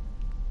 darling?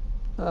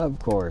 Of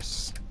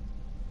course.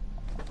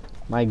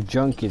 My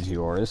junk is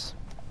yours,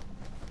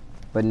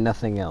 but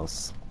nothing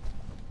else.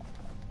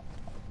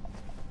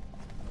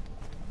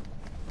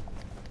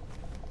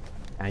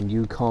 And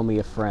you call me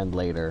a friend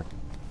later,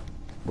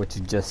 which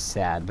is just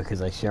sad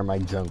because I share my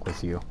junk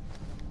with you.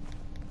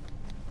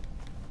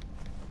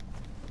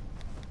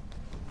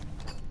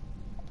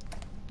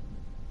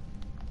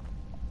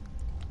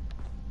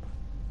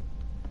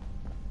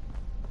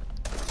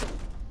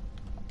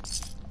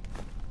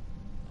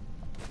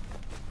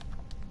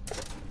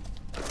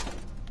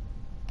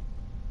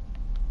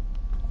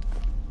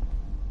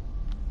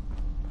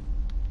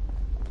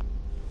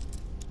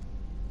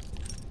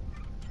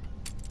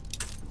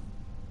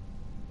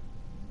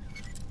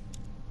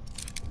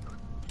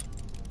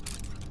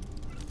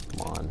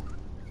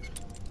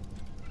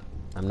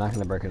 I'm not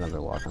gonna break another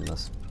lock on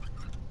this.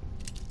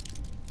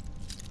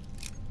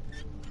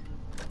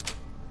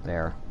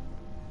 There.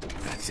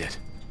 That's it.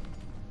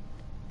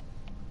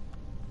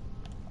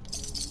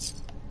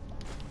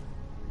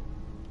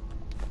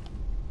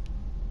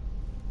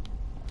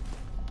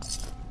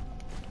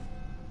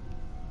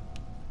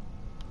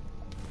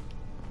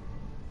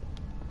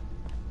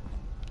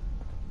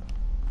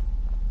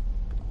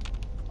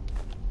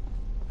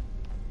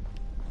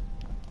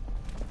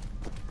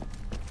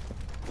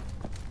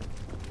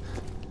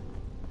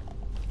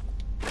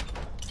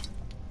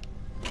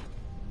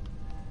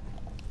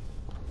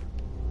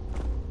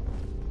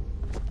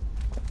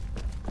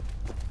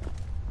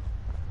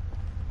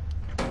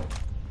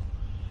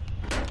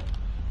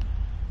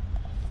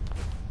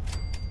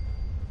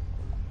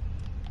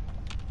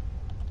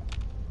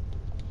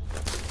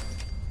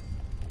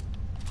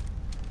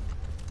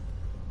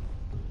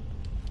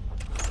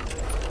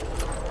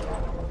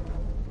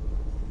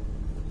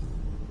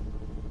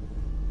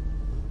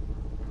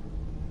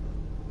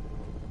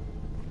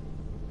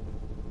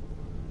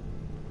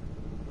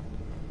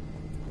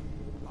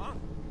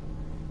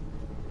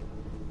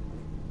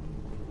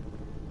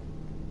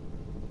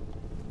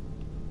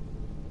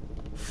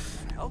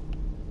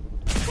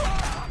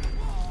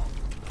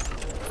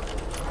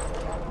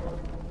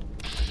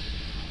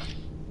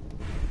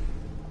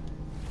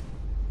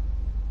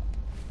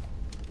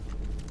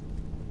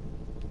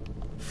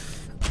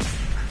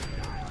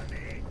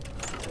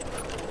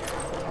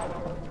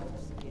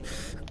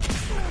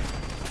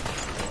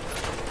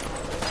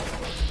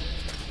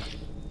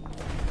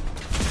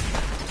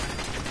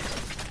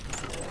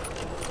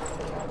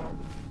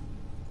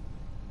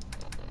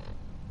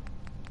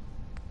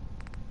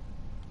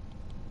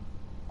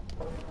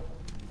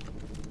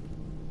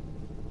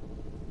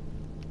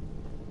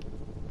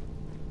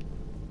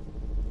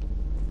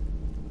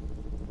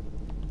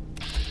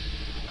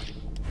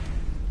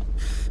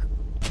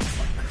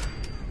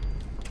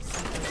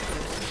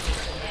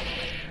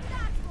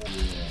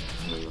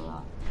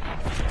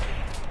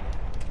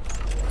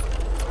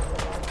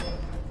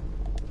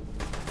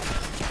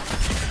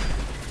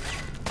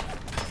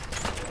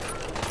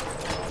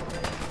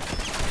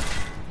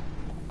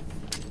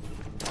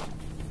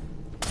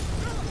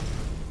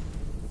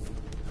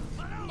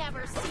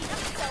 Never seen a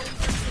soldier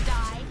to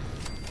die.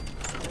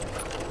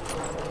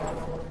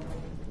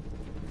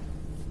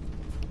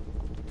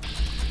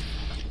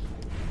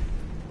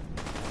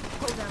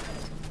 Hold on.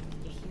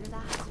 You hear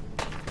that?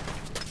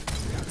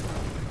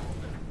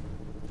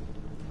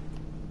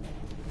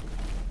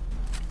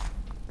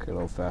 Good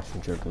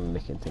old-fashioned joke of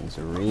making things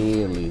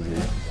real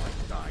easy.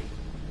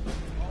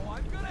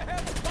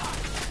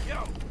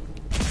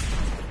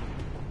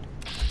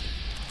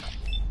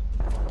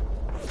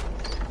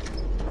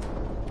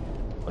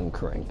 One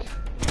crank.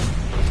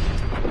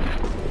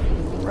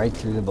 Right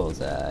through the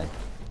bullseye.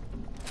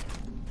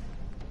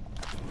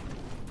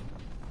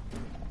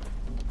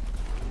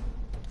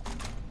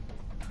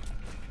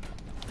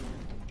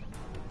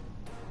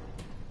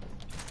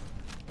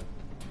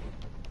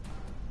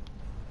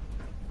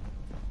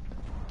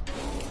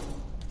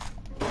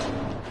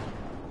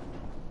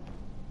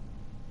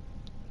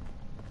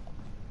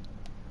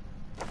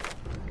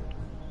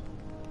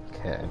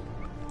 Okay.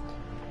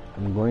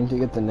 I'm going to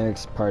get the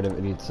next part of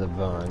Idiot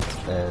Savant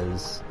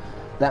as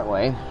that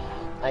way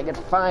I get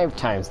 5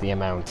 times the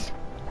amount.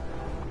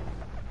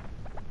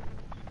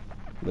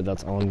 But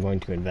that's all I'm going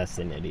to invest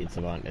in Idiot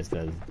Savant, as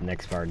the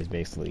next part is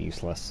basically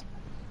useless.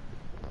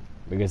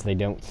 Because they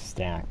don't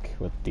stack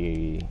with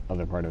the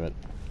other part of it.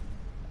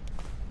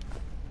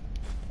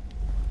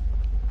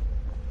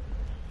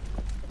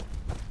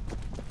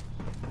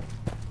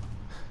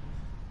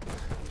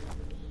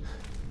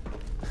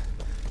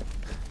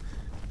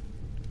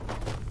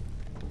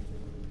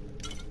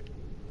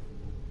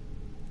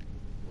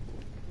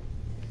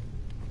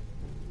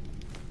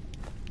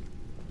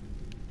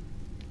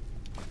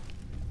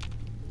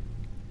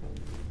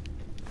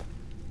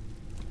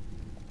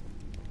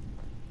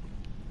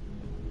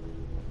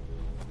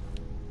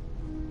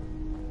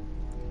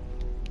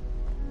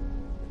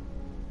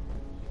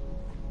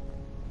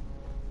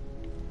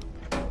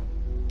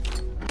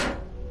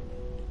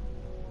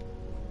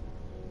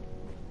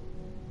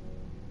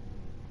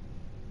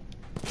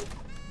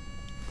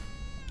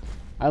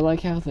 I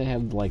like how they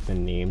have, like, the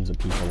names of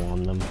people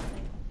on them.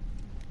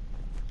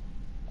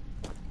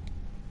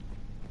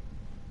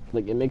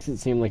 Like, it makes it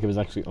seem like it was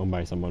actually owned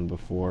by someone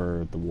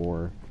before the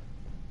war.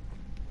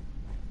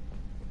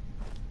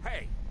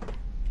 Hey!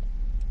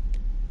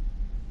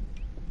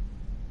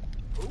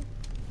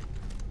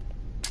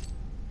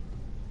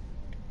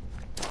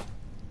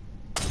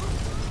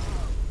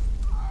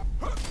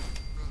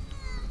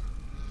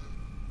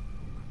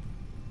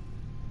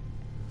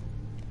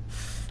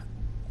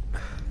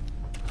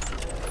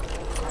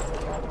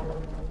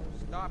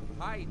 Stop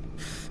hiding.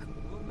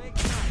 We'll make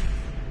time.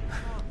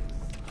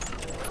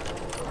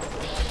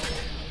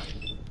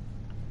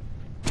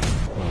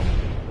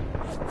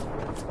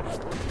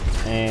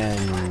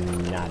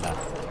 And nada.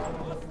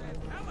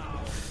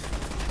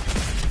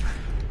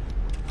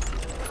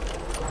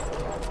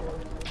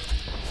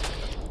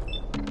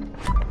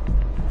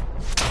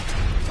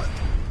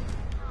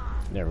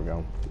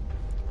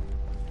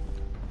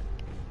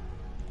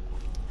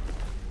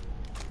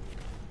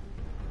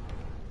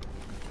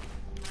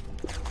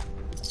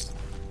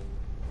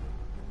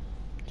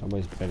 It's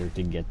always better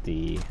to get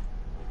the...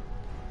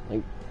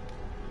 Like...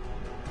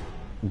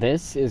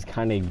 This is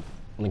kind of,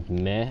 like,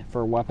 meh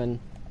for a weapon.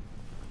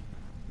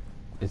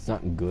 It's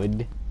not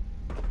good.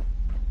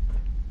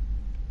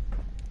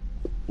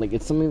 Like,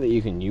 it's something that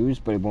you can use,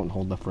 but it won't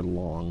hold up for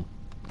long.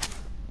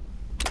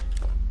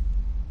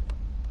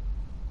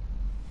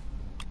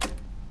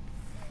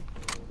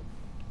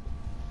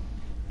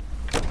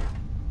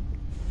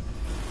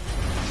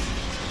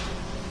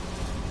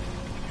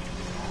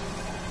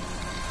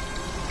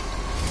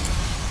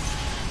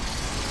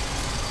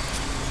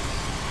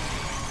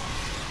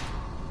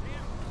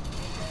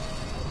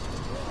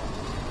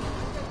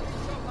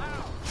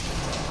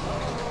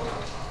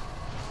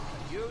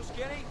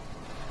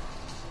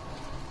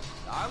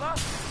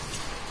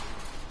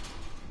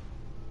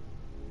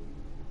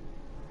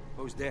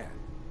 Who's there?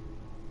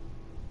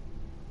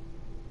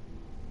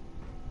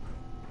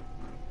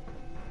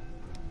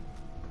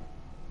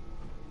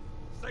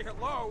 Say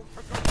hello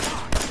to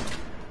goodbye.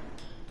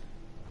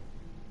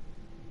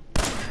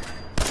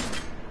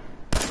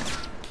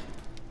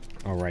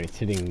 Alright, it's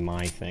hitting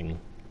my thing.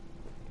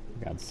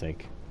 For God's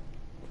sake.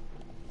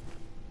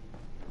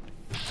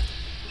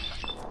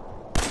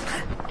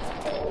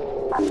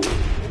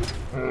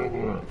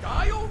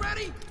 Die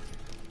already?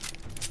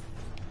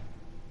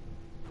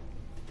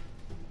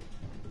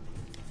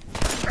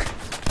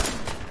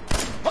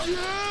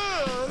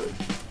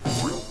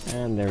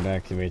 And there it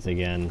activates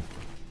again.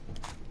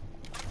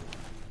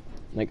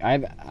 Like,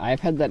 I've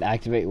had that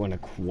activate when a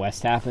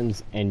quest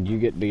happens, and you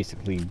get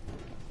basically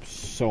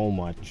so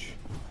much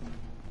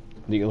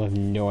that you'll have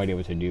no idea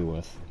what to do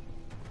with.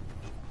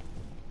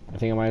 I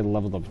think I might have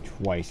leveled up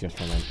twice just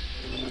from it.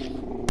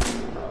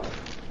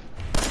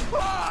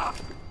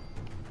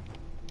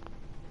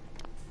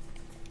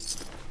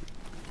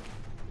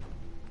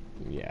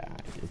 Yeah,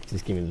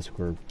 just give me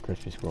the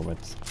crispy squirrel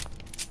bits,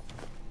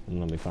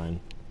 and I'll be fine.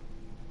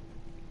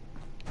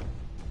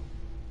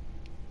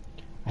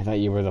 I thought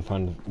you were the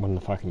one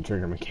the fucking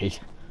trigger, McKay.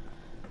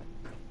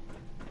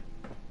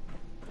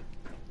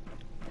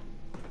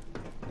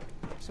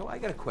 So I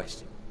got a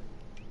question.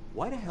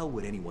 Why the hell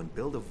would anyone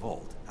build a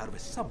vault out of a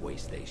subway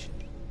station?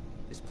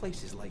 This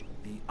place is like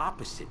the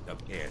opposite of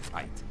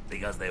airtight.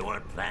 Because they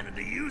weren't planning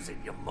to use it,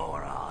 you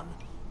moron.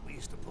 We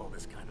used to pull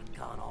this kind of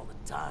con all the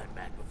time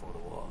back before the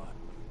war.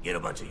 Get a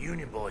bunch of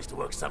union boys to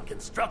work some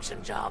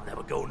construction job that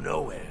would go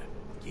nowhere.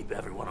 Keep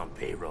everyone on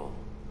payroll.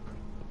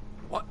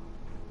 What?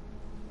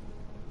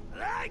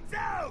 Lights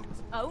out!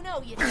 Oh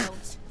no, you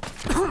don't.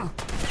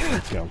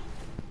 Let's go.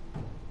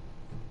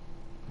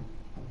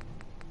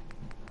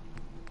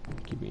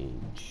 Keep me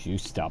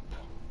juiced up.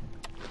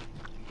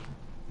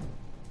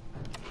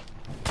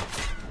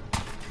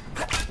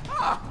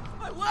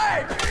 My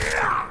leg!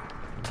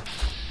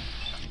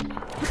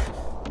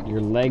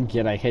 Your leg,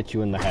 yet I hit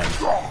you in the head.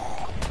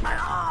 My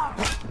arm!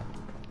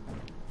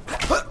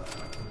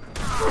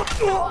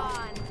 Go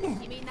on.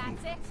 You mean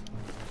that's it?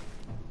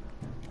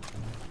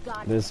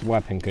 God, This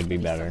weapon could be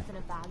better. something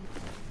of value.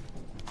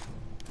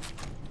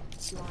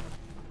 You want it?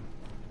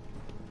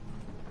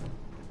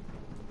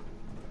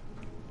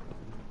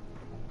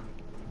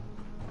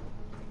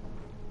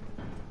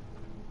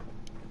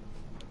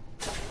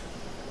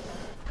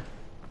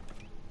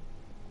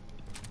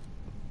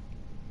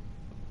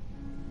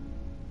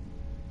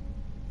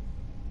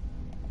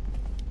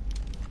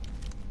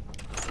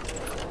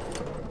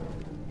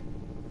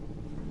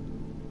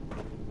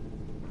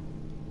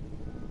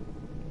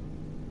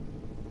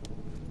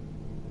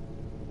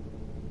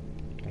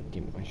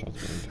 My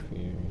shot's been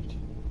interfered.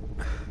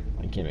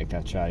 I can't make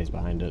that shot, he's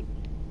behind it.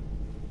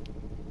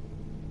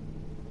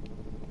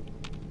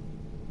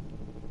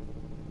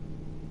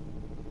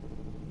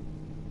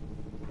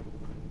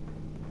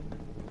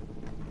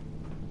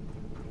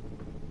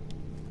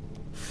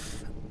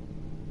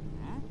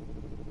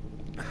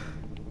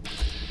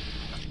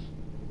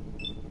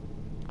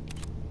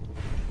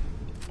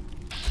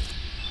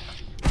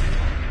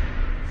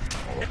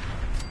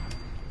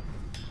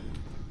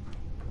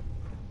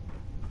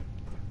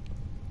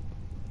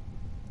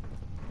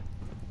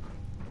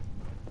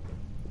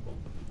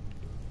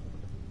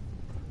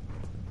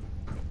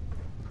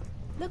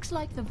 Looks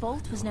like the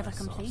vault was never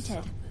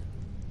completed.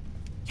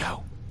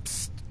 Yo,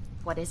 psst.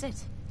 What is it?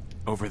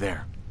 Over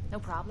there. No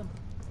problem.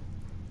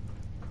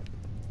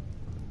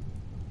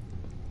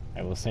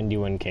 I will send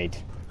you in,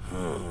 Kate.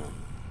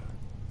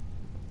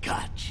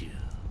 Got you.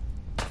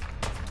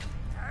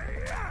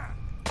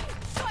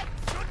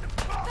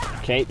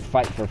 Kate,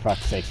 fight for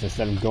fuck's sakes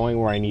instead of going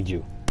where I need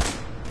you.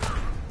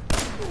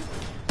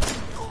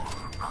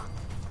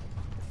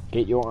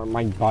 Kate, you are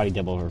my body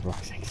double for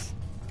fuck's sakes.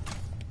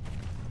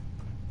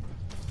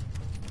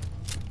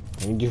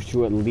 I need you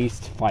to at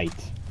least fight.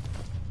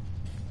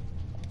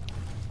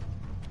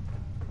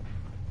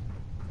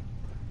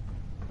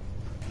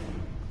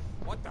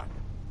 What the?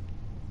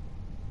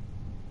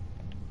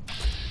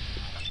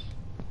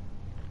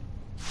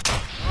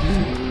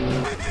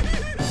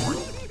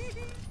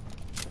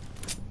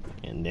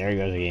 And there he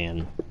goes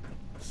again.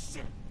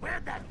 Shit,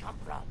 where'd that come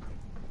from?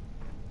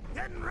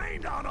 Getting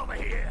rained on over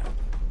here.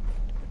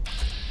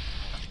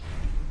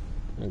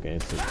 Okay,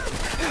 so...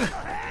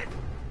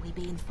 We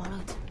being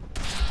followed?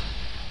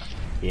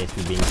 Yes,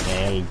 we're being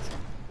tailed.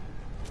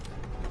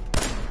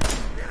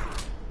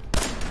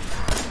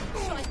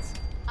 Shite!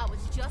 I was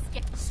just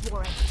getting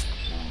sworn.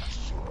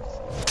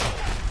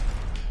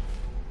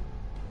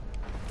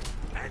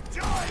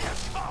 Enjoy your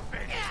coffee!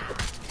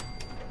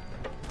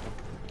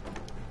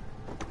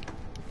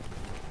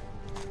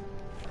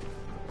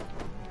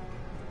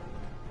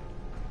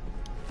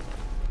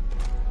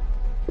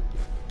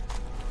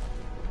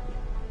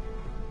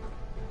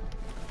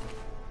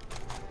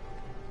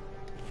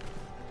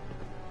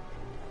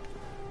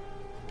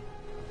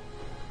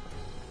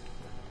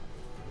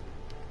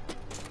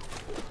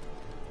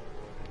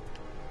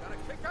 Gotta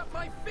kick up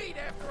my feet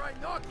after I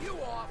knock you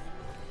off.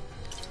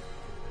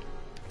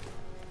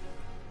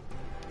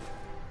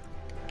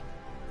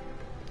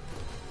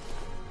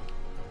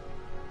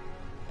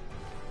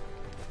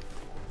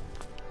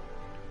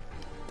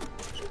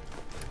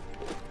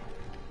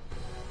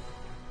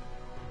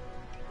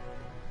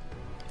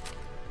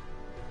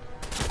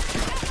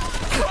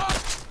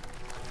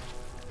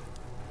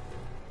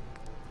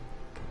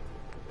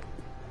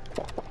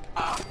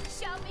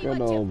 Good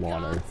old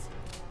water.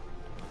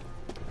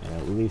 And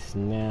at least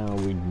now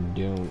we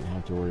don't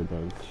have to worry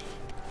about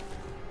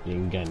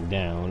getting gunned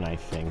down, I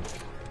think.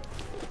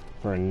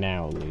 For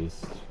now, at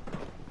least.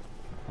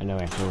 I know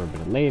I have to worry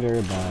about it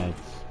later, but...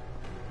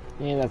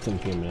 yeah, that's in a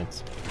few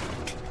minutes.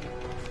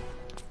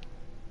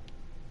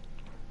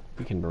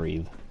 We can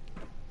breathe.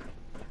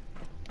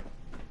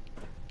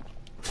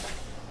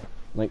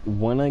 Like,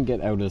 when I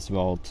get out of this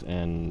vault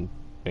and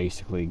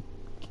basically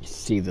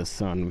see the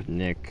sun with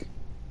Nick...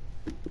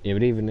 if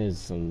it even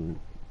is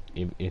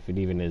if it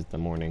even is the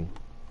morning.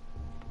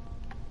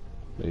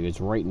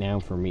 Because right now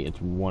for me it's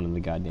 1 in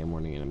the goddamn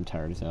morning and I'm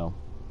tired as hell.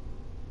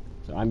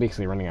 So I'm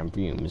basically running on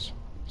fumes.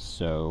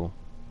 So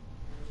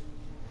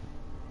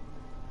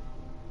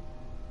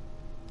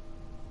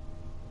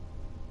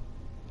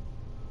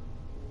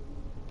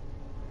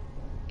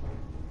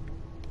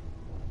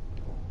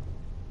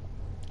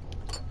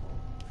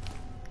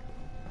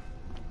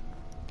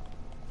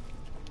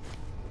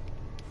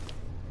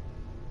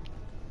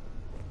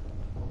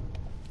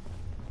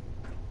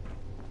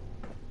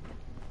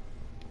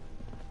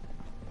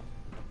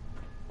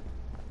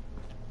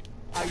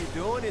How you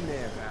doing in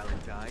there,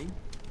 Valentine?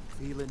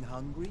 Feeling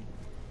hungry?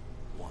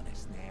 Want a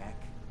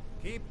snack?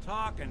 Keep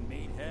talking,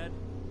 meathead.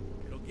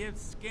 It'll give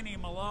Skinny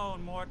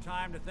Malone more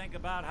time to think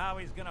about how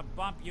he's gonna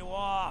bump you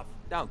off.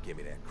 Don't give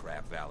me that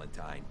crap,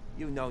 Valentine.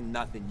 You know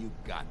nothing, you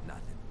got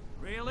nothing.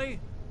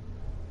 Really?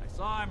 I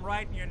saw him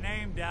writing your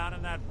name down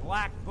in that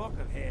black book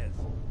of his.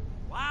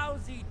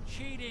 Lousy,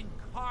 cheating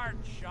card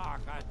shark,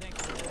 I think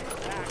was the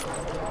exact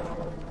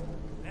word.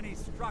 Then he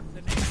struck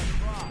the name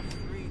across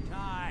 3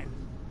 times.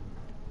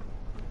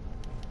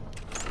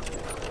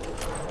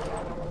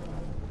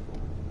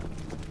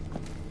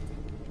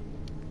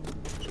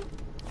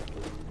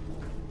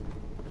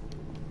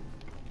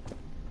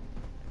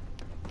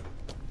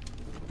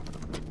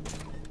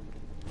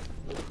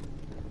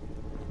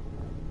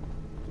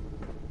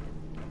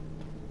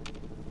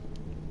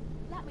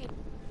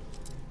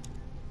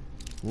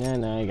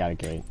 no, I got it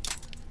great.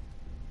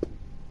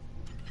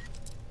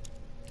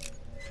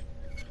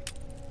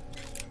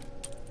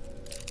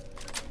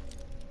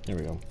 There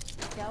we go.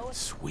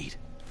 Sweet.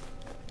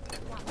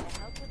 Want me to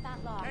help with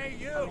that lock? Hey,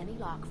 you! Or any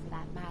lock, for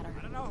that matter.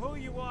 I don't know who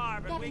you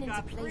are, but Getting we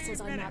got into places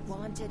 3 I'm minutes not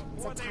wanted is a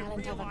before they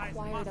talent I've realize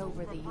acquired muscles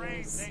over for the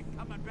brains years. ain't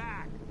coming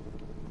back.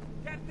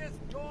 Get this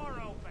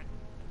door open.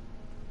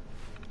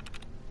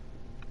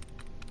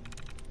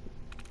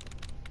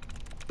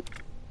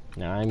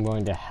 Now I'm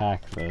going to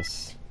hack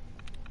this.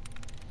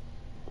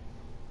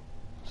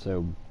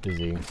 So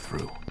busy.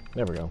 Through.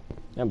 There we go.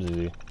 I'm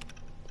busy.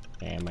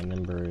 And my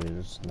number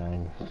is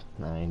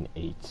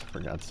 998, for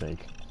God's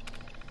sake.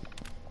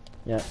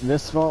 Yeah,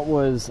 this vault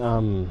was,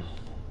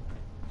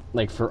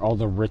 like for all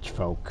the rich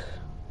folk.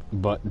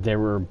 But they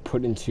were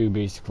put into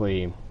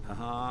basically...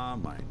 Haha,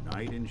 my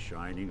knight in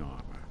shining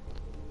armor.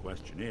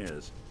 Question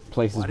is...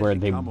 places where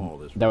they...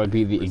 that would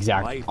be the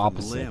exact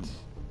opposite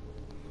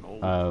of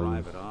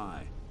private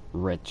eye.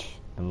 rich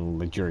and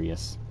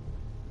luxurious.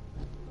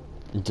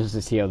 Just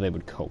to see how they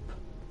would cope.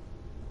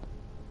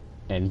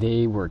 And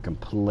they were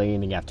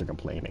complaining after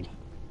complaining.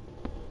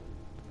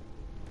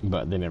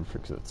 But they never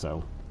fixed it,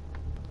 so...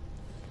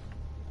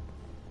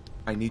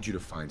 I need you to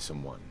find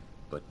someone,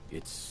 but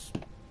it's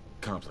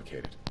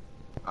complicated.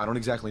 I don't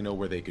exactly know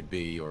where they could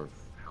be or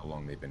how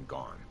long they've been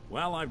gone.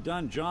 Well, I've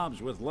done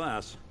jobs with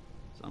less.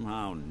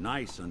 Somehow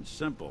nice and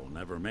simple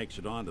never makes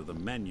it onto the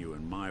menu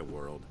in my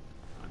world.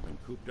 I've been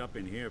cooped up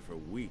in here for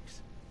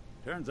weeks.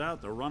 Turns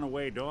out the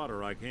runaway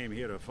daughter I came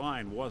here to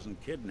find wasn't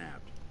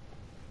kidnapped.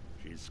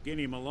 She's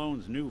Skinny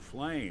Malone's new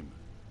flame.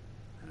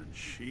 And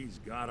she's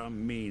got a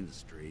mean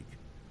streak.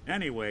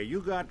 Anyway,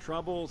 you got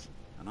troubles,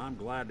 and I'm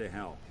glad to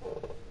help.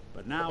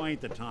 But now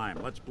ain't the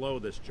time. Let's blow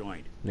this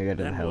joint. They got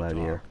the hell out of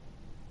here.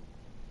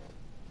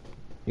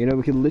 You know,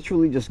 we could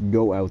literally just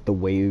go out the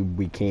way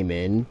we came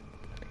in,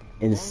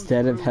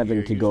 instead of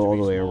having to go all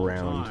the way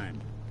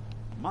around.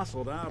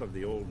 muscled out of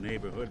the old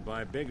neighborhood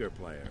by bigger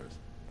players.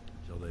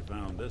 So they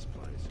found this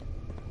place.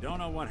 Don't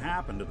know what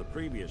happened to the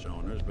previous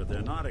owners, but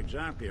they're not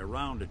exactly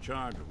around to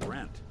charge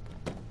rent.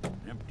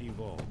 Empty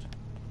vault.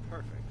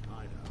 Perfect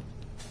hideout.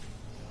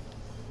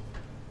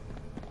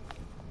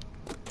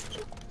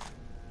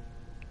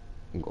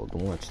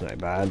 Golden Watch, not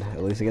bad.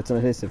 At least I get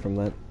some history from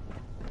that.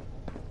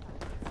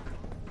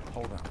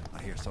 Hold on,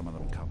 I hear some of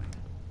them coming.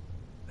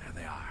 There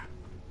they are.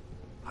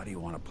 How do you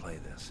want to play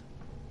this?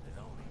 His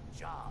only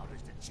job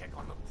is to check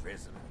on the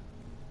prisoner.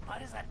 Why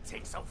does that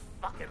take so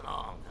fucking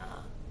long,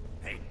 huh?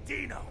 Hey,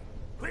 Dino,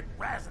 quit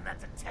razzing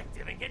that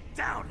detective and get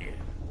down here.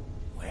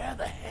 Where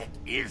the heck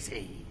is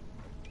he?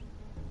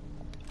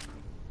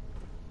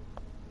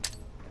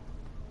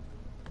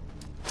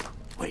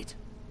 Wait.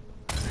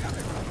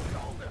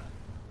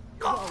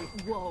 Whoa,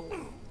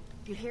 whoa.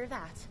 You hear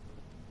that?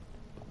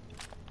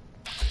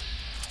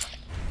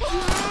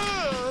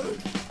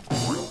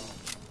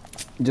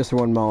 Just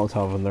one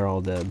Molotov and they're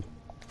all dead.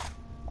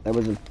 That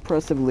was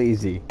impressively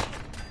easy.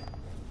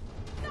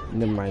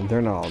 Never mind,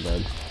 they're not all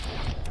dead.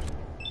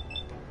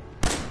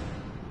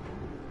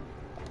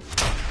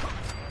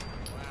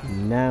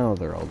 Now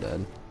they're all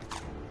dead.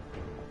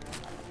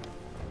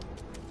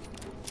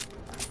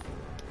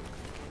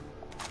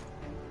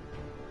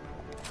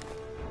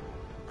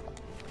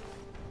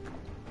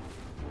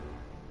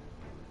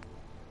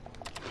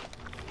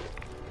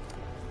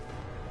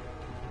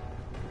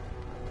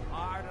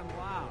 Hard and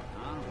loud,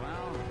 huh?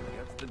 Well,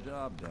 gets the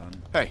job done.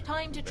 Hey.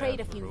 Time to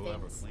trade a few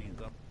things.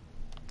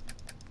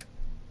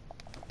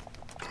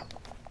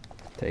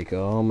 Take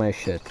all my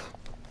shit.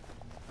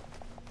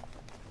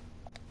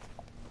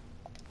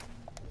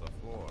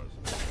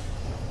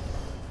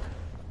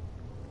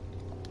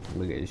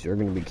 Look at this, you're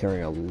gonna be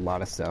carrying a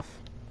lot of stuff.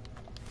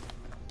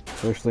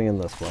 Especially in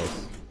this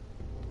place.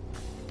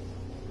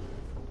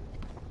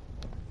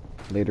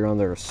 Later on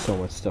there's so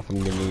much stuff I'm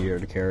gonna need here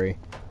to carry.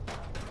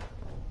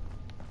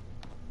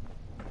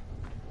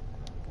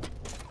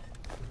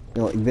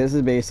 You know, like, this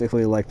is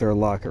basically like their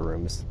locker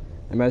rooms.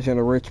 Imagine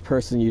a rich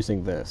person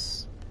using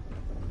this.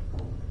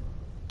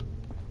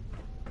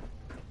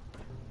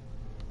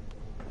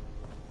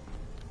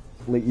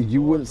 Like,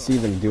 you wouldn't see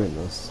them doing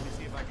this.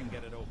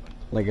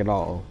 Like, at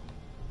all.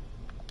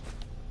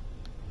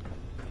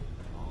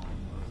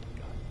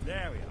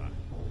 There we are.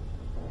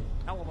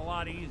 Hell of a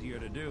lot easier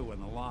to do when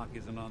the lock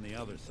isn't on the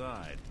other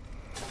side.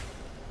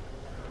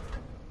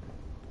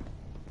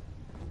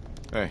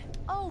 Hey.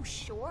 Oh,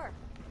 sure.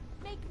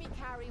 Make me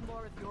carry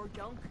more of your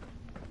junk.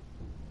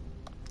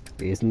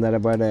 Isn't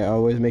that what I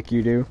always make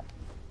you do?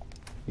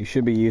 You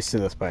should be used to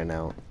this by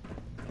now.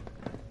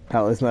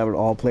 Hell, isn't that what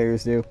all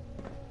players do?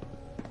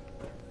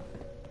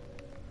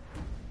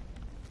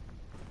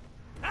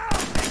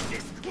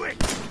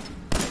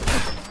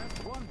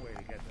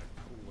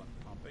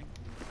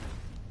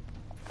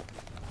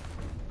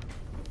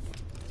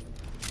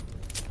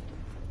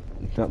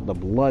 It's not the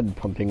blood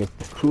pumping, it's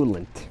the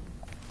coolant.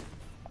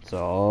 It's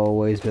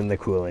always been the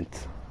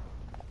coolant.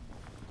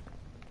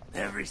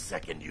 Every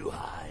second you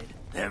hide.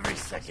 Every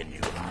second you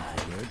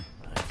hide.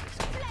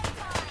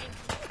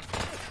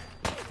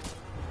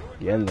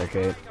 Get in there,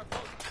 Kate.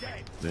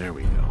 There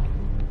we go.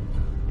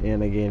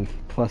 And I gained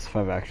plus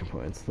 5 action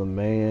points. The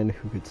man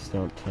who could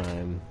stop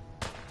time.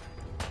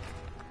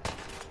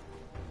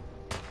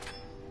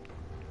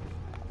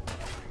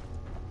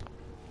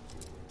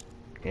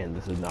 And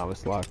this is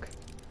novice lock.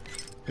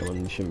 That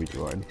one shouldn't be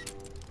too hard.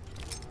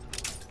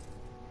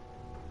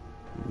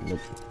 Nope.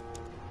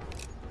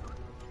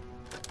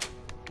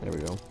 There we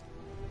go.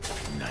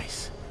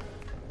 Nice.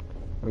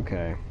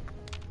 Okay.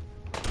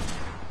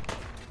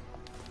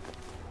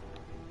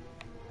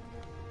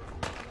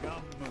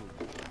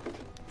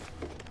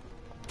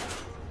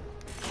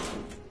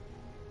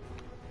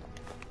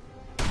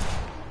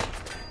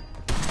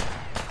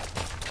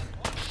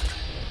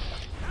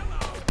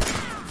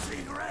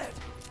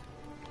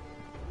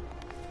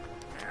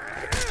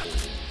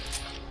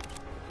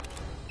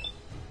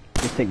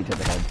 Just take it to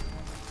the head.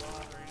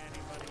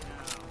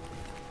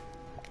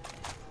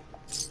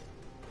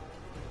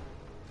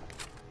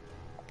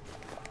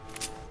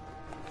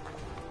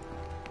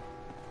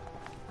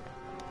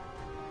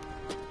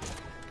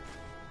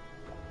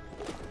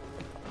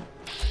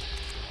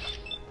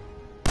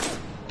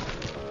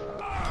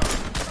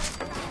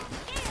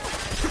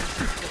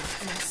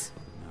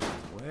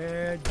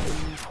 Where do you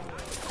go?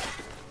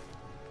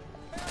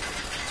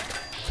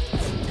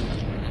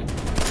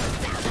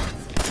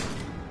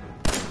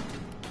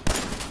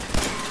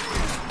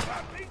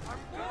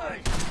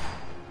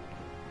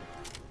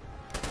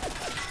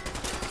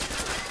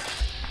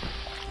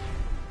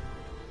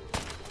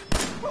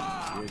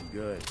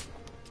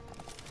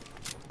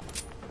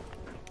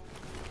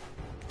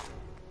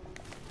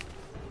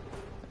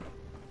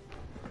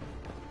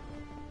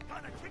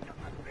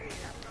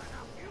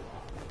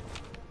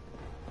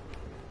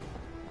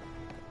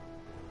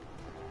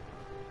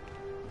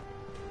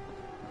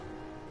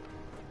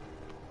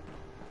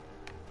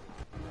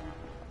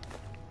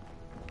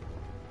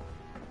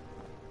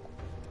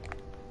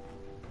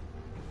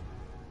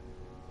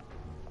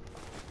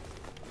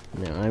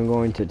 Now I'm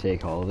going to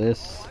take all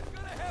this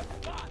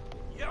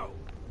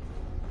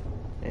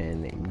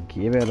and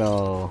give it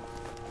all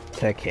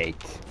to Kate.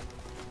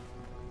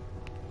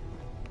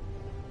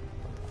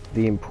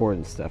 The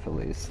important stuff, at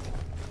least.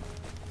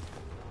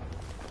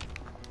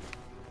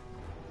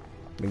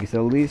 Because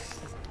at least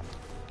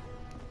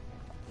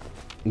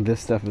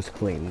this stuff is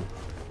clean.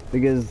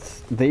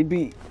 Because they'd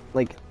be,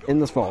 like, in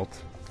this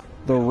vault,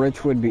 the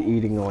rich would be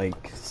eating,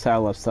 like,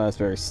 salad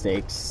Salisbury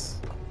steaks,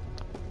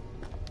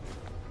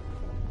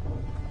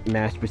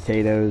 mashed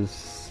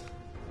potatoes.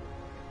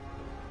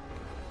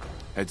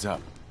 Heads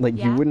up. Like,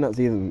 Yeah? you would not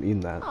see them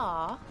eating that.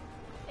 Aw,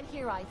 and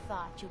here I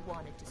thought you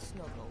wanted to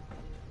snuggle.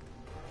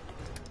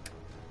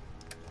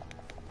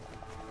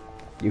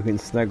 You can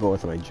snuggle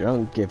with my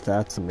junk if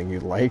that's something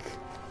you'd like.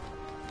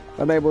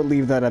 But I will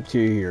leave that up to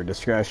your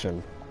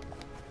discretion.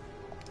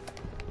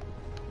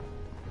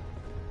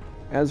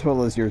 As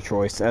well as your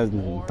choice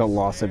and the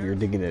loss of your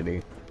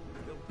dignity.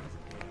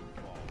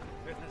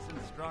 Fitness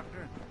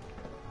instructor?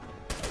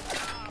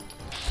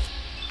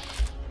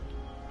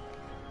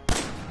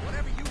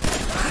 Whatever you do,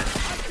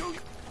 I do.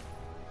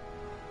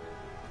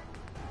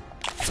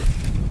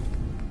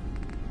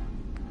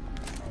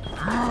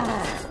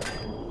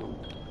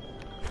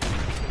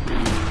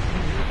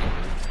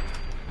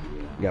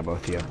 Yeah,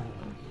 both of you.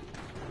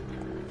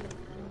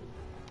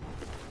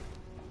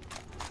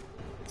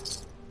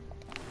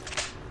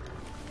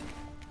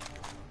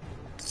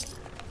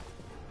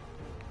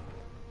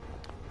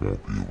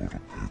 Won't be able to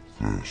pick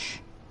this.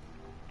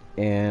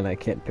 And I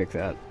can't pick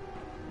that.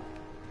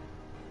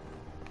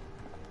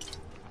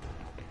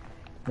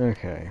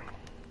 Okay.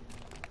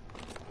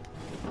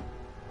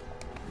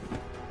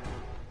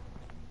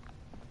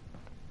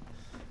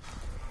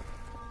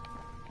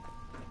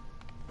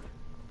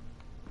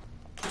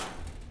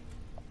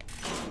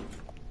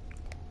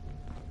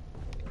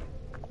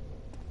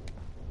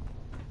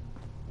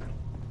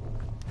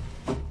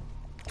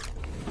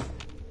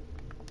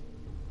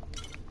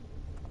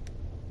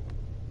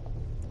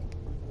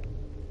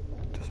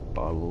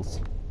 Bottles.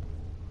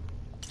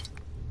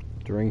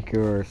 Drink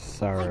your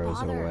sorrows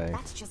Why bother? away.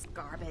 That's just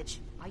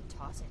garbage. I'd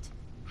toss it.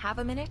 Have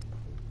a minute?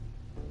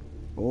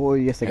 Oh,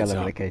 yes, I got Heads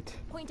a up. medicate.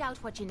 Point out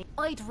what you need.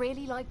 I'd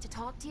really like to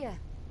talk to you.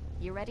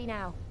 You ready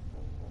now?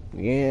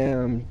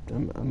 Yeah,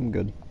 I'm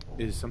good.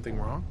 Is something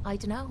wrong? I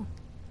dunno.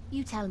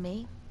 You tell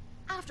me.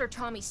 After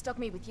Tommy stuck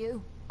me with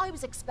you, I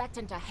was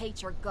expecting to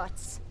hate your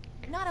guts.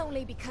 Not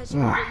only because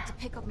you agreed to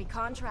pick up me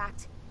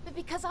contract, but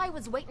because I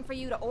was waiting for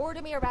you to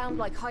order me around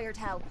like hired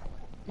help.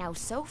 Now,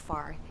 so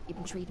far, you've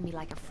been treating me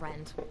like a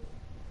friend.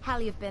 Hell,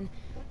 you've been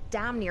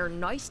damn near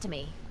nice to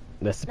me.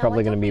 This is Now,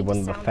 probably I going to don't be mean one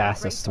of the sound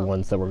fastest ungrateful,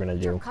 ones that we're going to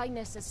but your do.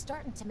 kindness is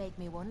starting to make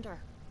me wonder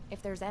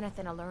if there's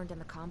anything I learned in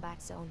the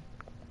combat zone.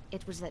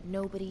 It was that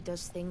nobody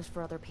does things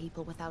for other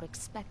people without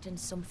expecting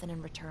something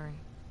in return.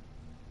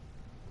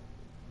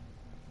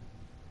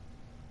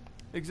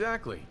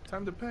 Exactly.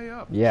 Time to pay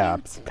up. Yeah,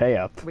 Cute. pay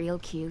up. Real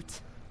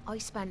cute. I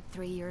spent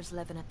 3 years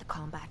living at the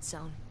combat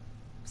zone.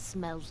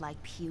 Smelled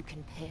like puke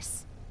and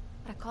piss.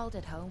 But I called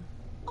it home.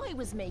 I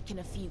was making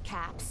a few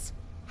caps.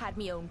 Had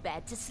me own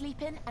bed to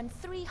sleep in and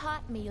 3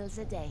 hot meals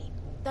a day.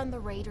 Then the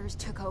raiders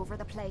took over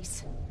the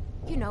place.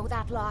 You know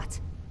that lot.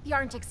 You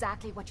aren't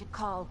exactly what you'd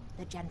call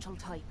the gentle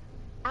type.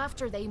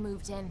 After they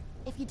moved in,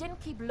 if you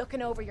didn't keep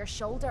looking over your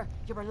shoulder,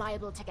 you were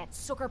liable to get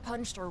sucker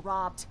punched or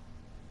robbed.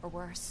 Or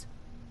worse.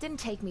 Didn't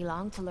take me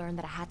long to learn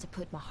that I had to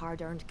put my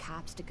hard-earned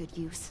caps to good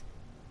use.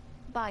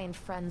 Buying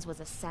friends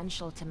was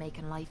essential to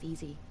making life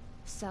easy.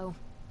 So,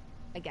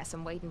 I guess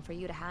I'm waiting for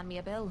you to hand me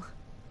a bill.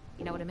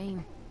 You know what I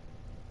mean?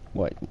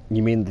 What?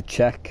 You mean the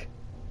check?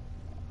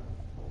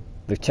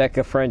 The check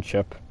of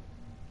friendship.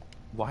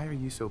 Why are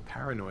you so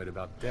paranoid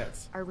about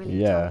deaths? I really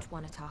don't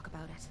want to talk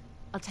about it.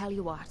 I'll tell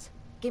you what.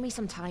 Give me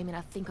some time and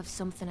I'll think of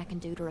something I can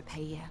do to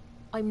repay you.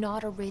 I'm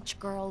not a rich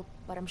girl,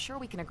 but I'm sure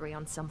we can agree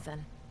on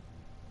something.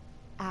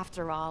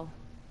 After all,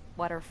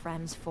 what are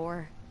friends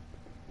for?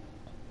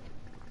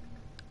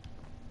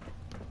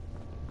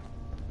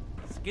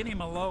 Skinny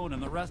Malone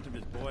and the rest of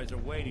his boys are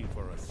waiting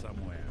for us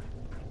somewhere.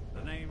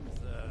 The name's,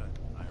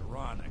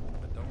 ironic,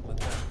 but don't let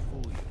that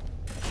fool you.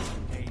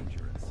 It's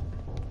dangerous.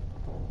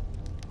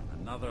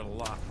 Another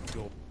locked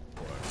door.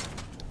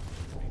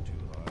 Shouldn't be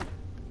too hard.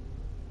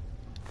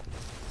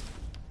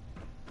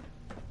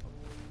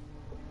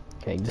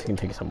 Okay, just gonna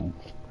take some.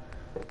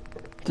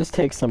 Just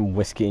take some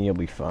whiskey and you'll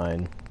be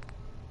fine.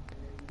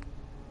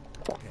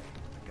 Okay,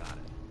 I got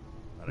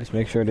it. Just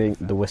make sure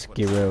the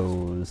whiskey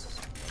rose.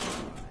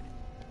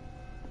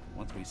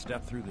 Once we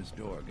step through this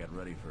door, get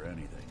ready for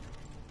anything.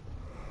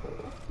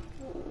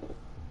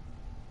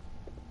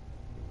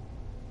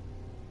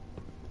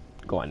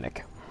 Go on,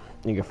 Nick.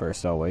 You go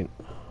first, I'll wait.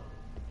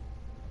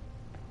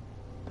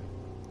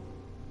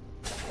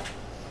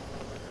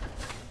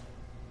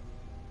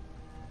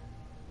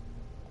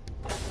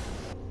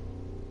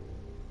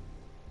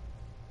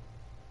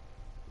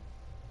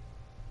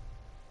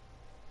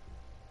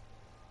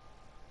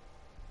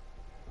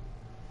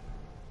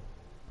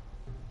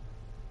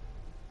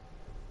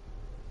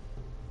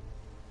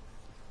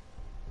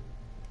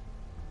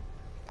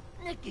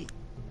 Nicky,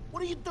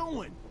 what are you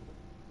doing?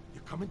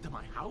 You come into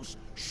my house,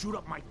 shoot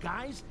up my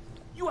guys?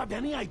 You have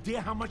any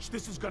idea how much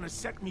this is gonna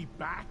set me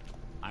back?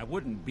 I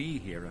wouldn't be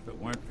here if it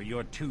weren't for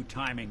your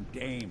two-timing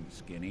dame,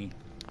 Skinny.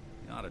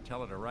 You ought to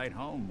tell her to write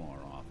home more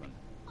often.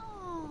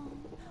 Oh,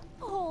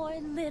 poor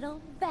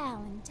little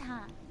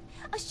Valentine.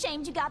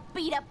 Ashamed you got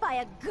beat up by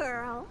a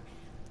girl.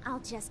 I'll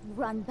just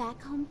run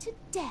back home to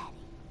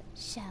Daddy,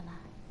 shall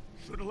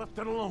I? Should've left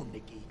it alone,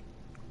 Nicky.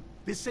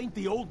 This ain't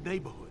the old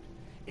neighborhood.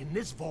 In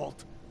this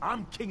vault,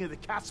 I'm king of the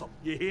castle,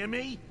 you hear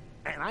me?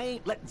 And I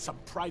ain't letting some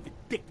private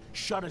dick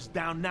shut us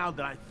down now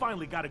that I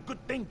finally got a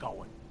good thing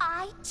going.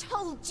 I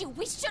told you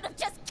we should have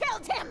just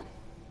killed him!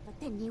 But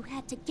then you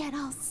had to get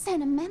all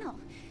sentimental.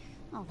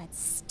 All that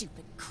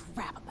stupid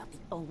crap about the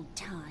old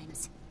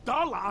times.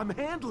 Darla, I'm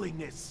handling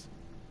this.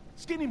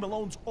 Skinny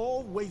Malone's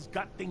always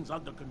got things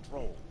under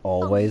control.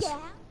 Always? Oh,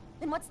 yeah?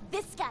 Then what's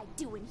this guy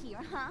doing here,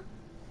 huh?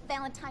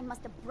 Valentine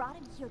must have brought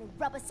him here to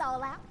rub us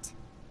all out.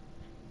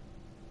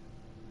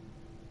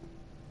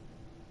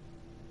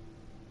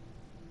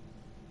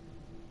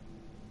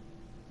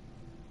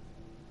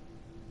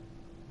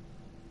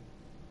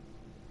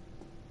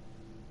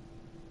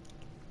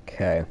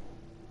 Okay.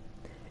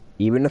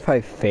 Even if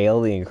I fail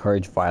the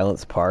encourage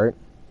violence part,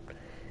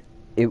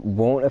 it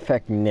won't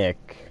affect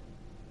Nick,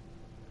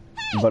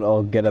 but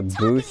I'll get a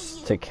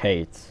boost to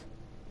Kate.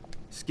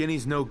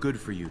 Skinny's no good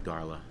for you,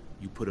 Darla.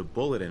 You put a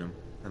bullet in him,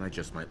 and I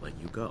just might let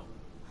you go.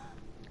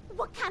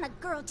 What kind of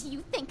girl do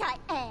you think I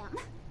am?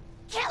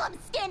 Kill him,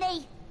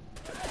 Skinny!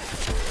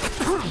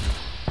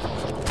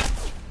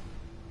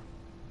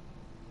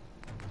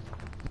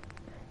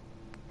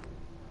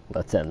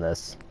 Let's end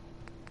this.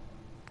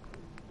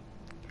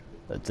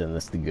 Let's end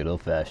this the good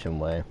old-fashioned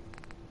way.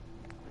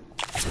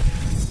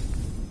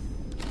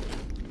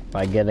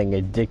 By getting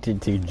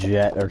addicted to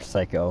Jet or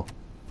Psycho.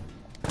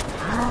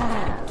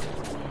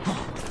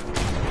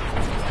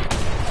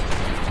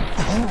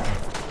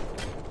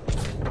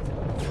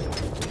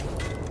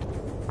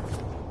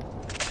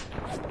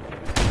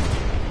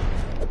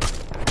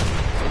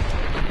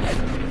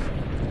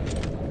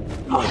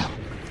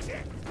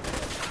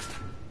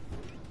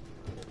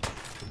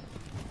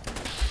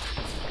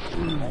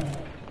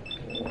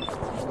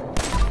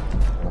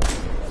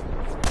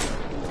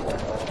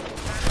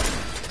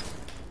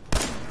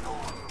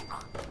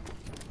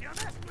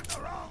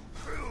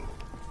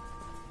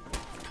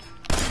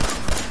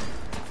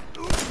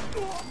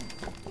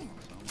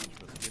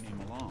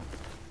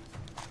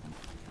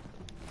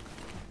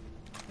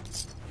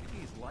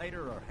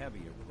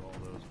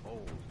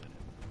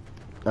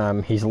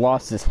 He's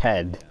lost his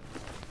head.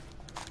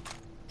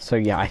 So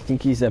yeah, I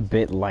think he's a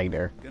bit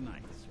lighter. Good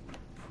night, sweet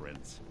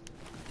prince.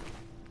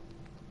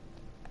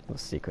 The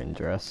sequin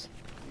dress.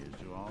 Here's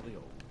to all the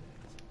old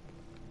days.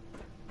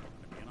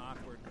 It's gonna be an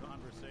awkward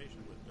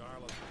conversation with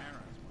Darla's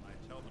parents when I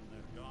tell them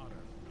their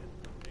daughter is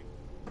the big.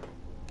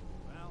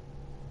 Well,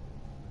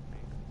 the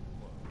case is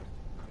closed.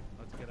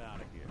 Let's get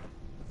out of here.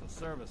 There's a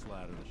service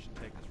ladder that should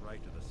take us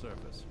right to the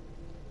surface.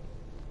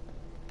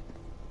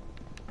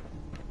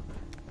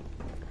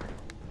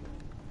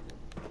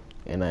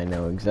 And I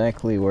know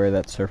exactly where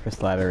that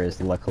surface ladder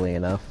is, luckily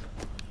enough.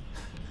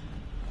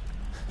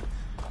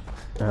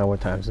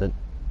 What time is it?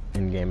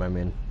 In game I'm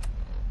in.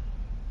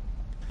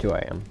 2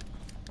 AM.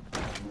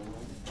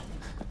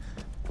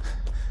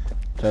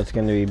 So it's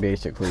going to be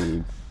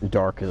basically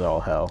dark as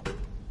all hell.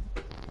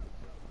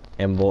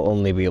 And we'll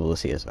only be able to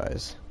see his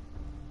eyes.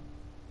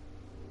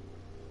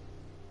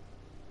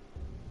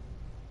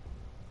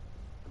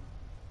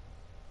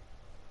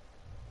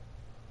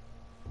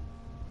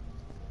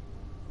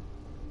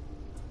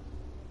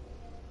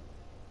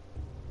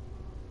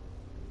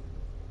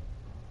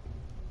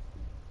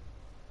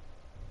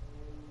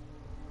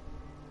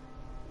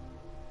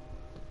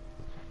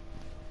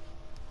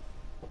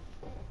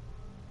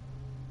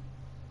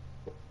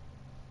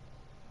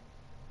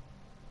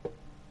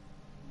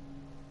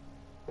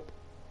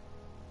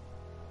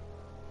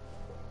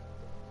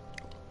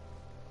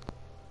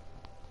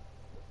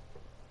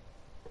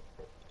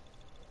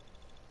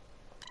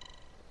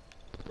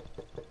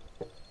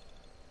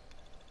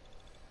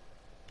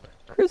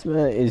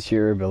 Charisma is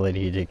your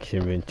ability to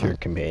convince your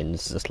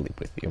companions to sleep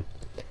with you.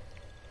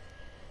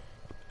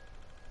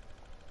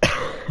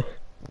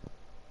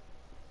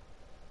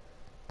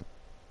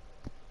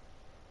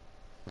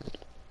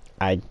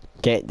 I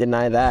can't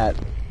deny that.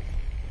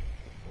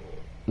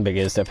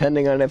 Because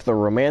depending on if they're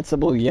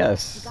romanceable,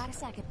 yes. You got a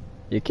second.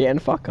 You can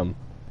fuck them.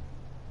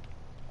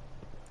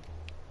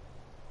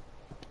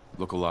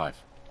 Look alive.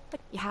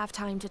 But you have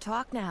time to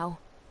talk now.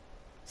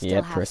 Still Yeah,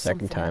 have for a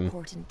second something time.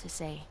 important to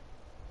say.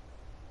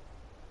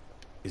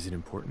 Is it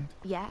important?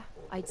 Yeah,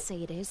 I'd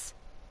say it is.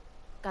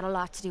 Got a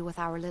lot to do with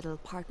our little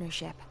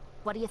partnership.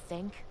 What do you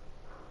think?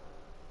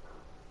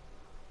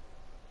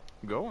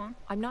 Go on.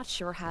 I'm not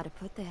sure how to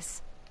put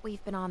this.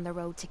 We've been on the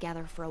road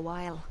together for a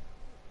while.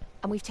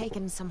 And we've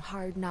taken some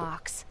hard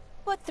knocks.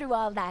 But through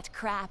all that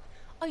crap,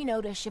 I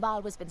notice you've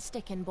always been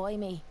sticking by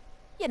me.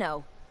 You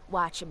know,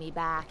 watching me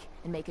back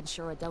and making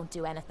sure I don't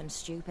do anything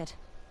stupid.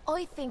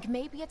 I think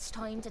maybe it's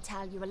time to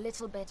tell you a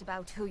little bit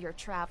about who you're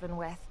traveling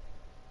with.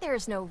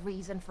 There's no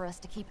reason for us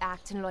to keep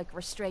acting like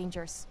we're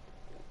strangers.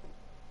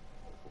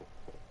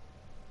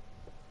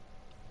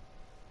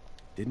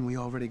 Didn't we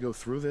already go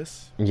through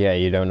this? Yeah,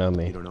 you don't know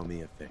me. You don't know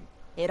me a thing.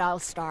 It all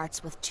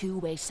starts with two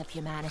wastes of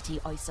humanity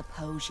I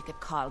suppose you could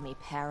call me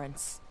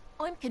parents.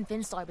 I'm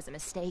convinced I was a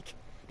mistake,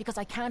 because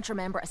I can't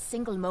remember a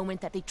single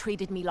moment that they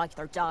treated me like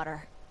their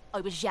daughter.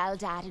 I was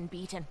yelled at and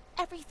beaten.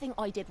 Everything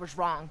I did was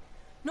wrong.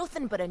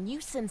 Nothing but a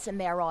nuisance in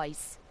their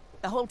eyes.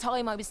 The whole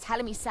time I was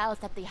telling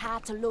myself that they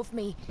had to love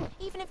me,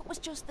 even if it was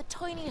just the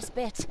tiniest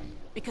bit,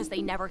 because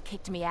they never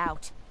kicked me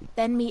out.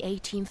 Then me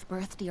 18th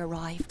birthday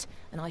arrived,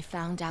 and I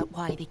found out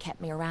why they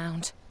kept me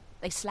around.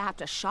 They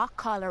slapped a shock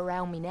collar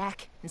around me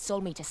neck and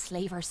sold me to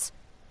slavers.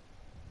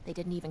 They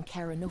didn't even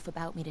care enough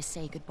about me to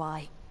say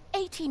goodbye.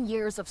 18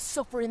 years of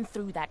suffering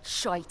through that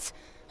shite,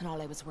 and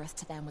all I was worth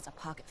to them was a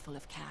pocket full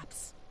of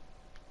caps.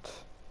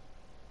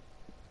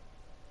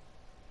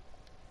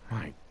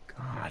 My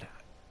God.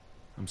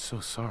 I'm so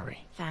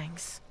sorry.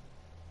 Thanks.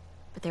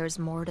 But there's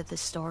more to the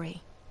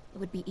story. It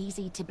would be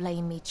easy to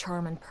blame me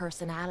charming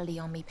personality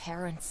on me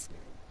parents,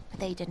 but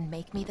they didn't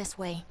make me this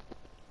way.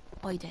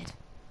 I did.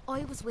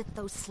 I was with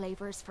those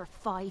slavers for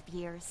 5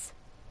 years.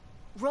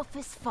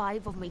 Roughest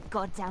 5 of me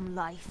goddamn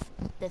life.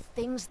 The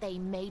things they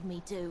made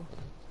me do.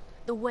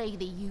 The way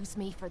they used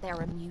me for their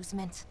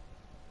amusement.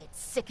 It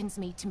sickens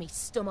me to me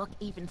stomach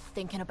even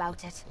thinking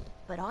about it.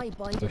 But I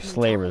bided They're me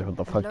slavers, time what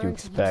the and fuck do you learned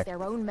to use expect?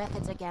 their own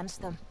methods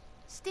against them.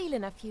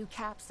 Stealing a few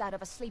caps out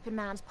of a sleeping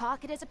man's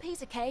pocket is a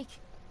piece of cake.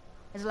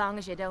 As long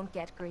as you don't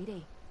get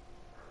greedy.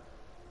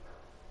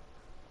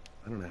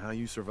 I don't know how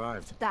you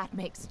survived. That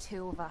makes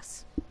 2 of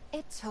us.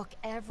 It took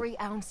every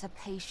ounce of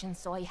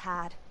patience I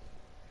had.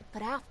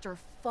 But after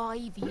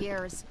 5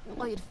 years,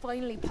 I had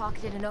finally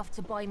pocketed enough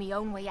to buy me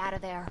own way out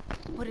of there.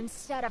 But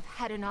instead of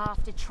heading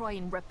off to try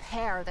and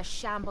repair the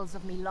shambles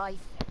of me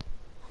life,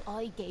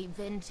 I gave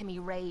in to me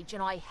rage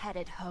and I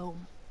headed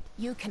home.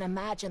 You can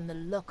imagine the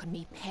look on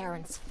me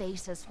parents'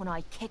 faces when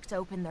I kicked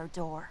open their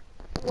door.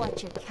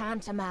 What you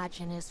can't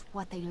imagine is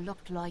what they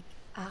looked like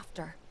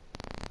after.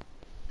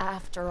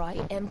 After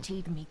I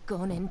emptied me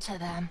gun into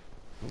them.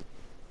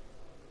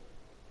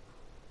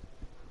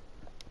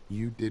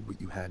 You did what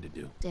you had to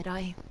do. Did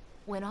I?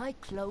 When I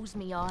close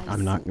me eyes,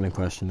 I'm not gonna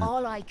question it.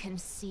 all I can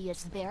see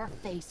is their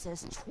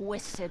faces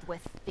twisted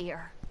with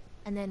fear.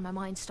 And then my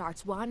mind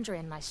starts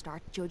wandering and I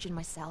start judging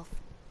myself.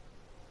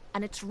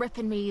 And it's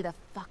ripping me the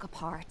fuck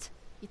apart.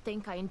 You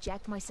think I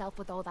inject myself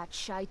with all that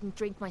shite and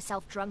drink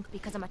myself drunk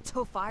because I'm a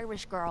tough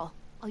Irish girl.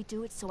 I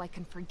do it so I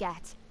can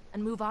forget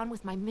and move on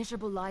with my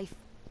miserable life.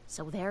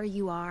 So there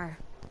you are.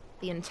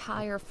 The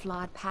entire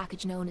flawed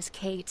package known as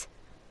Kate.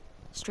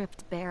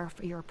 Stripped bare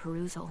for your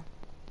perusal.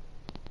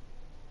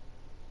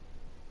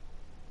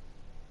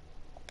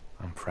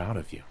 I'm proud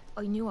of you.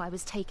 I knew I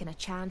was taking a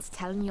chance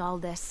telling you all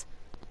this,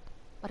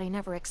 but I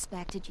never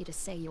expected you to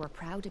say you were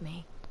proud of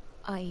me.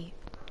 You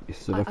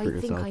stood up for I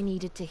think yourself. I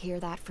needed to hear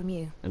that from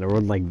you. In a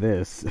world like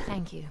this,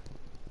 Thank you.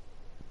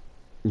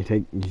 you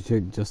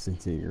took justice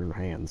into your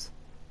hands.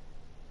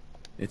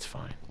 It's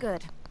fine.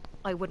 Good.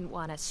 I wouldn't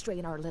want to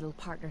strain our little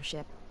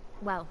partnership.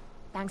 Well,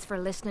 thanks for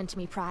listening to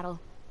me prattle.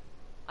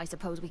 I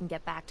suppose we can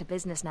get back to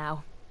business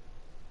now.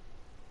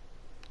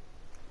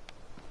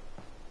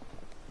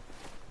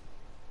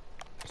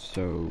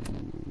 So,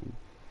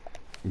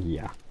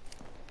 yeah.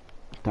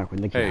 Talk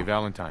with Nicky. Hey, now.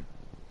 Valentine.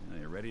 Are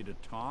you ready to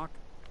talk?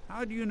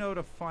 How do you know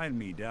to find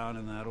me down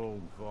in that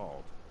old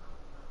vault?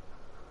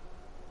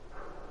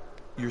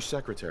 Your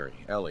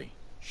secretary, Ellie.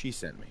 She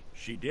sent me.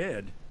 She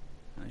did?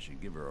 I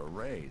should give her a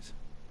raise.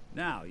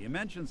 Now, you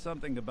mentioned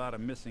something about a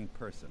missing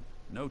person.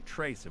 No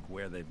trace of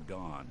where they've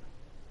gone.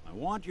 I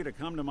want you to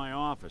come to my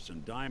office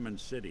in Diamond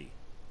City.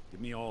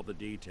 Give me all the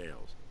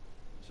details.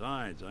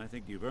 Besides, I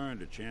think you've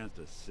earned a chance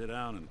to sit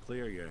down and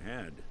clear your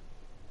head.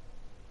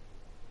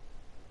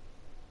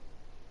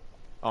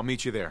 I'll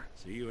meet you there.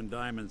 See you in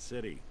Diamond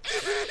City.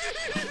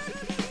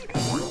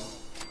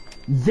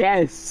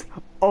 Yes!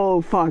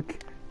 Oh, fuck.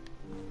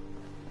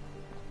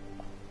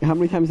 How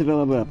many times did I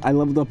level up? I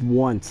leveled up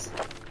once.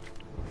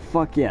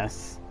 Fuck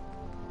yes.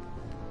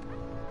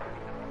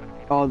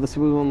 Oh, this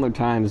was one of the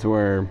times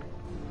where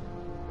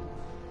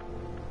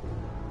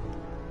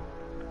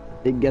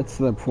it gets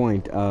to the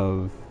point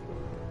of...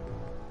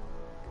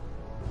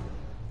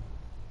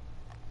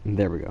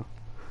 There we go.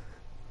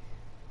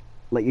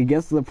 Like, it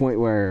gets to the point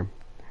where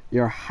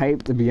you're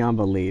hyped beyond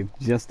belief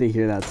just to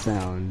hear that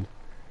sound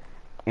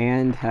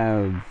and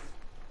have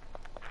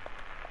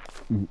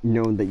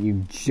known that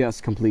you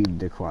just completed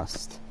the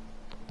quest.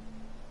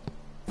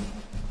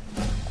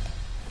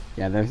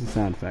 Yeah, there's the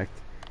sound effect.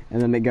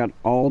 And then they got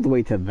all the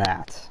way to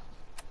that.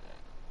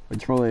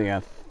 Which probably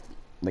got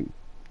like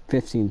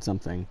 15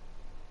 something.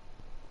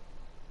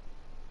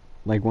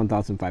 Like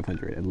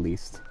 1,500 at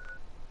least.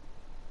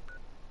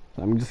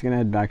 So I'm just gonna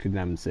head back to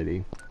Diamond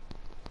City.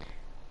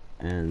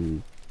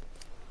 And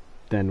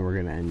then we're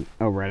gonna end.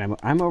 Oh right,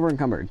 I'm over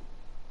encumbered.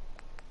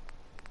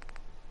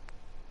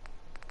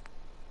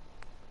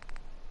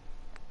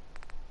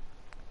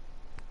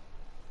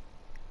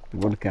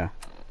 Vodka.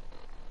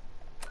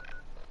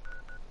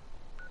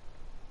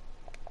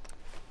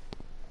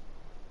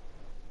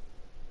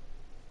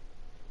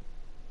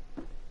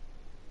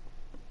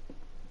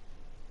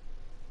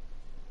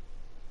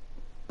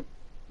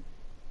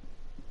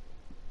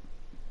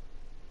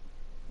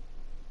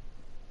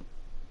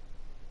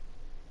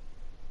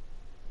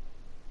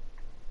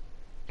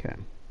 Okay.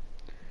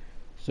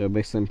 So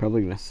basically I'm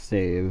probably gonna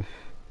save,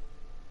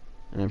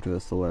 and after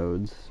this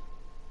loads,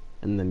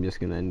 and then I'm just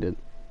gonna end it.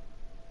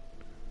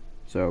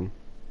 So,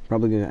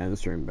 probably gonna end the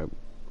stream about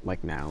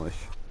like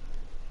nowish.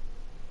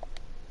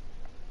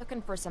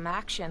 Looking for some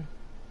action.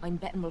 I'm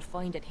betting we'll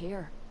find it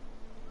here.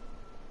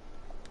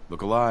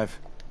 Look alive.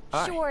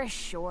 Hi. Sure,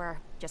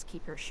 sure. Just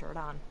keep your shirt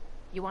on.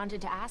 You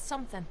wanted to ask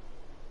something?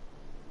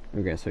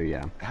 Okay, so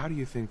yeah. How do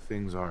you think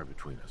things are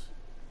between us?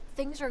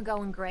 Things are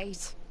going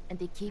great, and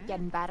they keep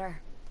getting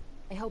better.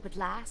 I hope it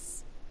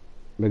lasts.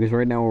 Because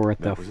right now we're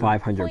at the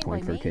 500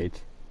 point for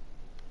Kate.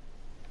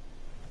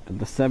 At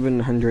the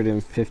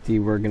 750,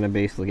 we're gonna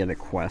basically get a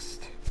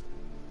quest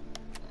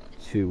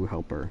to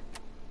help her.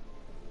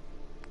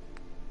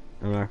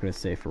 I'm not gonna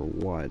say for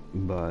what,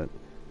 but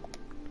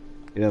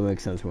it'll make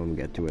sense when we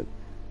get to it.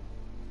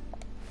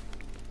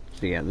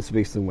 So yeah, this is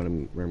basically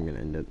where I'm gonna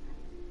end it.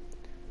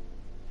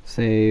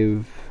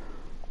 Save.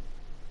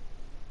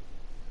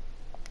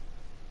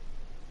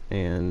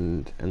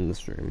 And end the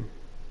stream.